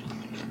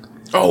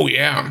 Oh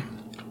yeah.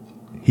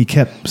 he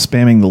kept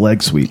spamming the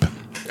leg sweep,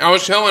 I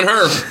was telling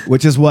her.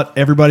 which is what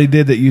everybody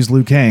did that used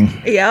Liu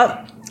Kang.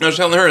 yep. I was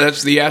telling her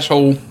that's the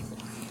asshole.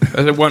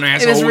 That's one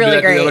asshole would really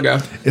do that to the other great.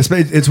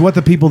 guy. It's what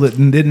the people that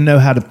didn't know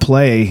how to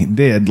play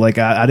did. Like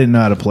I didn't know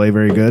how to play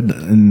very good,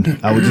 and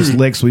I would just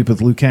leg sweep with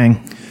Liu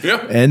Kang.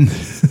 Yeah. And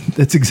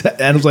that's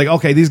exactly. And I was like,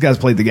 okay, these guys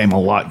played the game a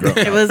lot. Girl.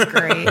 It was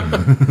great.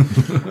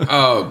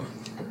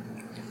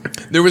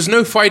 There was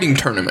no fighting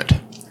tournament.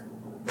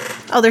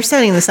 Oh, they're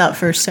setting this up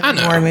for I seven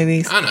know. more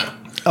movies. I know.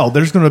 Oh,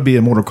 there's going to be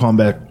a Mortal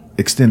Kombat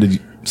extended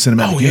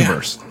cinematic Oh, yeah.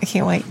 universe. I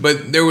can't wait.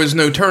 But there was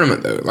no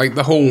tournament though. Like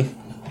the whole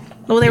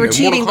Well, they were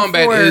cheating Mortal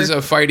Kombat before. is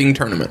a fighting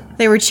tournament.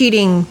 They were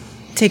cheating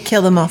to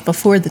kill them off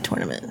before the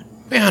tournament.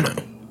 Yeah, I know.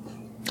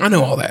 I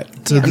know all that.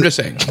 I'm just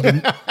saying.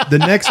 The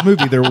next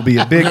movie, there will be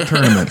a big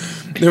tournament.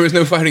 There was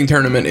no fighting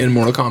tournament in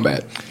Mortal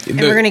Kombat. And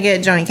we're gonna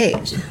get Johnny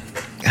Cage.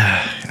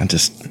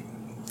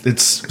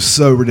 It's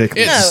so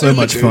ridiculous. It's It's so No,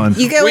 much dude. fun.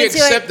 You go we into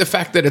accept it. the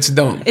fact that it's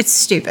dumb. It's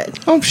stupid.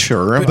 I'm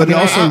sure, but it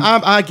also-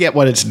 I get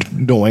what it's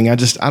doing. I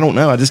don't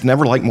know. I just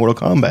never liked Mortal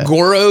Kombat.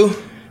 Goro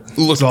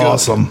looked good.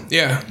 awesome.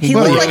 Yeah, He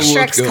looked Goro like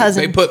Shrek's good.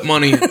 cousin. They put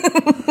money in,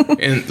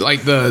 and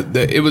like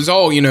the it was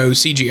all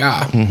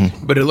CGI,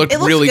 but it looked It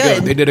looked really good.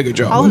 good. They did a good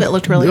job. All of it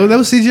looked really Oh, good. that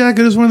was CGI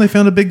good as when they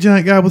found a big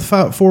giant guy with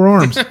 4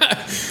 arms.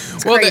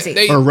 Well,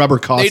 crazy. Or a rubber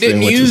costume, They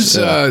didn't which use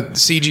is,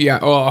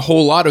 CGI. Well, a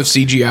whole lot of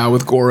CGI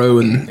with Goro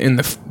in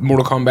the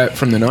Mortal Kombat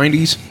from the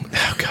 90s.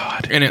 Oh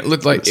God! And it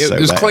looked like It's it so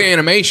was bad. clay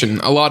animation.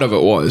 A lot of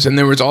it was, and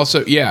there was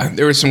also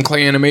there was some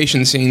clay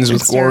animation scenes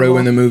with It's Goro terrible.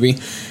 in the movie,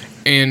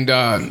 and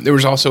there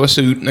was also a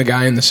suit and a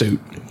guy in the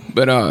suit.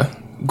 But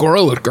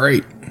Goro looked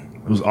great.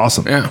 It was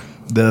awesome. Yeah,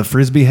 The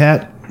frisbee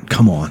hat.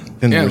 Come on.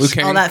 And yeah. there's Liu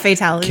Kang. All that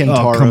fatality.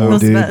 Kentaro. Oh, come on,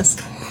 was the dude.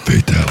 best.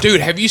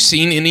 Dude, have you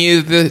seen any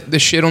of the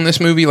shit on this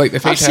movie? Like the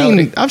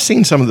fatality? I've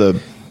seen some of the.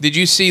 Did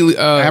you see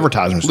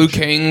Advertisements and Liu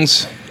shit.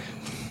 Kang's?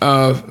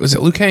 Was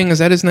it Liu Kang? Is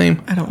that his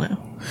name? I don't know.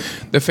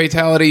 The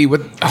fatality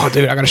with. Oh,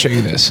 dude, I gotta show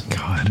you this.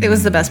 It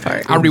was the best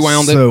part. I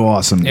rewound it. So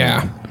awesome. dude.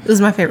 Yeah. It was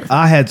my favorite.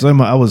 I had so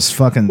much. I was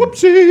fucking.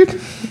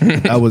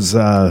 I was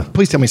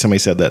Please tell me somebody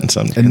said that in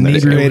some. in that-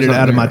 inebriated was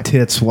out of on my there.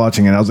 tits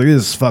watching it. I was like,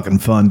 "This is fucking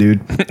fun,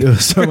 dude." It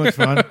was so much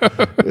fun.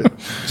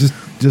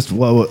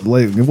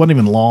 Like, it wasn't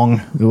even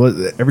long. It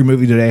was, every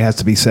movie today has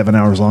to be 7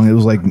 hours long. It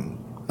was like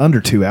under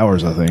 2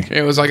 hours, I think.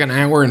 It was like an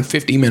hour and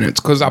 50 minutes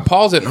because I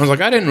paused it and I was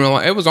like, I didn't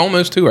realize it was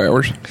almost 2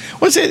 hours.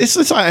 Well,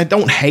 it's I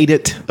don't hate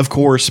it, of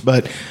course,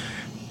 but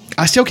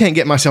I still can't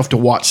get myself to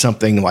watch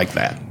something like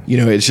that. You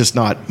know, it's just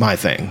not my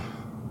thing.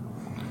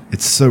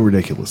 It's so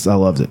ridiculous. I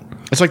loved it.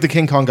 It's like the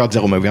King Kong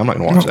Godzilla movie. I'm not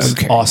going to watch that.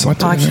 Okay. Awesome.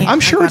 Oh, I can't. I'm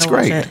sure I it's gotta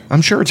watch great. it.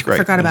 I'm sure it's great.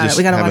 Forgot I about it. just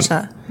We gotta watch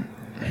haven't- that.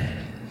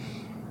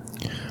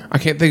 I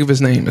can't think of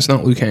his name. It's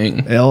not Liu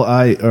Kang.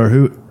 L.I. or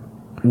who?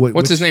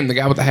 What's his name? The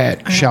guy with the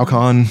hat. Shao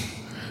Kahn.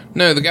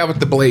 No, the guy with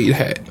the blade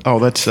hat. Oh,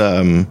 that's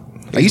I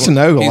used to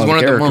know a He's lot one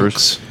of of the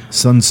characters. monks.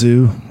 Sun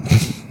Tzu.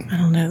 I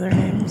don't know their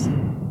names.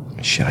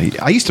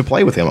 Shit, I used to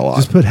play with him a lot.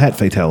 Just put hat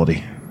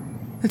fatality.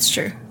 That's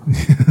true.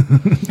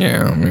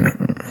 Yeah, I mean,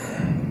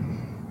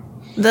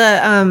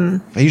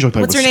 The I usually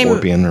play what's with her name?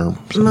 Scorpion or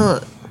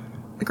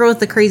the girl with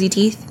the crazy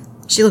teeth.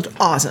 She looked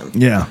awesome.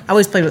 Yeah. I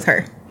always played with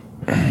her.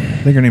 I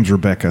think her name's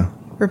Rebecca.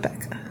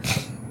 Rebecca.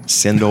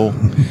 Sindel.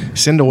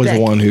 Sindel was the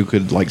Beck. one who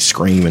could like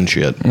scream and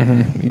shit.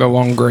 the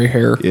long gray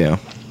hair. Yeah.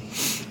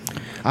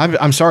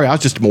 I'm sorry, I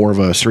was just more of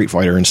a Street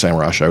Fighter and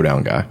Samurai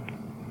Showdown guy.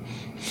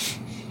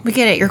 We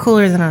get it. You're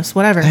cooler than us.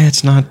 Whatever.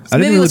 It's not. I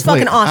didn't movie was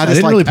fucking awesome. I I just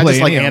didn't like, really play I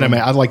just like any of anime.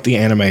 them. I like the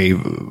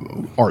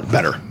anime art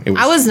better. It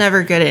I was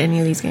never good at any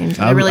of these games.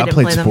 I really didn't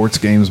played play them. sports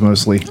games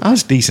mostly. I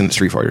was decent at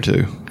Street Fighter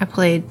 2. I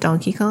played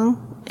Donkey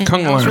Kong. And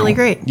Kung that was Lao. really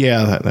great.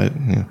 Yeah,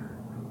 yeah.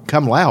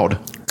 Come loud.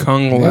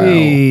 Kung Lao.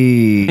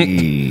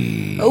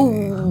 Hey. Oh,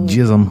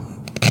 Jism.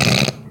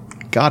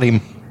 Got him.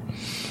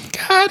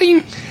 Got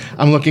him.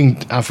 I'm looking.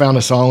 I found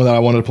a song that I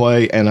wanted to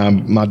play,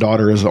 and my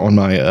daughter is on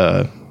my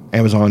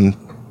Amazon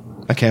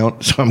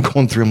account, so I'm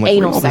going through. I'm like, where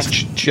Anal all this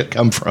sex. shit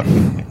come from?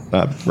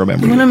 I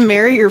remember. I'm gonna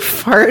marry your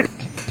fart.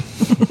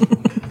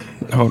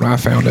 Hold on, I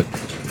found it.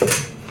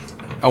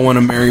 I want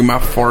to marry my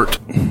fart.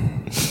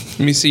 Let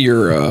me see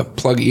your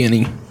plug in.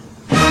 Is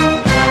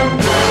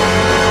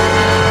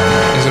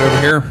it over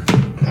here?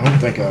 I don't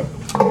think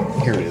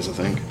here it is. I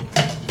think.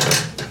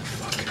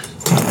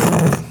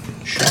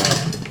 Fuck. Shut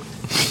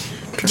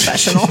up.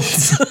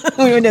 Professionals.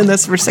 We've been doing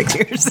this for 6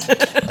 years.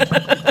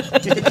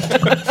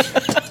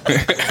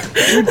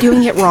 You're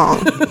doing it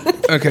wrong.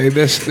 Okay,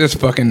 this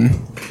fucking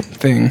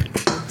thing.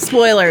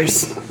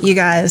 Spoilers, you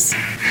guys.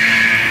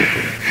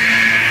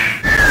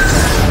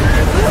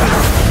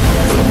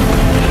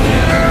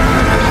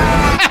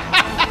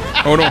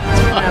 Hold on.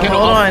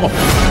 Hold on.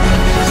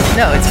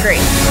 No, it's great.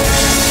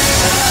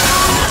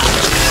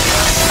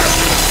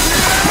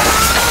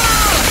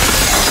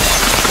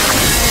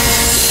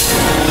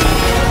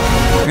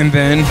 And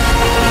then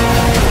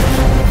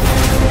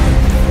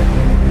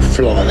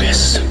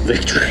Flawless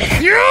victory.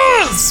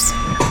 yes.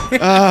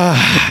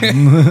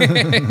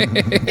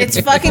 It's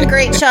fucking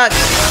great, Chuck.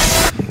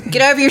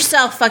 Get over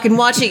yourself. Fucking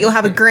watch it. You'll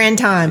have a grand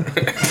time.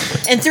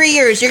 In 3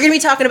 years, you're going to be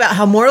talking about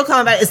how Mortal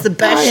Kombat is the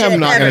best I shit am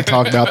not ever. going to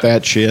talk about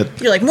that shit.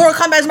 You're like, Mortal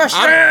Kombat is my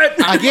shit.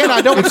 Again,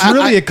 I don't. It's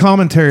really a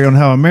commentary on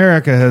how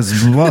America has.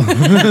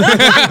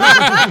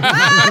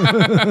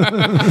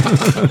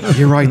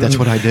 You're right. That's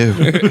what I do.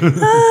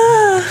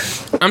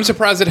 I'm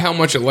surprised at how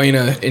much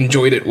Elena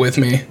enjoyed it with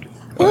me.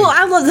 Well,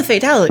 I love the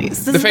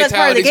fatalities. This The is the best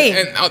part of the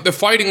fatalities game. and the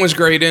fighting was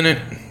great in it.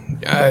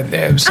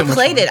 It was so I much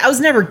played fun. it. I was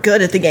never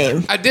good at the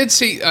game. I did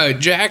see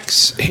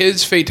Jax.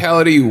 His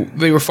fatality.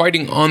 They were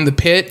fighting on the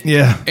pit.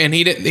 Yeah. and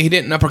he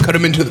didn't uppercut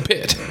him into the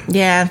pit,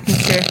 Yeah,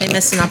 that's true. They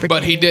missed an opportunity.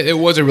 but he did. It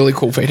was a really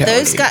cool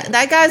fatality.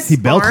 That guy's He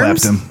bell clapped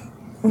arms him.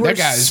 were That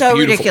guy's so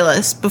beautiful.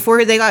 ridiculous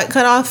before they got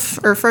cut off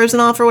or frozen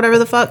off or whatever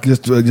the fuck.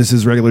 Just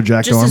his regular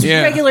jacked Just arm. his-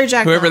 regular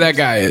Jack Whoever Arms. that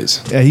guy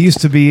is. Yeah, he used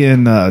to be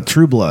in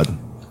True Blood.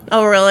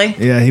 Oh, really?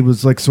 Yeah, he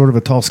was like sort of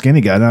a tall, skinny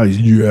guy. Now he's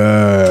You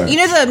know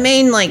the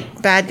main like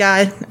bad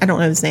guy? I don't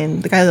know his name.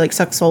 The guy who like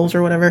sucks souls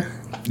or whatever.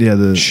 yeah.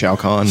 The Shao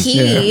Kahn.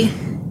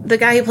 The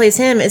guy who plays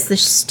him is the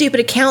stupid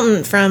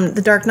accountant from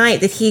The Dark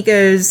Knight that he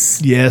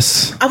goes.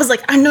 yes, I was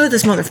like, I know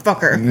this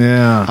motherfucker.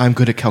 yeah. I'm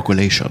good at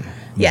calculation.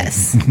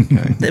 Yes,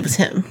 it was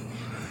him.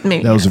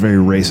 Maybe That was a very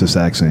racist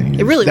accent.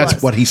 it really That's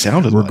was. what he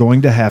sounded We're like.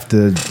 going to have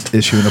to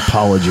issue an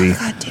apology.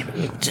 God damn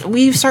it.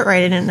 We start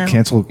writing it now.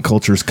 Cancel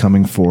culture's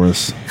coming for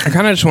us. I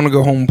kind of just want to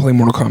go home and play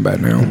Mortal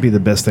Kombat now. Be the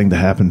best thing to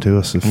happen to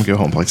us if Go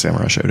home and play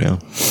Samurai Showdown.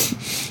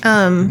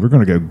 we're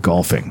going to go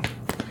golfing.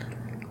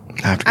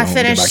 I have to go I home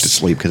and get back finished- to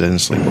sleep because I didn't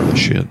sleep worth a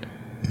shit.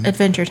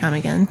 Adventure Time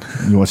again.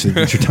 You watch the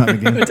Adventure Time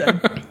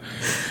again?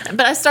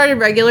 But I started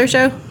regular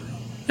show,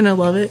 and I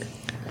love it.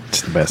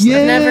 It's the best. Yeah.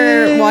 thing.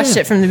 Never watched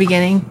it from the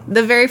beginning.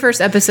 The very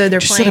first episode, they're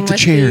Just set playing up the with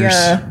chairs.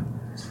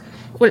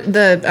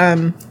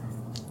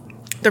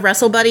 the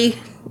Wrestle Buddy.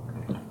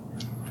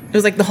 It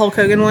was like the Hulk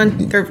Hogan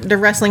one. They're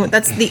wrestling.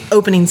 That's the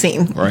opening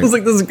scene. Right. I was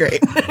like, this is great.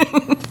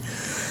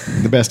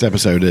 The best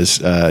episode is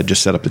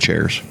just set up the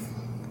chairs,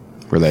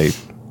 where they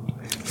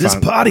This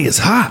party is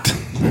hot.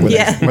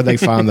 where they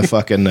find the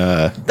fucking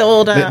The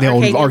old the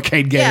old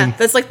arcade game. Yeah,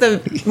 that's like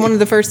one of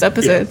the first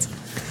episodes.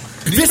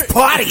 This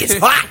party is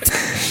hot.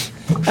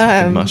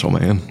 Muscle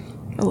Man,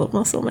 I love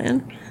Muscle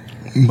Man.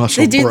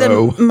 Muscle They do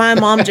Bro. the my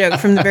mom joke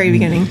from the very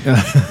beginning.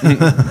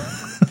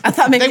 I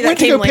thought maybe They that went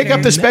to came go pick later.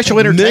 up the special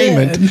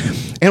entertainment,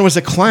 and it was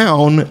a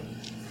clown.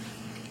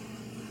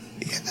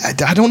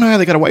 I don't know how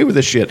they got away with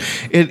this shit.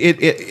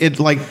 It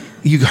like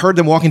you heard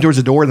them walking towards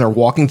the door, and they're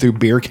walking through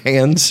beer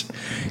cans,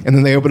 and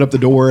then they open up the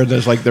door, and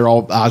there's like their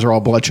eyes are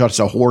all bloodshot. It's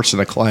a horse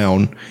and a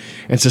clown.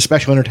 And it's a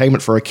special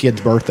entertainment for a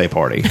kid's birthday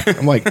party.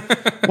 I'm like,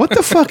 what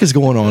the fuck is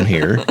going on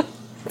here?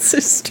 It's so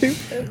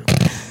stupid.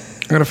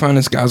 I gotta find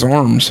this guy's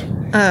arms.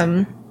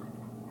 But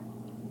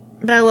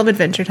I love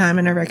Adventure Time,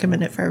 and I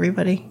recommend it for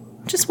everybody.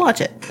 Just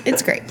watch it.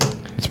 It's great.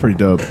 It's pretty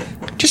dope.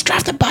 Just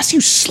drive the bus,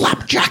 you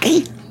slap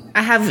jockey.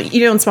 I have,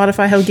 on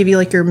Spotify, he'll give you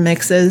like your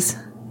mixes.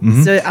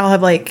 So I'll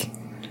have like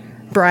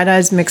Bright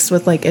Eyes mixed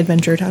with like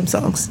Adventure Time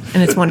songs,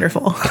 and it's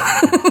wonderful.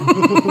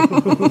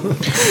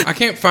 I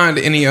can't find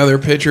any other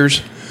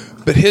pictures,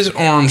 but his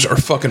arms are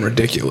fucking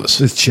ridiculous.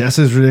 His chest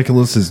is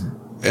ridiculous. His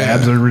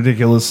abs are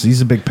ridiculous.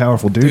 He's a big,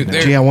 powerful dude.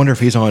 Dude, Gee, I wonder if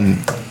he's on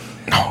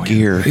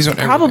gear. He's on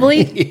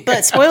Probably,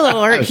 but spoiler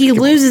alert, he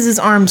loses his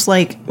arms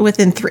like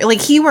within 3. Like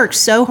he worked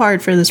so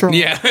hard for this role.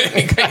 Yeah.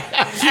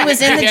 He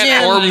was in the He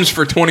had gym. arms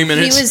for 20 He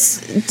minutes.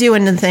 was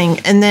doing the thing,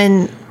 and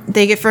then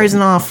they get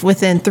frozen off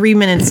within 3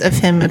 minutes of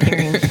him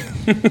appearing.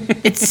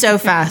 It's so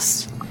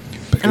fast.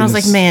 And I was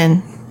like,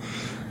 man,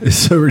 It's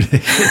so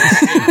ridiculous.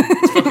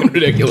 It's fucking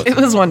ridiculous. it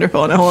was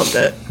wonderful, and I loved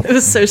it. It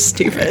was so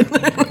stupid.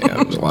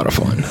 Yeah, it was a lot of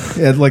fun.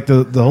 Yeah, like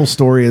the whole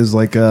story is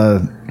like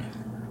the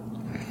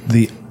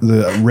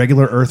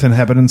regular Earth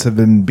inhabitants have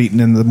been beaten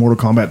in the Mortal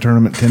Kombat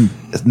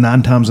tournament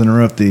 9 times in a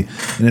row.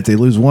 And if they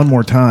lose one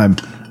more time,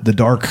 the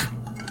Dark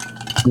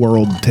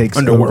World takes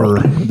over.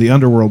 The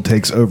Underworld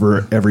takes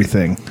over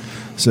everything.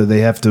 So they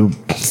have to.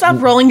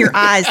 Stop rolling your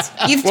eyes.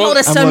 You've told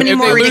us so I'm many like,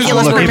 more if they lose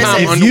ridiculous one more premises.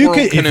 time, If you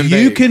Underworld can if you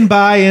invade. can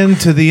buy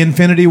into the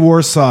Infinity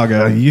War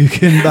saga, you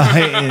can buy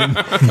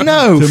in.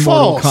 No, to Mortal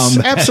false.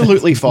 Kombat.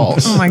 Absolutely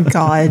false. Oh my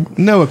god.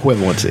 No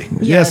equivalency.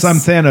 Yes, I'm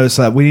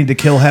Thanos. We need to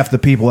kill half the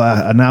people.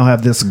 I now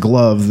have this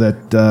glove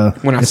that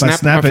When I if I snap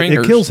snap my it, it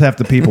fingers. kills half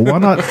the people. Why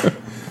not?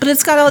 But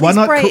it's got all Why these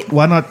not? bright.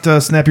 Why not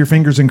snap your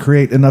fingers and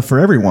create enough for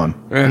everyone?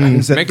 Yeah.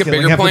 Instead Make of a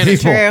killing bigger half the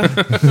planet.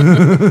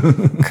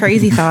 people. True.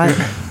 Crazy thought.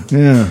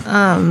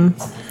 Yeah.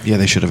 Yeah,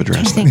 they should have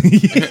addressed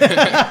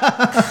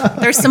that.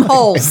 There's some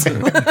holes.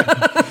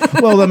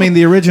 Well, I mean,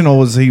 the original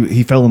was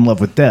he fell in love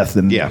with death,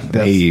 and Yeah,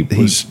 death, he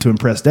was- to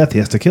impress death, he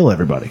has to kill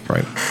everybody.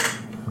 Right.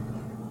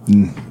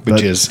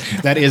 But-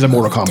 That is a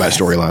Mortal Kombat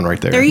storyline right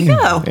there. There you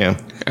go. Yeah.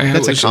 And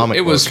That's it was, a comic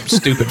It was book.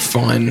 stupid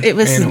fun. It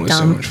was and it was so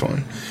dumb. much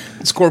fun.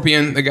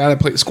 Scorpion, the guy that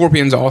played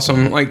Scorpion's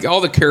awesome. Like all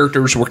the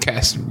characters were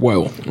cast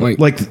well.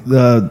 Like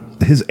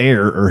his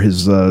heir or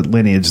his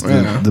lineage,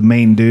 Yeah. the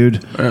main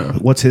dude.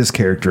 What's his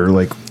character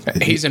like?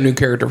 he's a new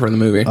character for the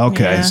movie.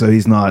 Okay, Yeah. so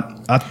he's not.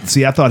 I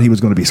thought he was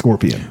going to be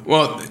Scorpion.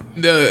 Well,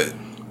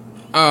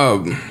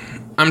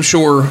 I'm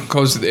sure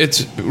because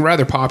it's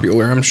rather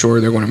popular. I'm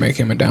sure they're going to make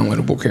him a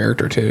downloadable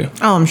character too.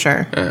 Oh, I'm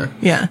sure.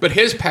 Yeah. But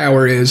his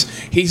power is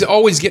he's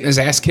always getting his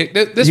ass kicked.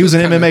 This He was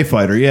an kinda- MMA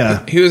fighter,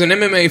 yeah. He was an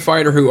MMA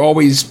fighter who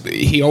always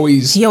He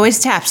always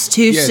taps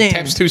too soon.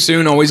 taps too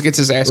soon. Always gets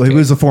his ass Well, kicked. he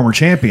was a former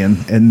champion,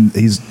 and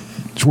he's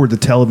toward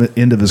the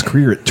end of his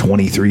career at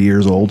 23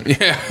 years old.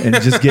 Yeah. And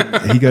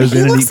he goes He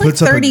in and he looks like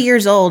puts up 30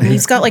 years old, and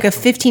he's got like a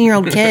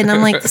 15-year-old kid, and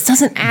I'm like, this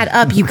doesn't add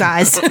up, you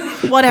guys.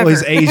 Whatever. Well,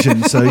 he's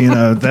Asian, so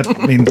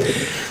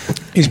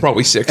He's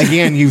probably 6.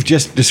 Again, you've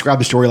just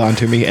described the storyline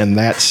to me, and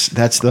that's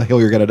the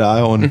hill you're going to die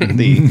on.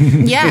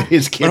 Yeah.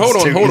 His kids But hold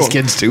on, too. hold His on.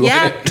 kids too.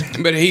 Yeah.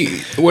 But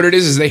what it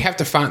is they have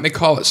to find. They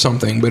call it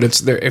something, but it's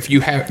there. If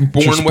you have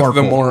born with the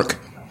sparkle. mark,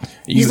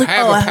 you He's like,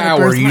 have "Oh, I a have a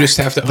power. You birthmark." just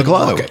have to The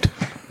glow. unlock it.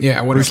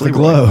 Yeah, what is the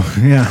glow.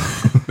 Yeah.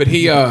 But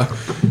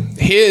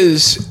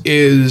his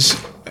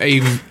is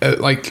a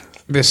like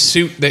this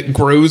suit that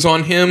grows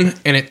on him,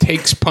 and it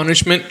takes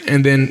punishment,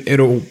 and then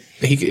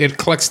it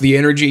collects the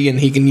energy, and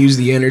he can use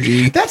the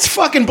energy. That's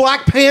fucking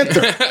Black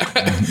Panther.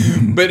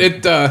 But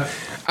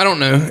I don't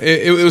know.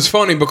 It was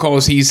funny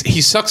because he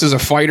sucks as a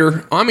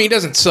fighter. I mean, he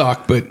doesn't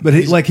suck, but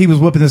he was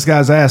whipping this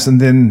guy's ass, and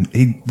then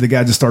the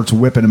guy just starts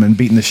whipping him and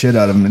beating the shit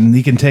out of him, and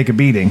he can take a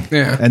beating.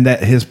 Yeah. And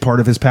that his part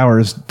of his power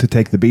is to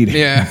take the beating.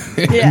 yeah,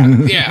 Yeah.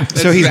 yeah.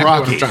 That's So he's exactly what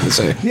Rocky. I'm trying to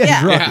say. Yeah,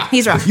 Yeah. he's rocky.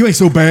 He's rocky. You ain't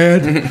so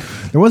bad.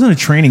 There wasn't a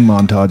training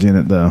montage in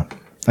it though.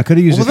 I could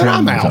have used Well, a then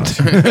training I'm out.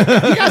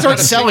 montage. You guys aren't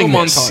selling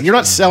this. montage. You're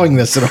not selling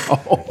this at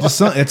all.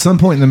 At some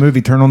point in the movie,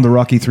 turn on the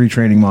Rocky 3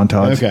 training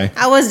montage. Okay.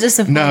 I was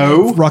disappointed.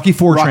 No. Rocky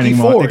 4 training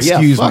montage. Yeah,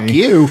 Excuse fuck me.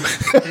 you.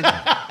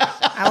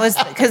 I was,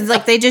 because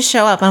like they just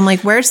show up. I'm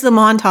like, where's the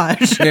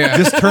montage? Yeah,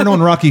 Just turn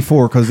on Rocky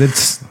 4 because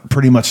it's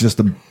pretty much just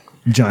a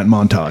giant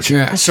montage.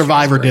 yeah.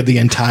 Survivor did the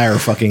entire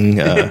fucking.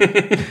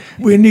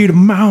 We need a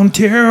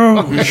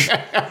montage.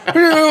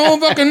 Oh,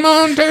 fucking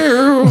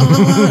Montero.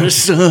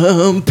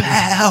 Some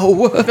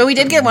power. But we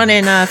did get one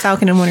in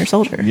Falcon and Winter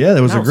Soldier. Yeah,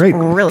 that was a great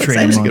real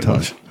training exciting.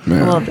 montage.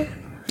 I loved it.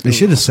 They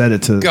should have said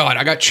it to. God,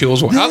 I got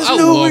chills. I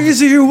no love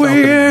easier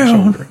way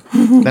Falcon out.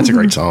 and Winter That's a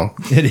great song.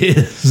 It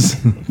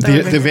is.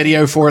 The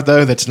video for it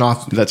though, that's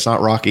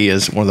not Rocky,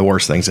 is one of the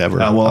worst things ever.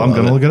 Well, I I'm love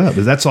going to look it up.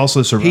 That's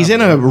also Survivor. He's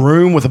in a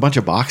room with a bunch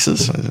of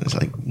boxes. It's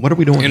like, what are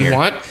we doing In here?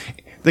 what?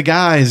 The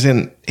guy is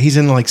in. He's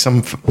in like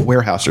some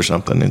warehouse or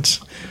something.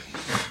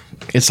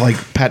 It's like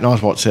Patton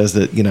Oswalt says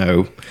that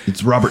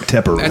It's Robert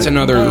Tepper. That's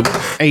another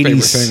favorite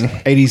 80s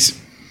thing. 80s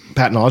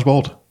Patton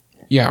Oswalt.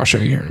 Yeah, I'll show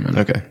you here in a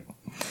minute. Okay.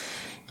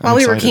 While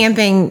we were excited.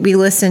 camping, we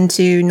listened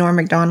to Norm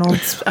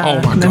Macdonald's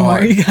Oh my memoir,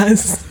 God. you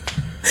guys.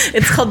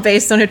 It's called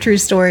Based on a True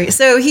Story.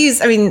 So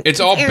It's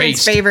all Aaron's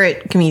based.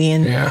 favorite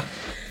comedian. Yeah.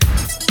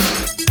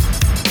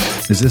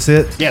 Is this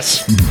it?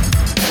 Yes.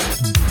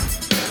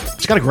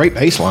 It's got a great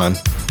bass line.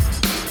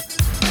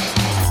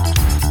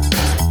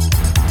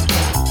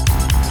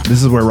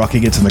 This is where Rocky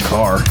gets in the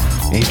car.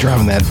 He's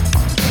driving that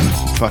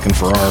fucking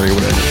Ferrari or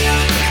whatever.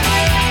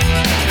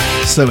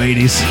 So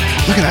 80s.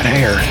 Look at that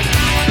hair.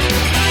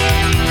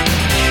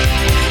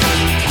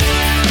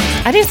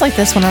 I just like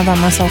this one all by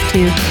myself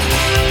too.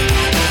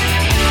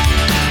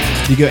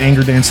 You go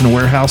anger dance in a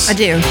warehouse? I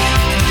do.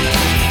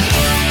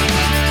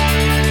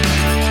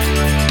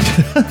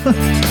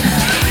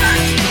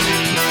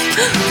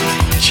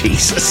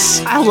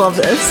 Jesus. I love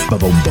this.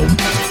 Ba-boom, boom.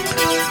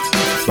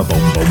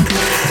 Ba-boom, boom.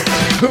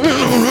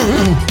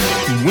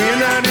 We're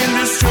not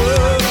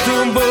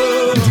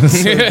indestructible.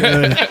 So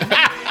good.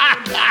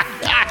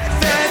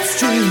 That's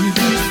true.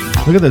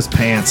 Look at those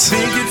pants.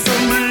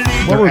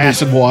 They're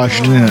acid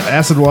washed. Yeah,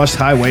 acid washed,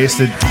 high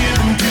waisted,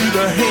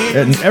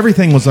 and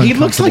everything was He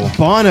uncomfortable. looks like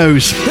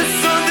Bono's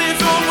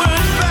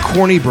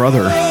corny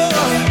brother.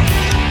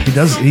 He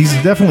does. He's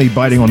definitely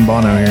biting on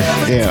Bono here.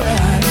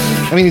 Yeah.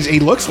 I mean, he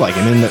looks like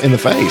him in the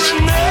face.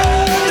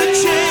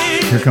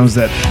 Here comes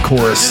that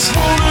chorus.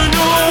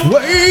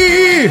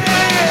 Way!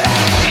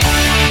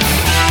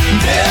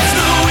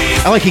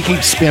 I like he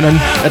keeps spinning.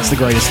 That's the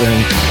greatest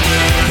thing.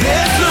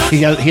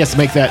 He has to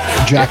make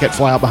that jacket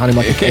fly out behind him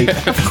like a cape.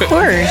 Of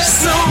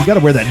course. You got to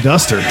wear that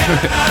duster.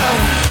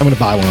 I'm going to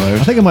buy one of I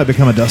those. think I might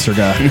become a duster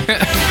guy.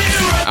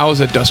 I was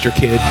a duster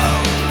kid.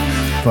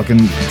 Fucking.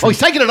 Oh, he's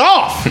taking it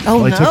off.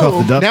 Oh, He took off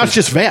the no. duster. Now it's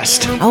just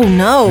vest. Oh,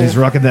 no. He's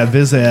rocking that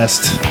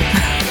Vizest.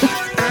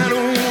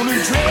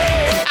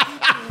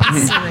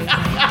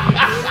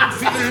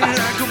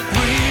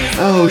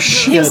 Oh,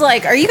 shit. He was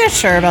like, "Are you guys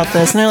sure about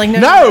this?" And they're like, "No,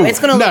 no. it's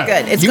going to look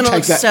good. It's You going to take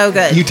look that- so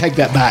good." You take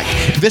that back.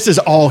 This is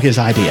all his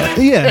idea.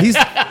 Yeah, he's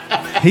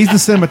the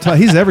cinematographer.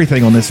 He's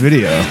everything on this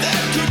video.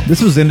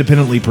 This was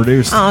independently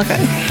produced. Oh, okay.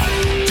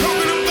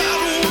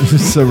 This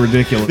is so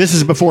ridiculous. This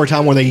is before a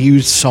time where they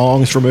used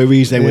songs for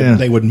movies.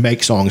 They would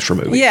make songs for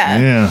movies. Yeah.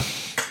 Yeah.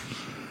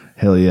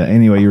 Hell yeah.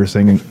 Anyway, you were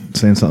saying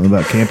something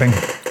about camping.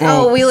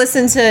 Oh, we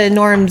listened to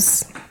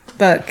Norm's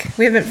book.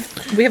 We have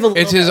a little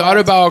It's his bit.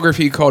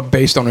 autobiography called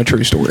Based on a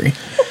True Story.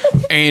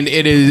 And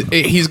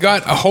he's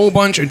got a whole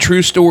bunch of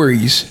true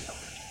stories,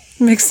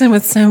 Mixed in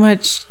with so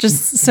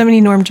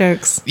many Norm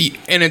jokes.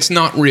 and it's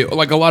not real.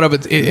 Like a lot of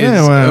it is.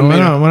 Yeah,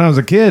 when I was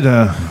a kid,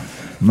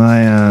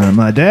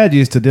 my dad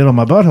used to diddle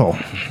my butthole.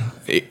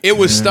 It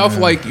was stuff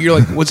like you're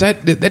like, was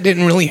that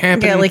didn't really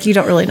happen? Yeah, like you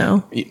don't really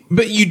know.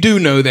 But you do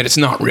know that it's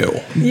not real.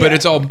 But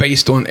it's all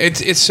based on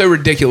it's so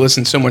ridiculous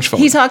and so much fun.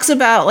 He talks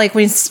about like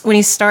when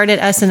he started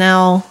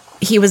SNL,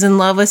 he was in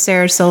love with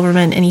Sarah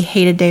Silverman and he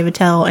hated Dave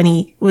Attell and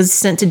he was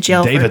sent to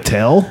jail Dave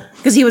Attell?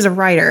 because he was a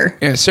writer.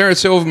 Yeah, Sarah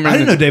Silverman. I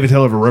didn't know Dave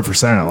Attell ever wrote for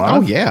Saturday Night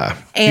Live. Oh, yeah.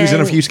 He was in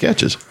a And- few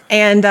sketches.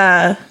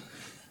 And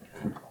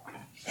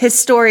his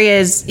story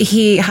is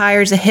he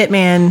hires a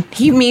hitman.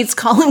 He meets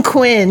Colin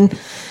Quinn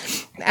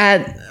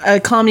at a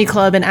comedy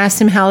club and asks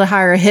him how to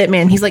hire a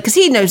hitman. He's like, because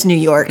he knows New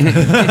York. and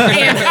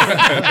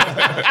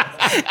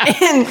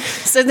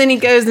so then he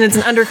goes and it's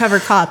an undercover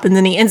cop, and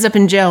then he ends up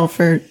in jail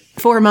for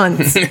 4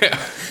 months.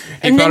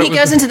 And then he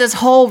goes into this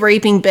whole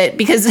raping bit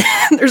because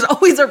there's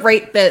always a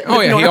rape bit. Oh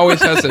with yeah, he Norm.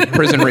 always has a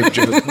prison rape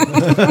joke.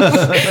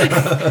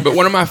 But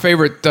one of my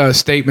favorite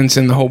statements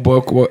in the whole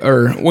book,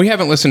 we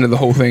haven't listened to the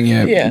whole thing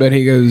yet. Yeah. But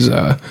he goes,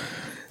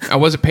 "I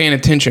wasn't paying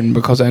attention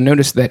because I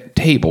noticed that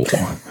table.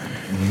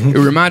 It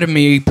reminded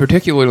me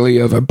particularly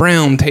of a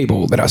brown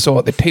table that I saw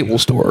at the table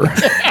store."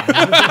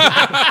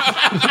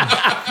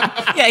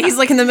 Yeah, he's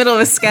like in the middle of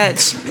a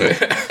sketch,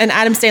 and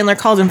Adam Sandler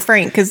calls him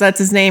Frank because that's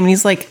his name, and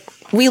he's like,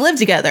 "We live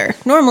together.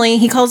 Normally,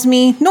 he calls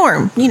me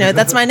Norm. You know,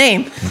 that's my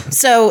name."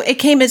 So it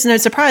came as no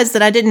surprise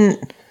that I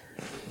didn't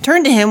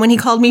turn to him when he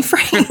called me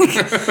Frank.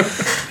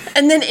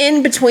 And then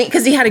in between,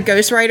 because he had a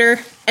ghostwriter,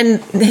 and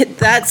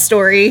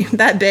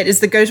that bit is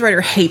the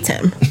ghostwriter hates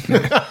him.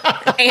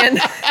 And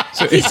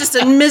he's just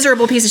a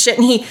miserable piece of shit.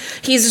 And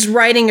he's just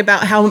writing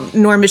about how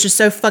Norm is just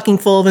so fucking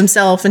full of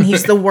himself and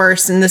he's the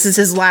worst. And this is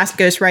his last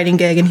ghostwriting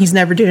gig and he's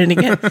never doing it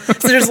again.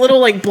 So there's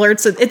little like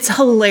blurts. It's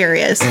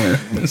hilarious. Yeah,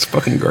 it's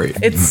fucking great.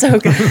 It's so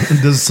good.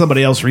 Does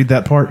somebody else read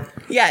that part?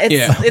 Yeah, it's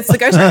Yeah. the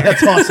ghostwriter.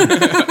 That's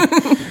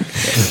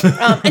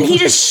awesome. And he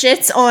just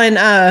shits on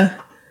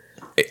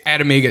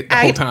Adam Egget the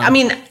whole time. I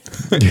mean,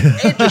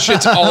 just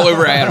shits all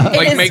over Adam,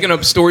 like is- making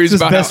up stories His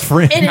about best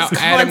friend. It how is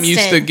Adam used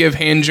to constant. give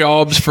hand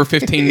jobs for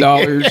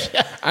 $15.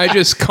 I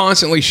just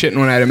constantly shitting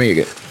on Adam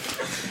Egget.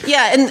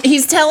 yeah, and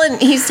he's telling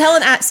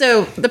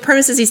so the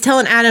premise is he's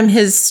telling Adam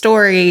his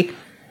story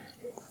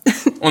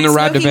On the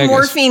ride to smoking Vegas.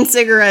 morphine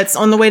cigarettes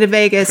on the way to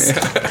Vegas.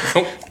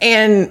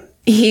 And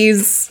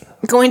he's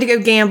going to go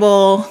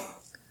gamble.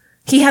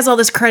 He has all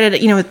this credit,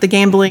 with the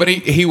gambling. But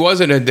he was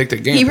an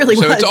addicted gambler. He really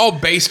so was. it's all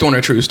based on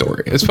a true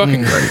story. It's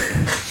fucking great.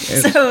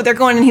 So they're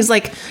going and he's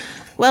like,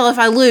 well, if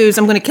I lose,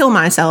 I'm going to kill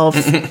myself.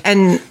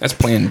 And That's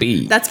plan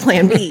B. that's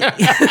plan B. I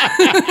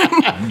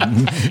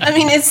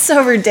mean, it's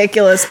so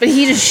ridiculous, but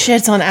he just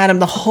shits on Adam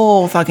the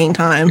whole fucking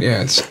time.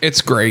 Yeah,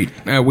 it's great.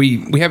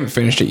 We haven't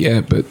finished it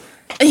yet, but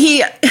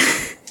He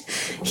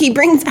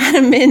brings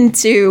Adam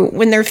into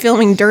when they're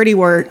filming Dirty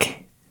Work.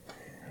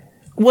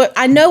 What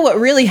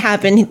really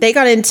happened, they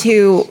got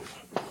into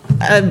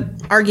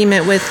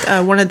argument with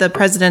one of the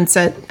presidents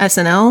at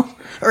SNL,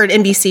 or at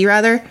NBC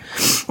rather,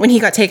 when he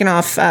got taken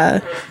off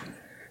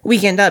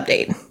Weekend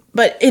Update.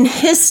 But in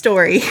his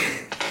story,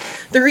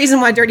 the reason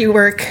why Dirty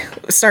Work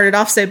started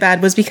off so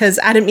bad was because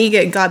Adam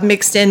Egget got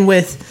mixed in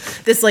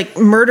with this like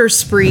murder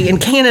spree in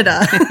Canada.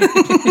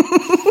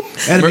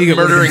 Adam Egget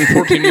Murdering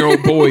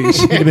 14-year-old boys.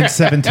 He'd have been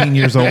 17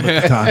 years old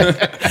at the time.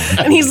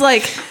 And he's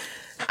like,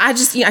 I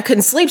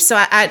couldn't sleep, so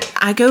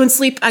I go and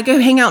sleep. I go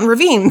hang out in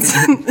ravines.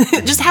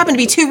 It just happened to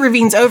be 2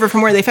 ravines over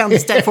from where they found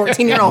this dead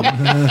 14-year-old.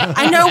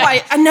 I know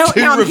why. I know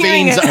 2 now I'm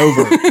hearing ravines it.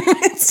 over.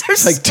 It's so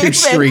It's like 2 stupid.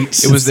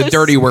 streets. It was the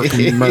Dirty Work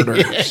murder.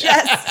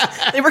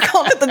 Yes, they were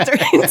calling it the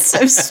dirty. It's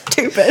so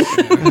stupid.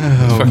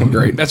 It's fucking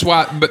great. That's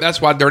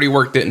why Dirty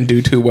Work didn't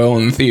do too well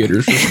in the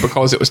theaters, just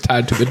because it was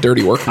tied to the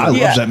Dirty Work I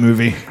murder. love that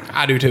movie.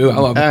 I do too. I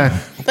love it.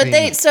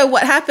 But so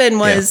what happened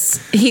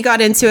was he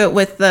got into it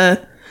with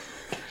the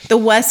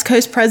West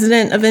Coast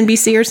president of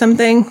NBC or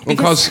something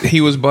Because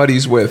he was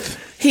buddies with.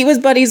 he was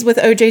buddies with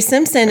O.J.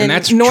 Simpson, and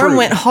that's Norm true.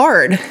 went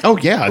hard. Oh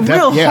yeah,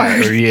 Real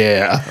hard.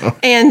 Yeah.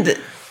 And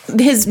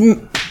his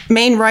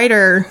main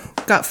writer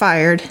got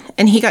fired,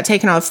 and he got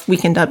taken off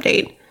Weekend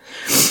Update.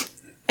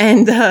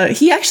 And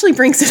he actually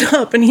brings it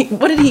up, and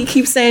what did he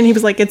keep saying? He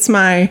was like, "It's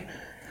my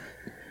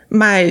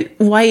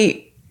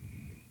white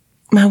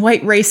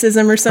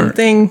racism or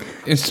something."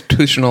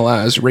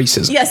 Institutionalized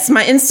racism. Yes,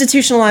 my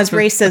institutionalized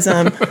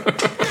racism.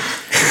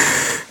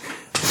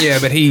 Yeah,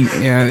 but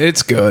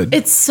it's good.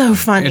 It's so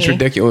funny. It's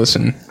ridiculous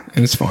and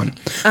it's fun.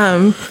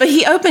 But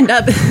he opened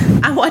up.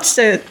 I watched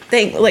a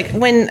thing like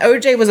when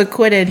OJ was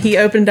acquitted. He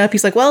opened up.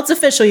 He's like, "Well, it's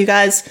official, you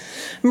guys.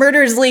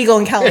 Murder is legal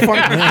in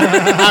California."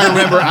 I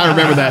remember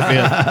that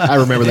bit. I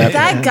remember that.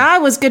 That guy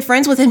was good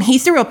friends with him. He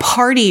threw a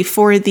party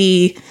for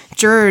the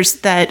jurors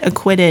that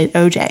acquitted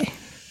OJ.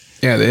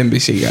 Yeah, the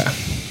NBC guy.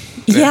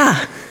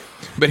 Yeah.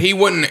 But he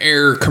wouldn't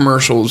air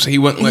commercials. He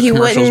wouldn't let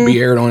commercials be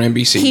aired on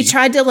NBC. He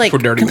tried to like for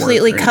Dirty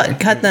completely Work or anything.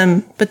 cut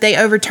them, but they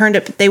overturned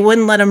it. But they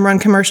wouldn't let him run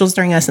commercials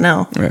during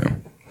SNL. Yeah.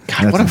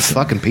 God, what a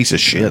fucking piece of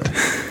shit.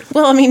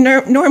 Well, I mean,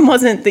 Norm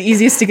wasn't the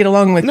easiest to get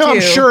along with. No, too.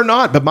 I'm sure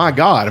not. But my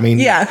God, I mean,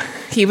 Yeah,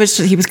 he was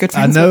good I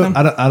friends know. with him.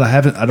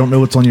 I don't know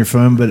what's on your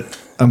phone, but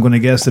I'm going to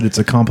guess that it's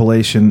a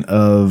compilation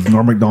of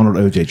Norm Macdonald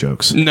OJ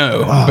jokes.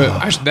 No,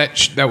 but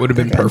that would have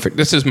been perfect.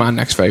 This is my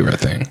next favorite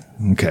thing.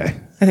 Okay.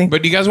 I think.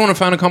 But do you guys want to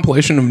find a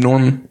compilation of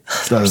Norm?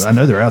 I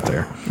know they're out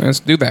there. Let's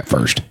do that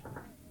first.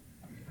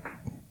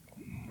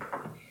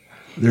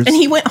 There's, And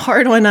he went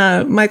hard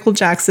on Michael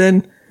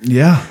Jackson.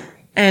 yeah.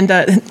 And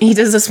he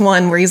does this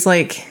one where he's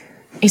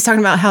talking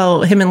about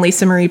how him and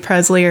Lisa Marie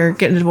Presley are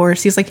getting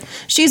divorced. He's like,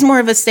 she's more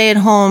of a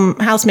stay-at-home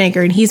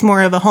housemaker, and he's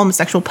more of a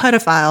homosexual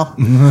pedophile.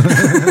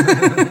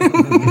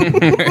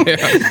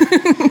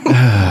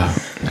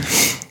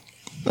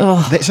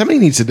 Somebody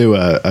needs to do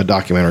a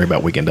documentary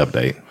about Weekend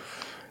Update.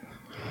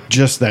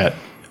 Just that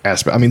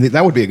aspect. I mean,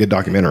 that would be a good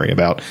documentary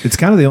about. It's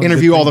kind of the only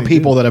interview good all the thing they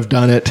people do. that have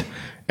done it,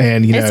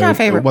 and you It's know my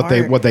favorite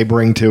part. what they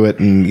bring to it,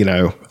 and you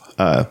know,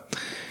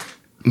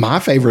 my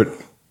favorite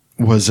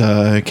was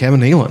Kevin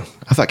Nealon.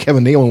 I thought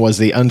Kevin Nealon was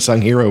the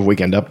unsung hero of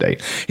Weekend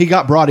Update. He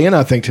got brought in,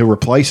 I think, to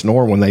replace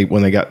Norm when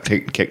they got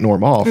kicked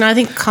Norm off. No, I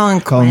think Colin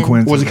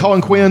Quinn. Was it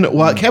Colin Quinn?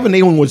 Well, Kevin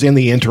Nealon was in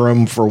the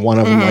interim for one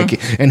of them,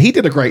 and he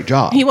did a great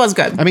job. He was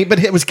good. I mean,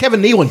 but it was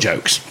Kevin Nealon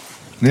jokes.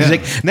 Yeah. He's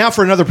like, now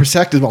for another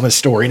perspective on this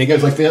story, and he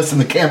goes like this,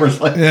 and the camera's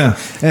like, Yeah.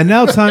 And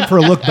now it's time for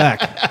a look back.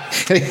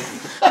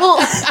 Well,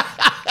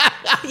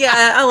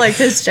 yeah, I like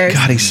his jokes.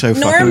 God, he's so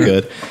Norm fucking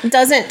good.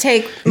 doesn't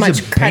take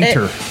much a credit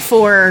painter.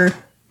 for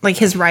like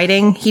his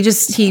writing. He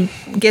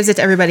gives it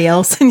to everybody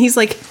else, and he's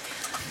like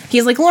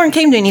Lauren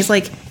came to me and he's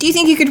like, "Do you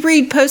think you could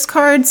read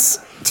postcards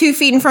 2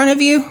 feet in front of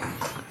you?"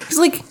 He's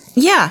like,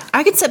 "Yeah,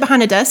 I could sit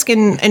behind a desk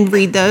and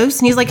read those."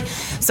 And he's like,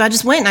 "So I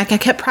just went and I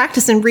kept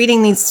practicing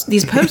reading these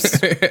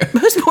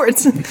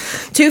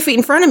postboards 2 feet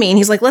in front of me." And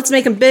he's like, "Let's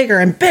make them bigger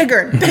and bigger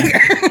and bigger."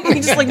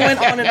 He just like went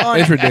on and on.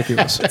 It's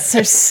ridiculous. It's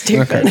so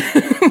stupid.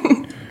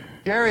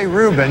 Jerry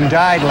Rubin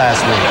died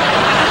last week.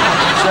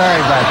 Sorry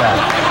about that.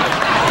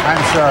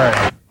 I'm sorry.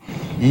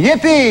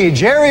 Yippee!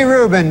 Jerry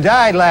Rubin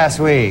died last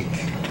week.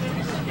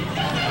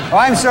 Oh,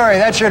 I'm sorry.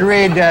 That should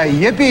read,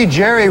 Yippee!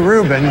 Jerry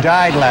Rubin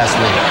died last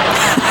week.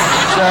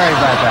 Sorry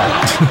about that.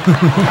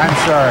 I'm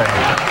sorry.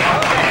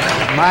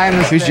 My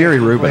mistake. Who's Jerry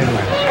Rubin?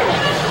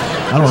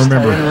 I don't I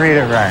remember. didn't read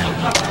it right.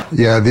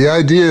 Yeah, the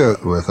idea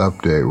with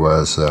Update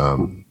was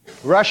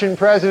Russian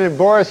President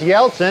Boris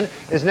Yeltsin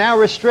is now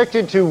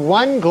restricted to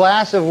 1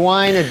 glass of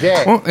wine a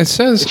day. Well, it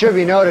says. It should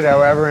be noted,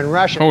 however, in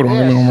Russian, Hold on,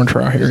 give me one more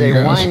try here, is you a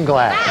guys. wine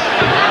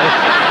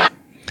glass.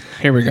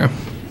 Here we go.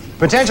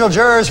 Potential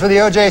jurors for the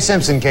O.J.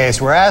 Simpson case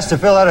were asked to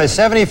fill out a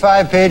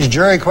 75-page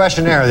jury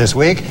questionnaire this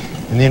week.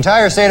 In the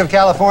entire state of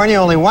California,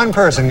 only one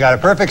person got a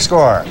perfect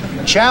score.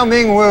 Chow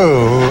Ming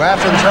Wu, who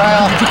after the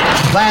trial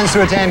plans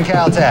to attend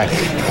Caltech.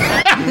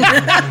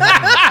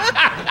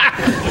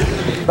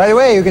 By the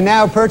way, you can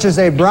now purchase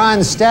a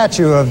bronze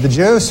statue of the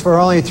Juice for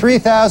only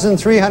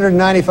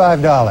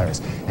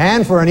 $3,395.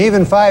 And for an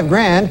even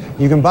 $5,000,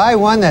 you can buy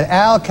one that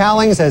Al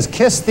Cowlings has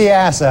kissed the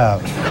ass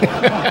of.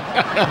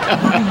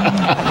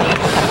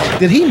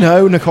 Did he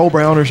know Nicole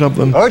Brown or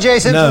something? O.J.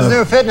 Simpson's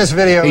new fitness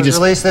video He was just-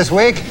 released this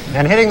week,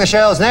 and hitting the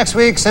shelves next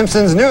week,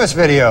 Simpson's newest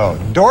video,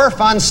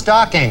 Dorf on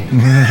Stocking.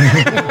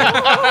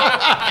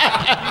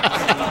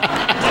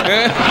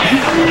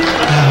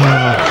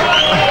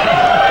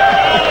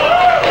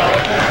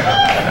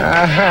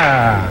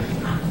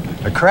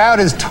 The crowd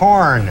is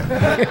torn.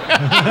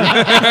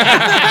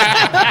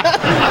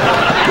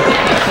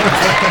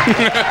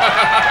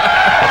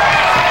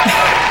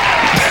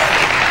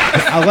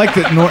 I like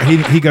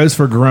that he goes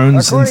for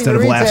groans According instead to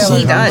of laughs.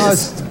 retailers,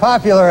 sometimes. The most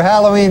popular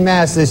Halloween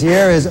mask this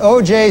year is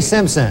O.J.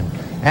 Simpson.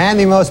 And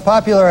the most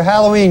popular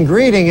Halloween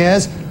greeting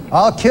is,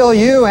 I'll kill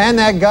you and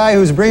that guy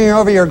who's bringing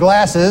over your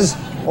glasses,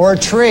 or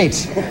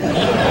treat.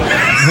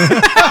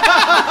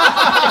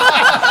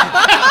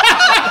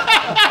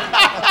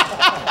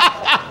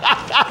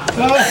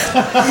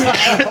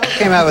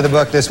 Came out with a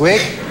book this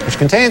week, which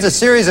contains a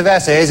series of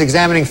essays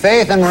examining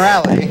faith and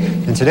morality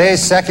in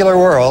today's secular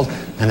world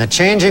and the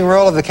changing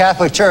role of the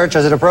Catholic Church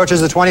as it approaches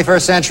the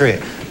 21st century.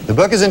 The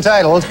book is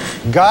entitled,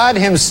 God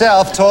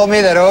Himself Told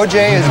Me That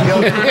O.J. is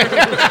Guilty.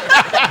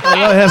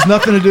 Well, it has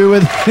nothing to do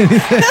with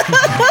anything.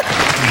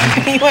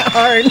 He went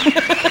hard.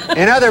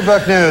 In other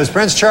book news,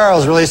 Prince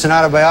Charles released an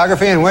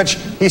autobiography in which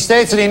he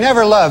states that he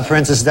never loved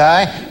Princess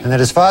Di and that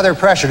his father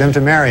pressured him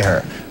to marry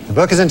her. The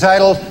book is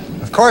entitled,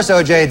 Of Course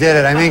O.J. Did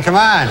It. I mean, come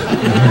on.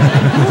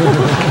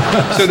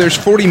 So there's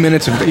 40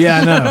 minutes of Yeah,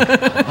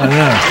 I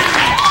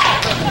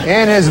know.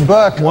 In his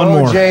book, One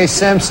more. O.J.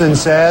 Simpson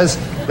says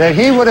that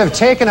he would have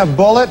taken a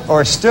bullet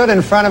or stood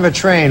in front of a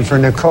train for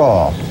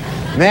Nicole.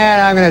 Man,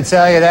 I'm going to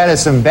tell you, that is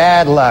some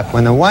bad luck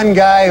when the one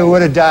guy who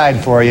would have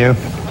died for you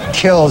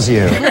kills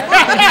you.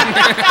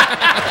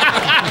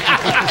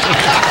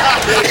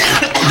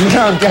 You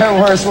don't get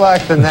worse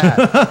luck than that.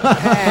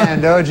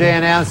 And O.J.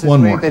 announced this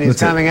One week more. that he's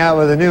That's it. coming out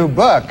with a new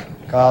book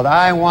called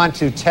I Want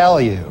to Tell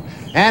You.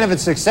 And if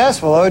it's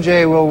successful,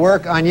 O.J. will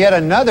work on yet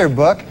another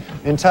book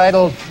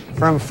entitled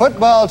From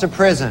Football to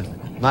Prison,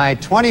 My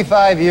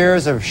 25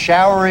 Years of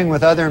Showering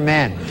with Other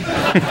Men.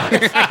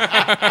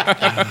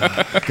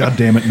 God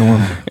damn it,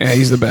 Norm. Yeah,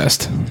 he's the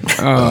best.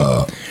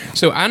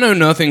 So I know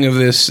nothing of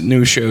this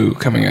new show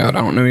coming out.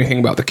 I don't know anything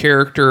about the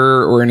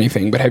character or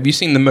anything, but have you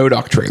seen the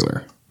MODOK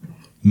trailer?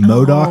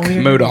 MODOK?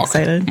 you're MODOK.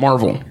 excited.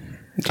 Marvel. Do you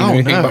know Oh,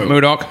 anything no. about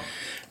MODOK?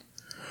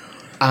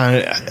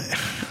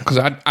 Because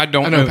I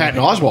don't I know. know Patton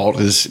Oswalt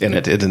is in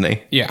it, isn't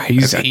he? Yeah, he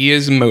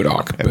is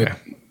MODOK, but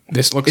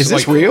this looks Is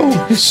this like real?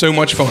 so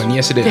much fun.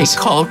 Yes, it They is.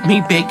 called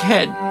me Big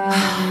Head.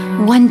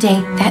 One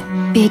day, that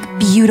big,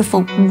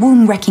 beautiful,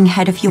 womb-wrecking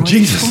head of yours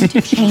is going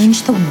to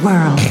change the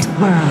world.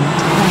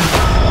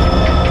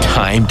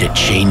 Time to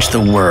change the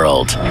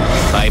world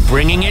by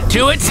bringing it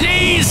to its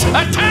knees.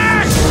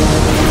 Attack!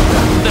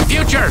 The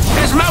future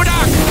is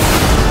MODOK!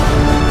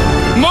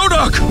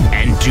 MODOK!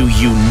 And do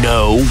you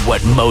know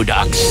what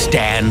MODOK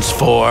stands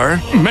for?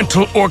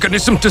 Mental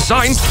organism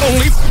designed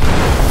only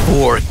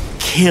For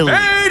killing.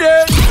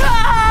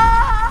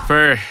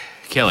 For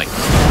killing.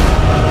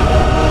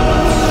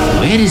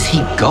 Where does he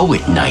go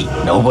at night?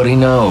 Nobody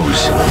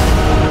knows.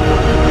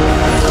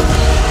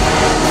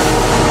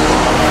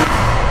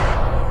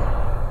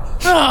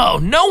 Oh,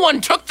 no one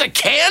took the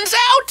cans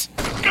out?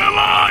 Come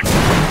on!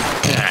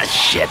 Ah,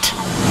 shit.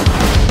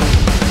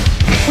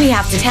 We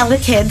have to tell the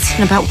kids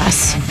about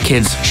us.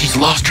 Kids, she's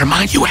lost her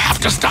mind. You have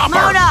to stop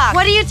her. MODOK,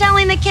 what are you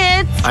telling the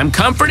kids? I'm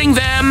comforting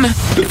them.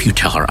 If you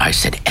tell her I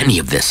said any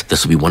of this,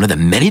 this will be one of the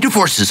many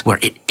divorces where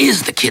it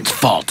is the kid's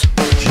fault.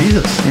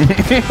 Jesus.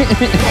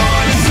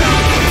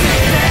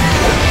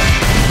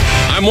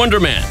 I'm Wonder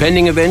Man,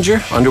 bending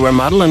Avenger, underwear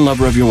model, and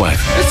lover of your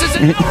wife. This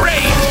isn't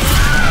great.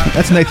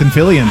 That's Nathan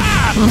Fillion.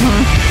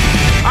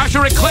 I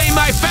shall reclaim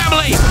my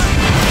family.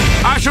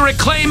 I shall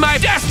reclaim my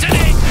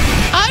destiny.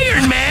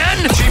 Iron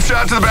Man. Cheap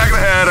shot to the back of the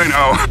head, I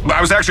know.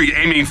 I was actually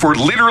aiming for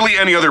literally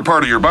any other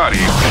part of your body.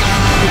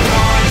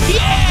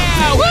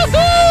 Yeah!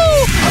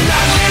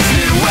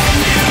 Woohoo!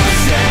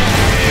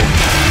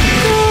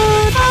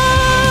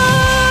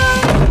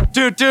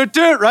 Toot, toot,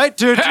 toot, right?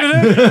 Toot, toot,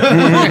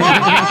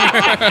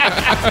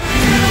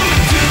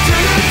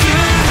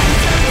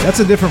 That's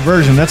a different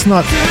version. That's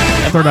not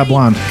Third Eye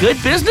Blind. Good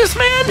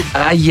businessman?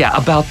 Yeah,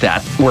 about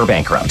that. We're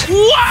bankrupt.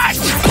 What?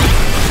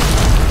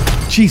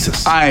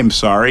 Jesus. I'm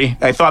sorry.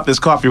 I thought this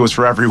coffee was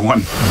for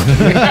everyone.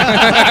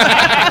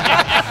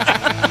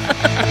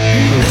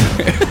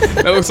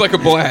 That looks like a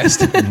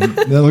blast.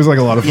 That looks like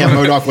a lot of fun. Yeah,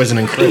 MODOK was an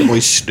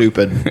incredibly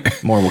stupid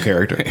Marvel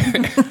character.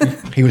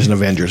 He was an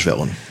Avengers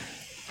villain.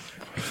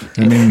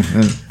 I mean,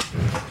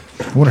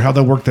 I wonder how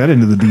they'll work that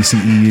into the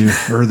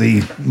DCEU or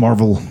the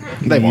Marvel.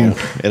 They EU. won't.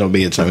 It'll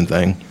be its own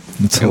thing.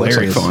 It's It looks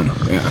like hilarious. fun.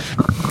 Yeah.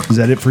 Is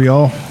that it for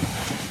y'all?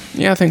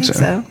 Yeah, I think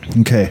so.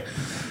 Okay.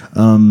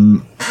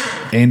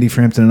 Andy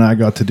Frampton and I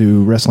got to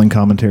do wrestling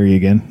commentary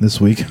again this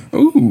week.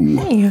 Ooh.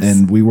 Nice.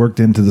 And we worked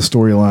into the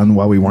storyline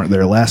while we weren't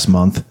there last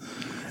month.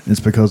 It's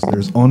because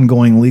there's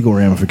ongoing legal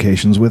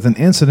ramifications with an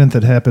incident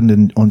that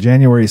happened on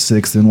January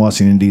 6th in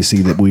Washington,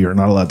 D.C. that we are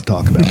not allowed to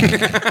talk about.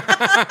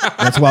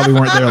 That's why we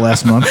weren't there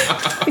last month.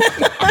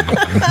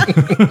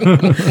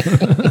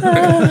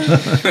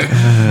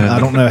 I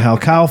don't know how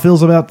Kyle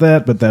feels about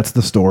that, but that's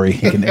the story.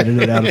 He can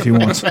edit it out if he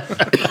wants.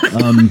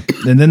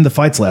 And then the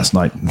fights last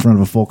night in front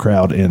of a full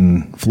crowd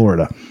in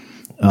Florida.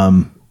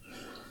 The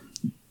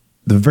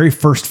very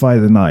first fight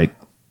of the night,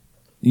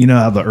 you know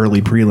how the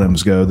early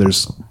prelims go.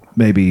 There's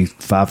maybe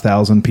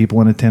 5,000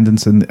 people in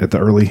attendance at the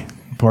early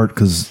part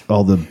because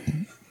all the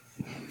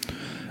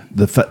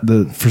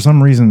for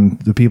some reason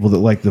the people that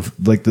like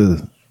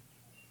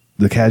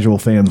the casual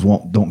fans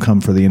don't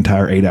come for the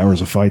entire 8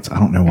 hours of fights. I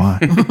don't know why,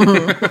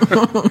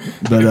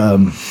 but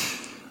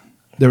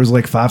there was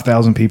like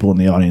 5,000 people in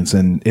the audience,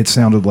 and it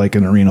sounded like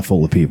an arena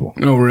full of people.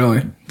 Oh,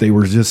 really? They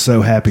were just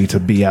so happy to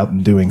be out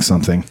and doing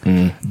something.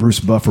 Bruce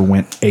Buffer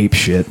went ape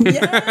shit.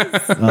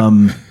 Yes.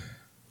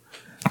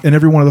 And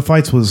every one of the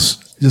fights was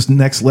just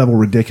next level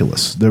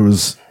ridiculous. There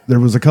was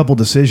a couple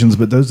decisions,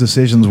 but those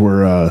decisions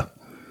were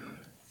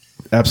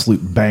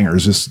absolute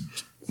bangers. Just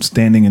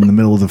standing in the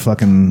middle of the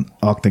fucking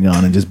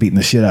octagon and just beating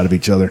the shit out of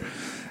each other.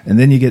 And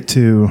then you get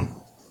to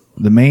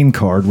the main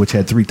card, which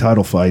had 3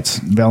 title fights.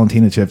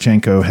 Valentina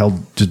Shevchenko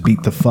just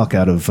beat the fuck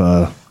out of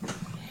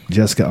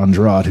Jessica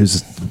Andrade,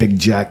 who's a big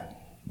jack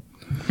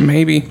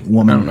maybe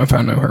woman. I don't know if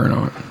I know her or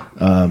not.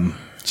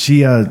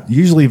 She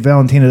usually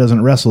Valentina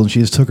doesn't wrestle, and she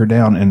just took her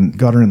down and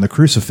got her in the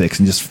crucifix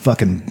and just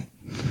fucking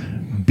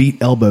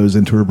beat elbows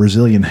into her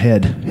Brazilian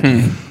head.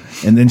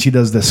 And then she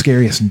does the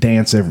scariest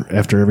dance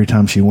after every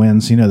time she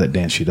wins. You know that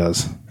dance she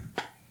does,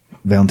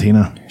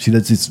 Valentina. She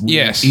does this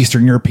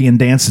Eastern European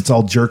dance. It's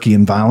all jerky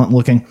and violent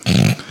looking.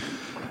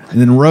 And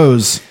then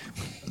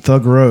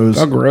Thug Rose.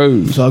 Oh,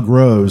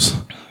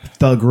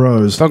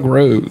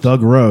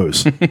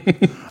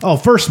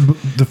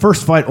 the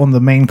first fight on the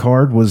main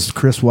card was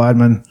Chris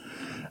Weidman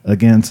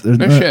against.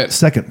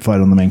 Second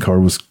fight on the main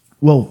card was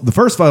the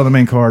first fight on the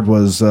main card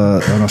was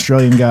an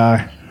Australian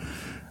guy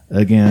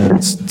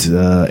against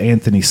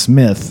Anthony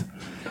Smith.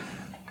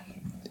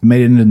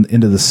 Made it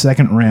into the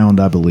second round,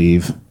 I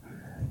believe.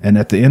 And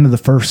at the end of the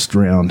first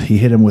round, he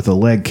hit him with a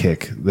leg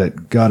kick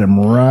that got him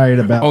right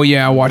about. Oh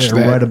yeah, I watched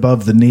that. Right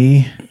above the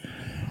knee,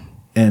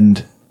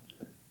 and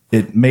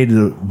it made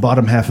the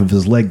bottom half of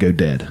his leg go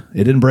dead.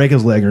 It didn't break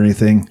his leg or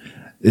anything.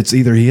 It's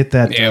either he hit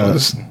that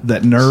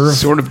that nerve,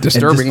 sort of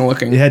disturbing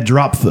looking. He had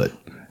drop foot,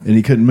 and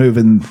he couldn't move.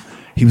 And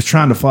he was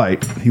trying to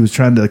fight. He was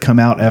trying to come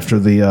out after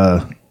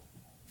the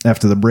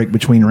break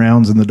between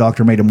rounds, and the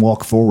doctor made him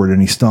walk forward,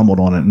 and he stumbled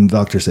on it, and the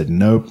doctor said,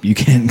 "Nope, you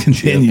can't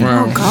continue."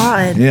 Oh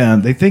God! Yeah,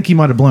 they think he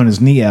might have blown his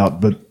knee out,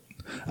 but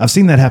I've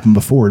seen that happen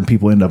before, and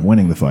people end up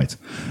winning the fights.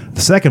 The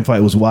second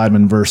fight was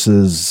Weidman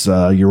versus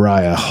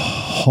Uriah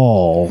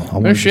Hall. I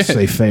wanted to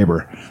say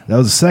Faber. That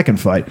was the second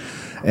fight,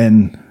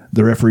 and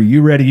the referee,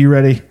 "You ready? You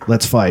ready?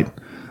 Let's fight."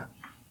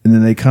 And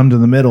then they come to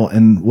the middle,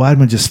 and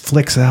Weidman just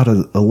flicks out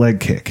a leg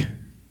kick,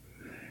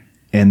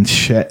 and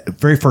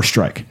very first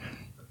strike.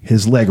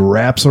 His leg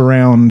wraps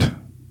around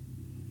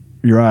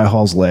Uriah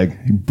Hall's leg.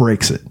 He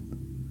breaks it.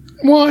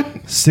 What?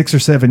 6 or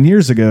 7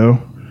 years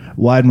ago,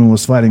 Weidman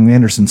was fighting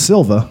Anderson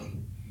Silva,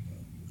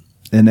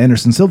 and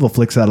Anderson Silva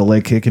flicks out a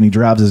leg kick, and he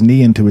drives his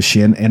knee into his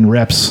shin and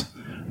wraps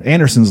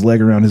Anderson's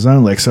leg around his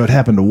own leg. So it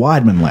happened to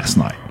Weidman last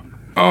night.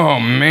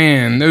 Oh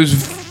man, those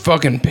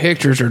fucking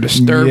pictures are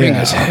disturbing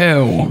as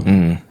hell.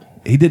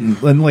 He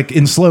didn't, and like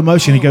in slow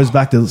motion, he goes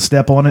back to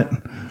step on it,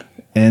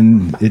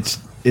 and it's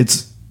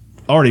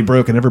already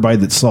broken. Everybody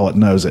that saw it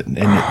knows it, and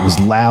it was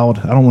loud.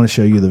 I don't want to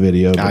show you the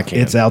video, but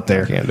it's out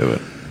there. I can't do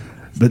it.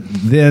 But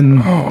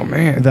then, oh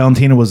man,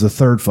 Valentina was the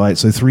third fight,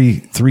 so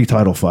three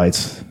title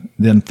fights.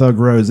 Then Thug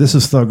Rose. This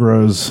is Thug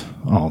Rose.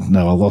 Oh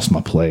no, I lost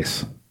my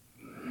place.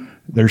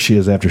 There she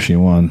is after she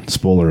won.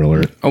 Spoiler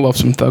alert. I love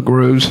some Thug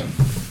Rose.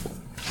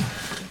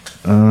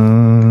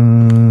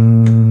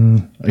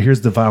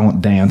 Here's the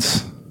violent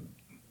dance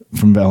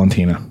from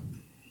Valentina.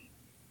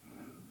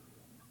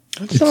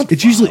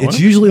 It's usually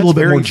a little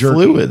bit more jerky.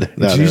 Fluid.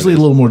 It's usually a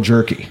little more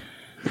jerky.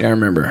 Yeah, I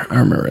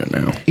remember it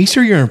now.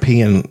 Eastern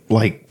European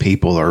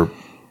people are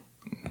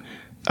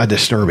a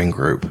disturbing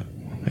group.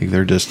 Like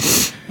they're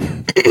just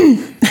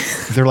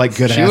they're like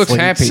good She looks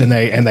athletes,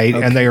 happy.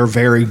 and they are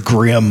very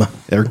grim.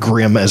 They're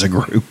grim as a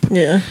group.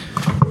 Yeah.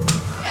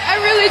 I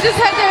really just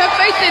had to have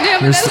faith in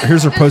him.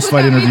 Here's her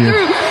post-fight interview.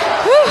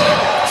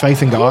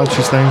 Faith in God,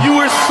 she's saying. You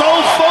were so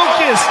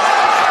focused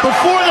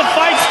before the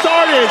fight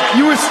started.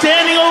 You were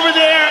standing over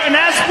there, and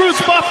as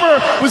Bruce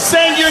Buffer was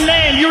saying your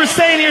name, you were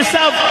saying to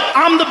yourself,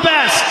 "I'm the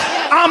best.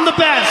 I'm the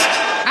best.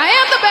 I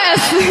am the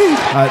best."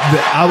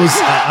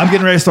 I'm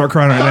getting ready to start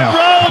crying right now.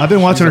 I've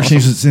been watching her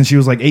since she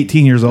was like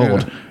 18 years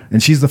old,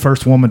 and she's the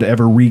first woman to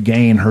ever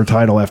regain her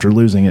title after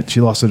losing it. She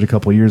lost it a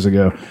couple years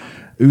ago.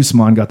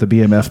 Usman got the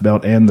BMF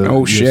belt and the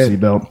UFC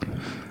belt.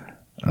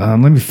 I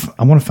want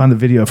to find the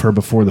video of her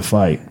before the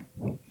fight.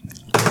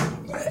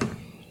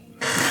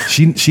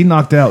 She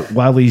knocked out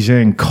Weili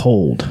Zhang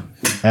cold.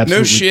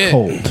 Absolutely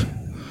cold.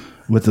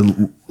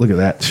 Look at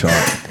that shot.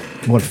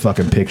 What a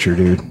fucking picture,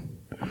 dude.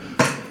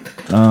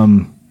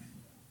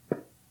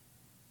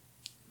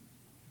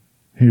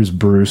 Here's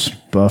Bruce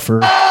Buffer.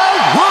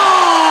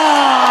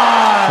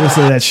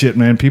 Listen to that shit,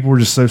 man. People were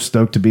just so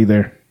stoked to be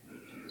there.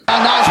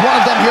 Now it's one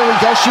of them. Here we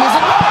go. She was.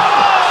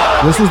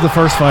 This was the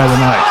first fight of the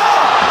night.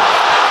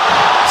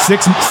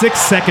 Six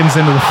seconds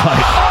into the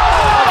fight.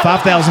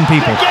 5,000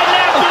 people. Getting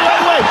after it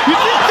right away. You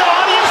think the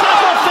audience has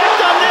an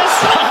effect on this?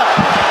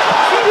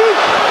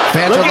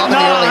 Fans are loving the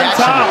early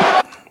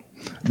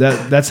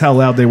action. That's how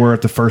loud they were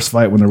at the first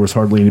fight when there was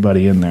hardly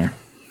anybody in there.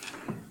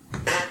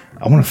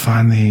 I want to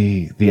find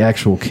the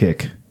actual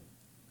kick.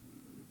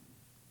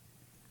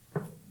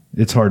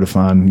 It's hard to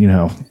find,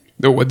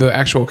 The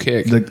actual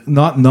kick.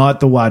 Not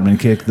the Weidman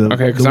kick. The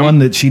one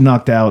that she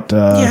knocked out.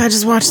 Yeah, I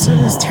just watched it.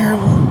 It was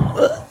terrible.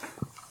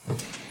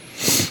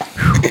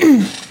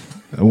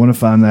 I want to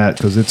find that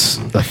because it's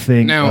a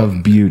thing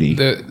of beauty.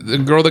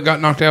 The girl that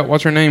got knocked out,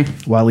 what's her name?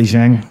 Weili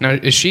Zhang. Now,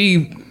 is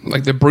she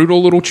like the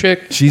brutal little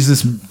chick? She's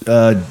this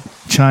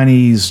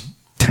Chinese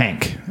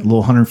tank, a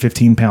little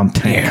 115-pound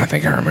tank. Yeah, I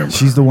think I remember.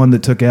 She's the one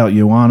that took out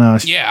Joanna.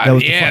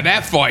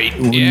 That fight.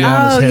 Yeah.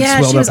 Joanna's head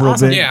swelled she was up real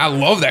awesome. big. Yeah, I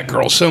love that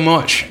girl so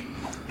much.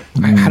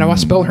 How do I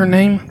spell her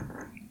name?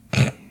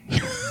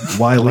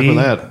 Weili. Look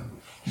at that.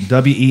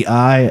 Weilei.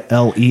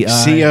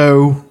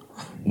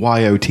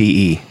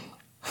 Coyote.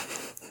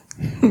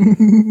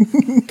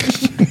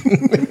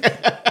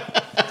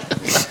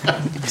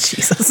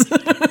 Jesus.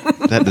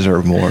 That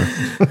deserved more.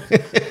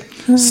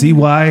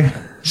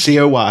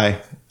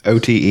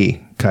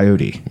 Coyote.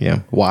 Coyote.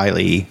 Yeah.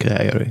 Wiley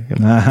Coyote.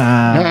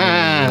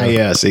 Ah,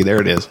 yeah, see, there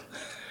it is.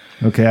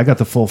 Okay, I got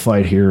the full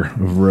fight here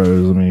of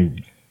Rose.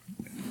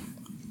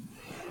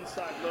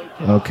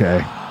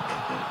 Okay.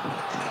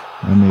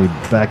 Let me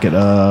back it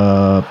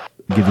up.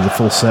 Give you the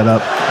full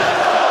setup.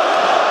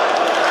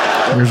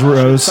 Here's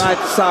Rose. Side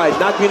to side,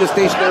 not being a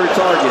stationary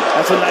target.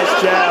 That's a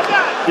nice jab.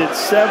 Did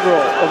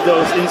several of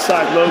those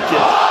inside low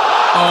kicks.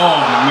 Oh,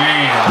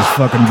 man. It's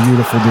fucking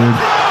beautiful, dude.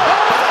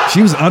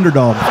 She was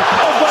underdog.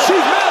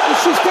 She's mad, but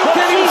she still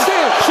can't even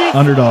stand.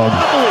 Underdog.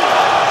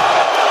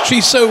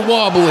 She's so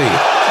wobbly.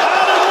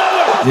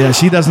 Yeah,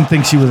 she doesn't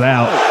think she was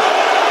out. Oh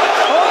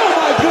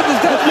my goodness,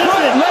 that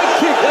front leg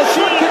kick, that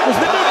short kick was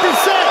 100%.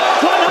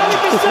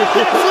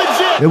 That's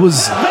legit. It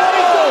was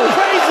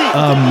crazy.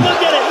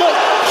 Look at it. Look,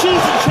 she's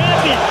a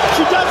champion.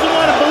 She doesn't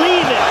want to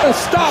believe it.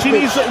 Stop she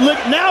it. Needs to,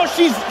 look, now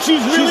she's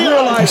really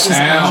realizing.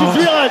 She's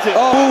realizing.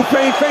 Oh,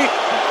 feint.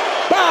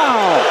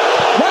 Bow.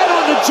 Right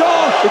on the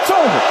jaw. It's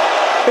over.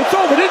 It's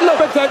over. Didn't look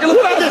spectacular.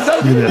 Look at this.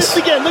 Look at this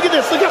again. Look at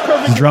this. Look how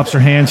perfect. She drops her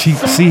hand.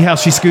 See how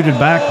she scooted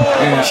back?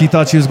 Yeah. She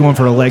thought she was going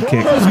for a leg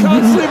kick.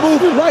 Constantly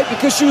moving right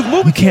because she was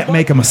moving. You can't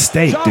make a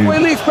mistake, John dude.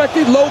 Weili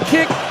expected low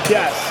kick.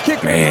 Yes.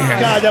 Kick.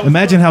 Man. God,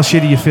 imagine how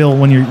shitty you feel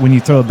when you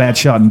throw a bad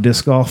shot in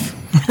disc golf.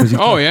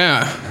 Oh,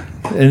 yeah.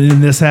 And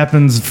then this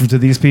happens to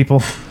these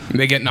people.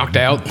 They get knocked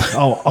out.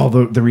 Oh,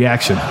 the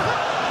reaction.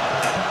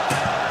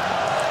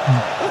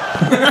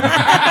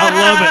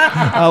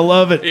 I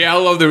love it. Yeah, I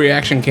love the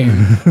reaction cam.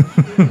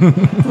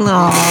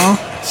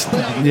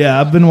 Aww.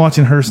 Yeah, I've been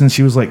watching her since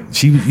she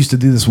used to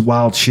do this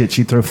wild shit.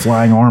 She'd throw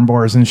flying arm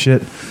bars and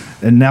shit.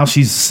 And now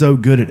she's so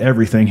good at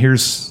everything.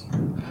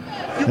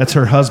 That's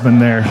her husband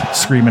there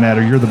screaming at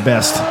her, "You're the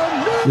best.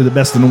 You're the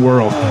best in the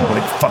world." I'm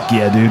like, fuck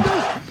yeah, dude.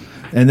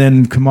 And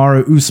then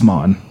Kamaru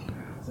Usman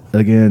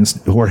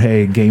against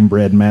Jorge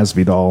Gamebred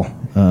Masvidal,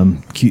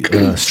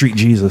 Street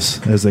Jesus,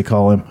 as they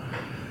call him.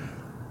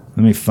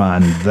 Let me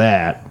find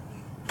that.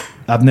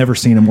 I've never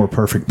seen a more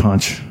perfect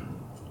punch.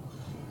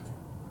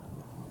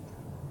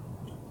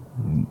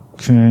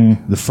 Okay,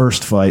 the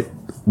first fight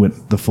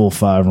went the full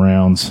 5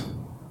 rounds.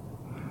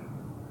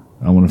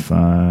 I want to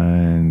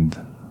find...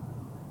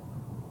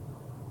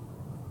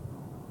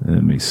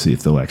 Let me see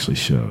if they'll actually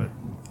show it.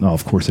 Oh,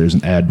 of course, there's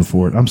an ad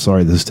before it. I'm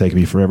sorry this is taking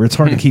me forever. It's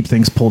hard to keep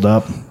things pulled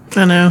up.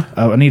 I know.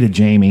 I need a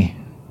Jamie.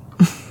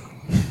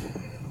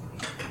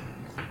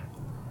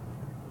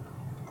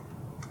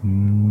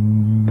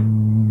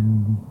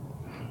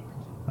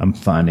 I'm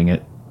finding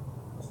it.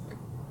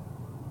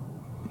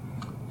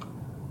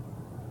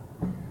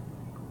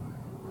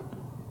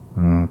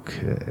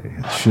 Okay,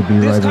 it should be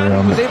right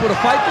around was there. able to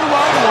fight through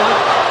round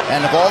 1.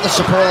 And of all the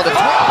superlatives.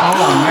 Oh,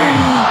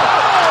 man.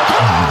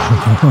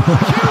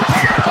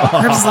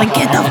 Herb's like,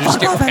 get the Just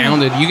fuck get off of him.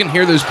 pounded. You can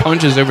hear those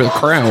punches over the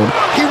crowd.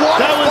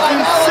 That was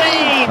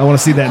insane. I want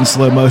to see that in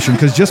slow motion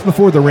because just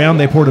before the round,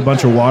 they poured a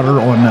bunch of water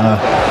on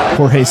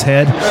Jorge's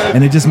head,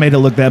 and it just made it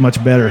look that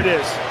much better. It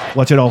is.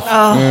 Watch it all.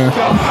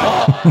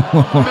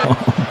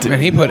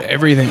 Man, he put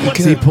everything.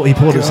 He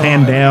pulled his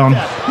hand down.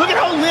 Look at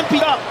how limp he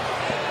up.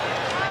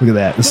 Look at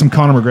that. This is some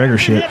Conor McGregor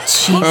shit.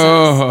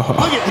 Oh.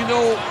 You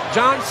know,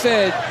 John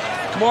said,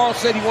 Kamaru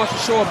said he wants to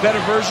show a better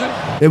version.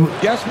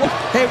 Guess what?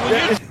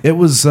 Hey, It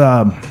was.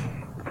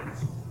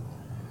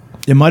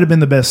 It might have been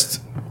the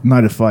best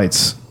night of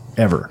fights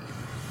ever.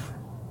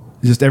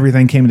 Just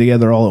everything came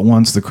together all at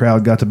once. The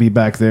crowd got to be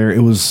back there.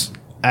 It was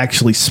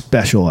actually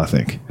special, I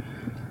think.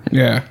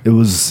 Yeah. It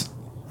was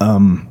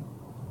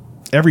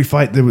every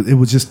fight. It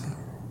was just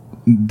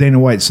Dana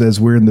White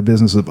says we're in the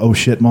business of oh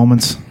shit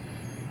moments.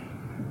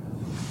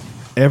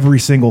 every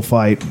single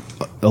fight,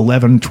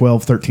 11,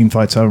 12, 13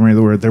 fights, however many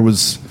there were, there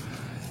was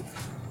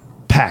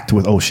packed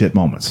with oh shit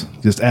moments.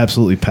 Just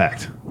absolutely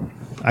packed.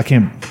 I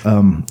can't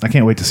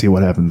wait to see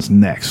what happens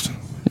next.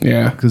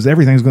 Yeah. Because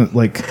everything's going to,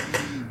 like,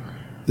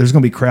 there's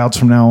going to be crowds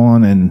from now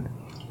on, and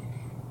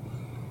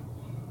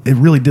it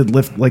really did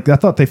lift. Like, I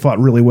thought they fought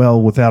really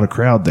well without a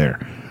crowd there.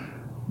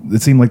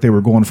 It seemed like they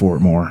were going for it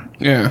more.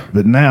 Yeah.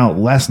 But now,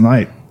 last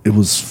night, it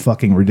was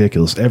fucking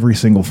ridiculous. Every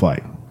single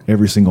fight,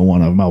 every single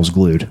one of them, I was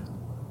glued.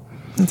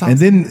 That's awesome. And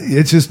then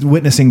it's just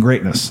witnessing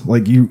greatness.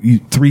 Like, you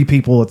three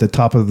people at the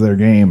top of their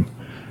game,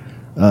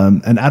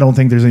 and I don't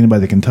think there's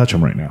anybody that can touch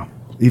them right now,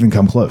 even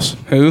come close.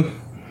 Who?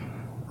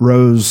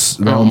 Rose,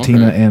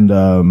 Valentina, and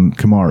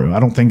Kamaru. I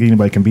don't think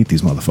anybody can beat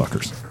these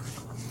motherfuckers.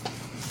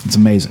 It's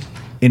amazing.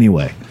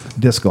 Anyway,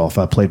 disc golf.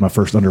 I played my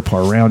first under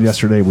par round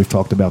yesterday. We've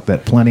talked about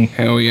that plenty.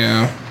 Hell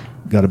yeah.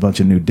 Got a bunch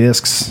of new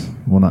discs.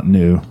 Well, not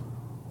new.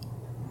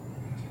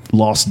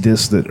 Lost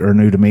discs that are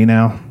new to me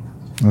now,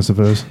 I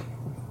suppose.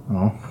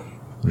 Oh,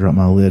 drop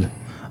my lid.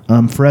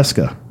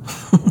 Fresca.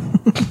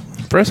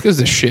 Fresca's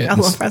the shit. I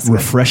love Fresca.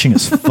 Refreshing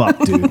as fuck,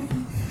 dude.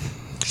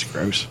 It's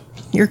gross.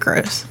 You're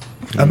gross.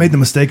 I made the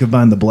mistake of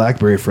buying the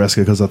blackberry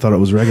Fresca because I thought it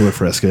was regular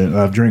Fresca. And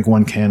I've drank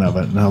one can of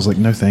it, and I was like,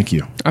 no, thank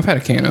you. I've had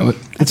a can of it.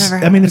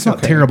 It's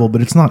not terrible,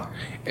 but it's not.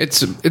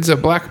 It's a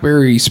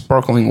blackberry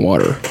sparkling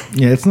water.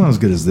 Yeah, it's not as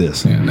good as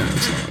this. Yeah, no,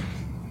 it's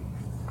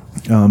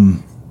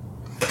not.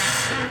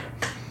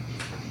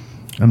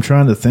 I'm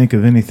trying to think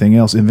of anything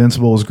else.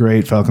 Invincible is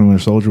great. Falcon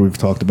Winter Soldier, we've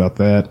talked about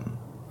that.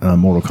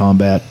 Mortal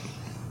Kombat.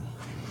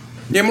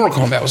 Yeah, Mortal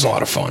Kombat was a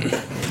lot of fun.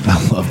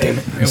 I loved it.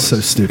 It was so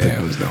stupid.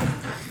 Yeah, it was dumb.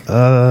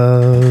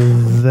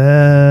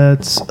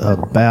 That's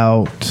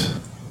about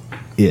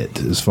it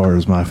as far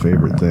as my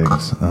favorite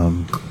things.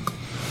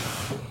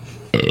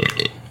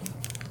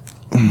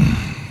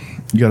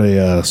 You got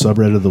a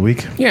subreddit of the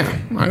week? Yeah,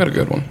 I got a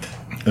good one.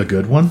 A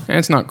good one? And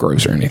it's not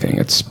gross or anything.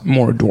 It's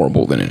more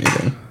adorable than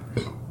anything.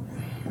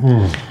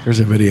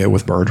 There's a video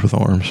with birds with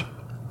arms.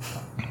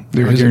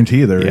 I guarantee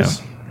you there is.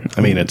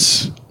 I mean,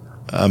 it's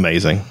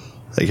amazing.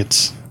 Like,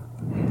 it's...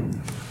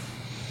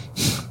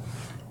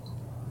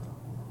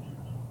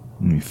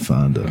 Let me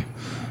find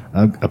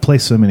I play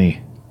so many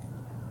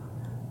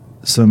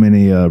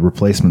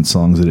replacement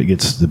songs that it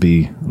gets to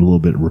be a little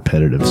bit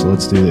repetitive. So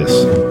let's do this.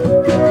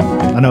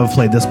 I know I've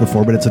played this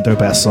before, but it's a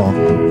dope ass song.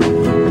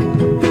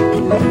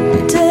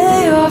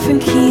 Day off in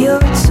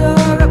Kyoto,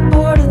 got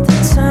bored at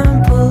the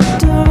temple,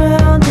 looked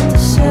around at the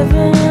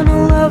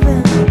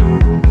 7-Eleven.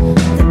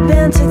 The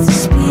band took the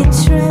speed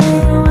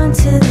train, went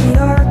to the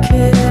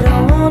arcade.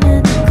 I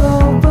wanted to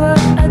go, but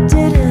I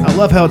didn't. I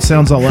love how it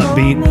sounds all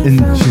upbeat,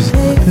 and she's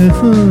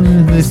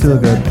they still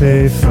got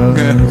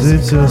payphones.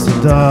 It's just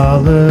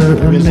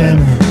 $1 a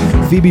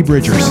minute. Phoebe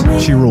Bridgers,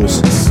 she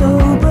rules.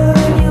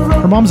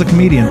 Her mom's a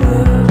comedian.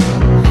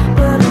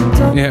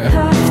 Yeah,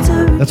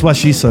 that's why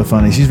she's so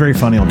funny. She's very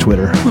funny on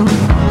Twitter.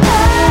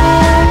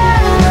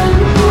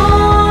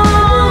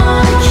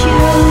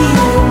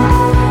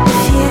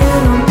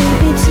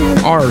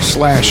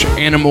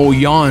 r/Animal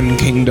Yawn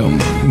Kingdom.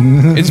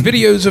 It's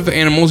videos of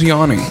animals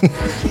yawning.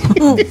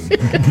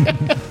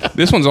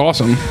 This one's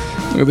awesome.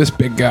 Look at this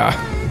big guy.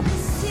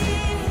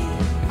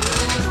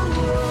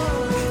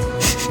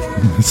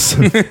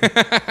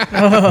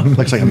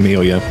 Looks like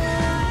Amelia.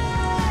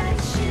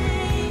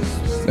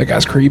 That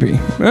guy's creepy.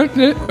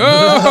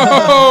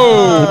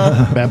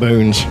 Oh!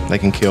 Baboons. They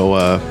can kill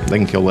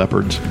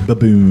leopards.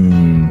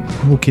 Baboon.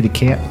 Little kitty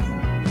cat.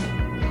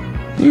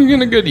 You're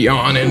getting a good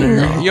yawn in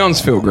there. Yawns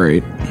feel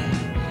great.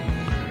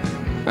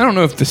 I don't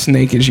know if the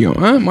snake is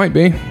yawn. It might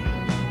be.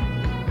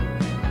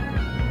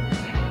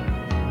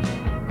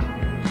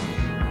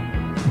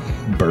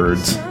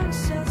 Birds.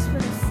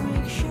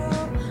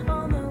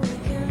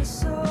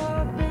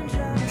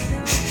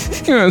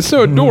 Yeah, it's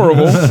so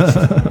adorable.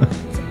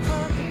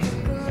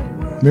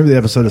 Remember the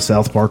episode of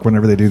South Park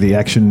whenever they do the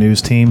action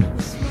news team?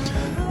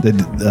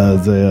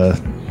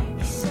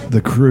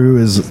 The crew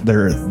is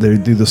they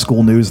do the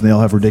school news and they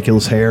all have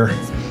ridiculous hair,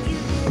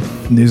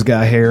 news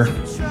guy hair.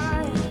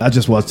 I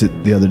just watched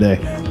it the other day,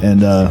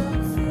 and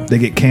they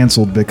get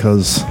canceled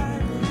because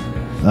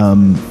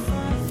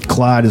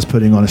Clyde is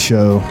putting on a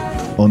show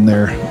on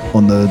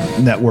the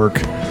network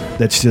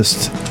that's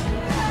just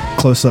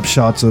close-up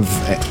shots of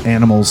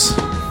animals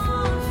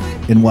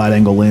in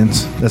wide-angle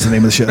lens. That's the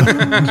name of the show.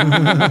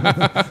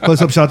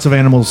 Close-up shots of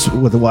animals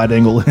with a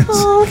wide-angle lens.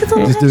 Oh, look at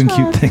the just doing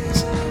cute hedgehog.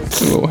 things.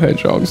 The little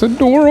hedgehog's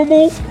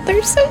adorable.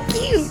 They're so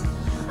cute.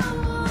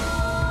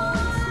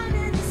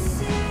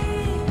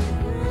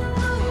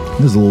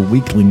 There's a little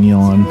weakling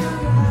yawn.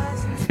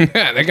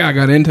 That guy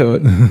got into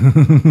it.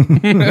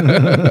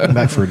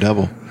 Back for a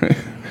double.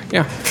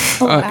 Yeah.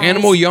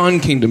 Animal Yawn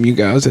Kingdom, you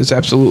guys. It's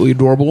absolutely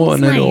adorable,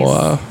 and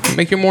it'll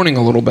make your morning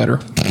a little better.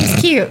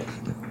 It's cute.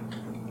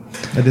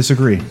 I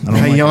disagree.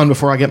 I yawn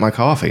before I get my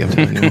coffee. I'm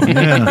telling you.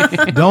 Yeah.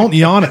 Don't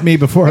yawn at me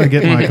before I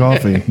get my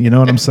coffee. You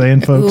know what I'm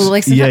saying, folks? Ooh,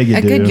 like yeah, you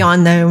a do. good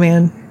yawn though,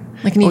 man.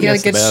 Like when you get a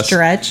that's the good best.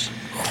 stretch.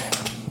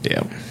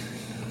 Yeah.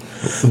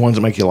 The ones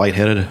that make you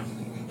lightheaded.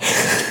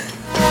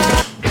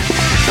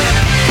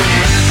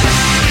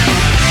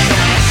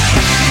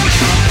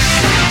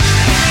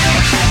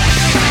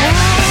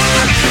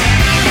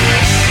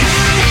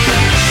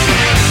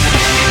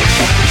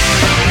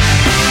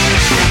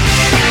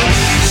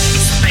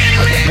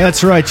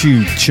 That's right,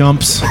 you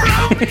chumps.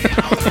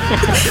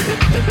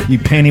 You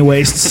panty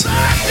wastes.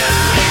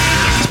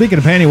 Speaking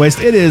of panty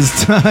waste, it is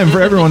time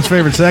for everyone's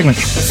favorite segment,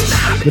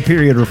 the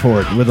Period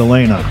Report with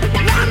Elena.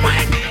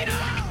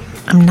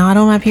 I'm not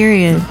on my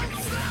period.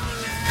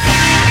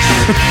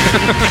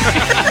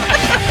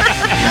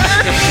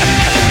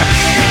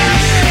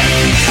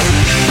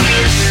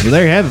 Well,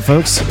 there you have it,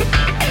 folks.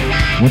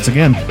 Once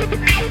again,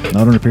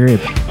 not on a period.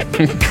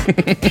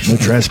 No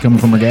trash coming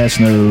from her gas,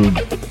 no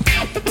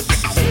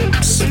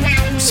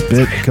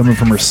spit coming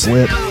from her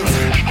slit.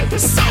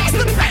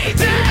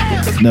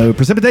 No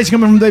precipitation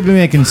coming from the baby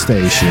making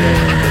station.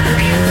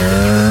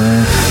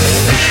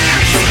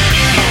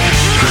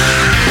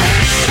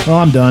 Well,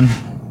 I'm done.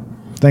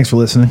 Thanks for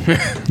listening.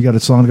 You got a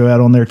song to go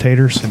out on there,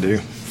 Taters? I do.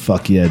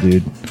 Fuck yeah,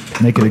 dude.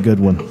 Make it a good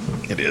one.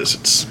 It is.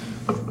 It's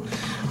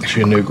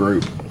actually a new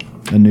group.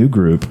 A new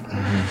group.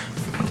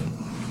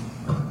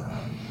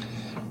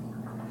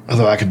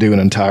 Although I could do an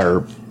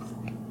entire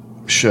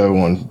show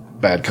on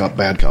bad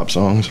cop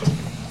songs.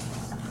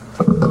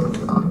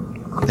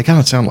 They kind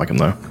of sound like them,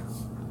 though.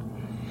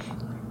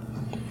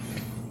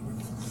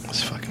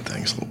 This fucking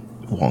thing's a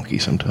little wonky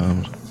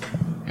sometimes.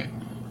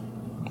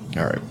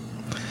 All right.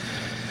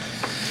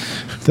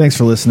 Thanks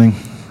for listening.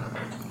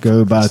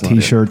 Go buy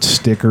t-shirts,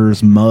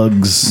 stickers,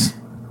 mugs,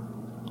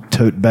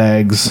 tote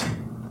bags.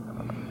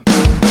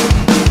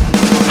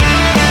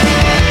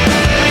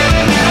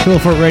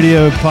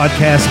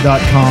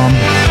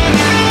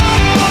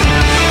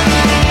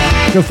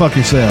 PillowFortRadioPodcast.com. Go fuck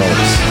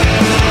yourselves.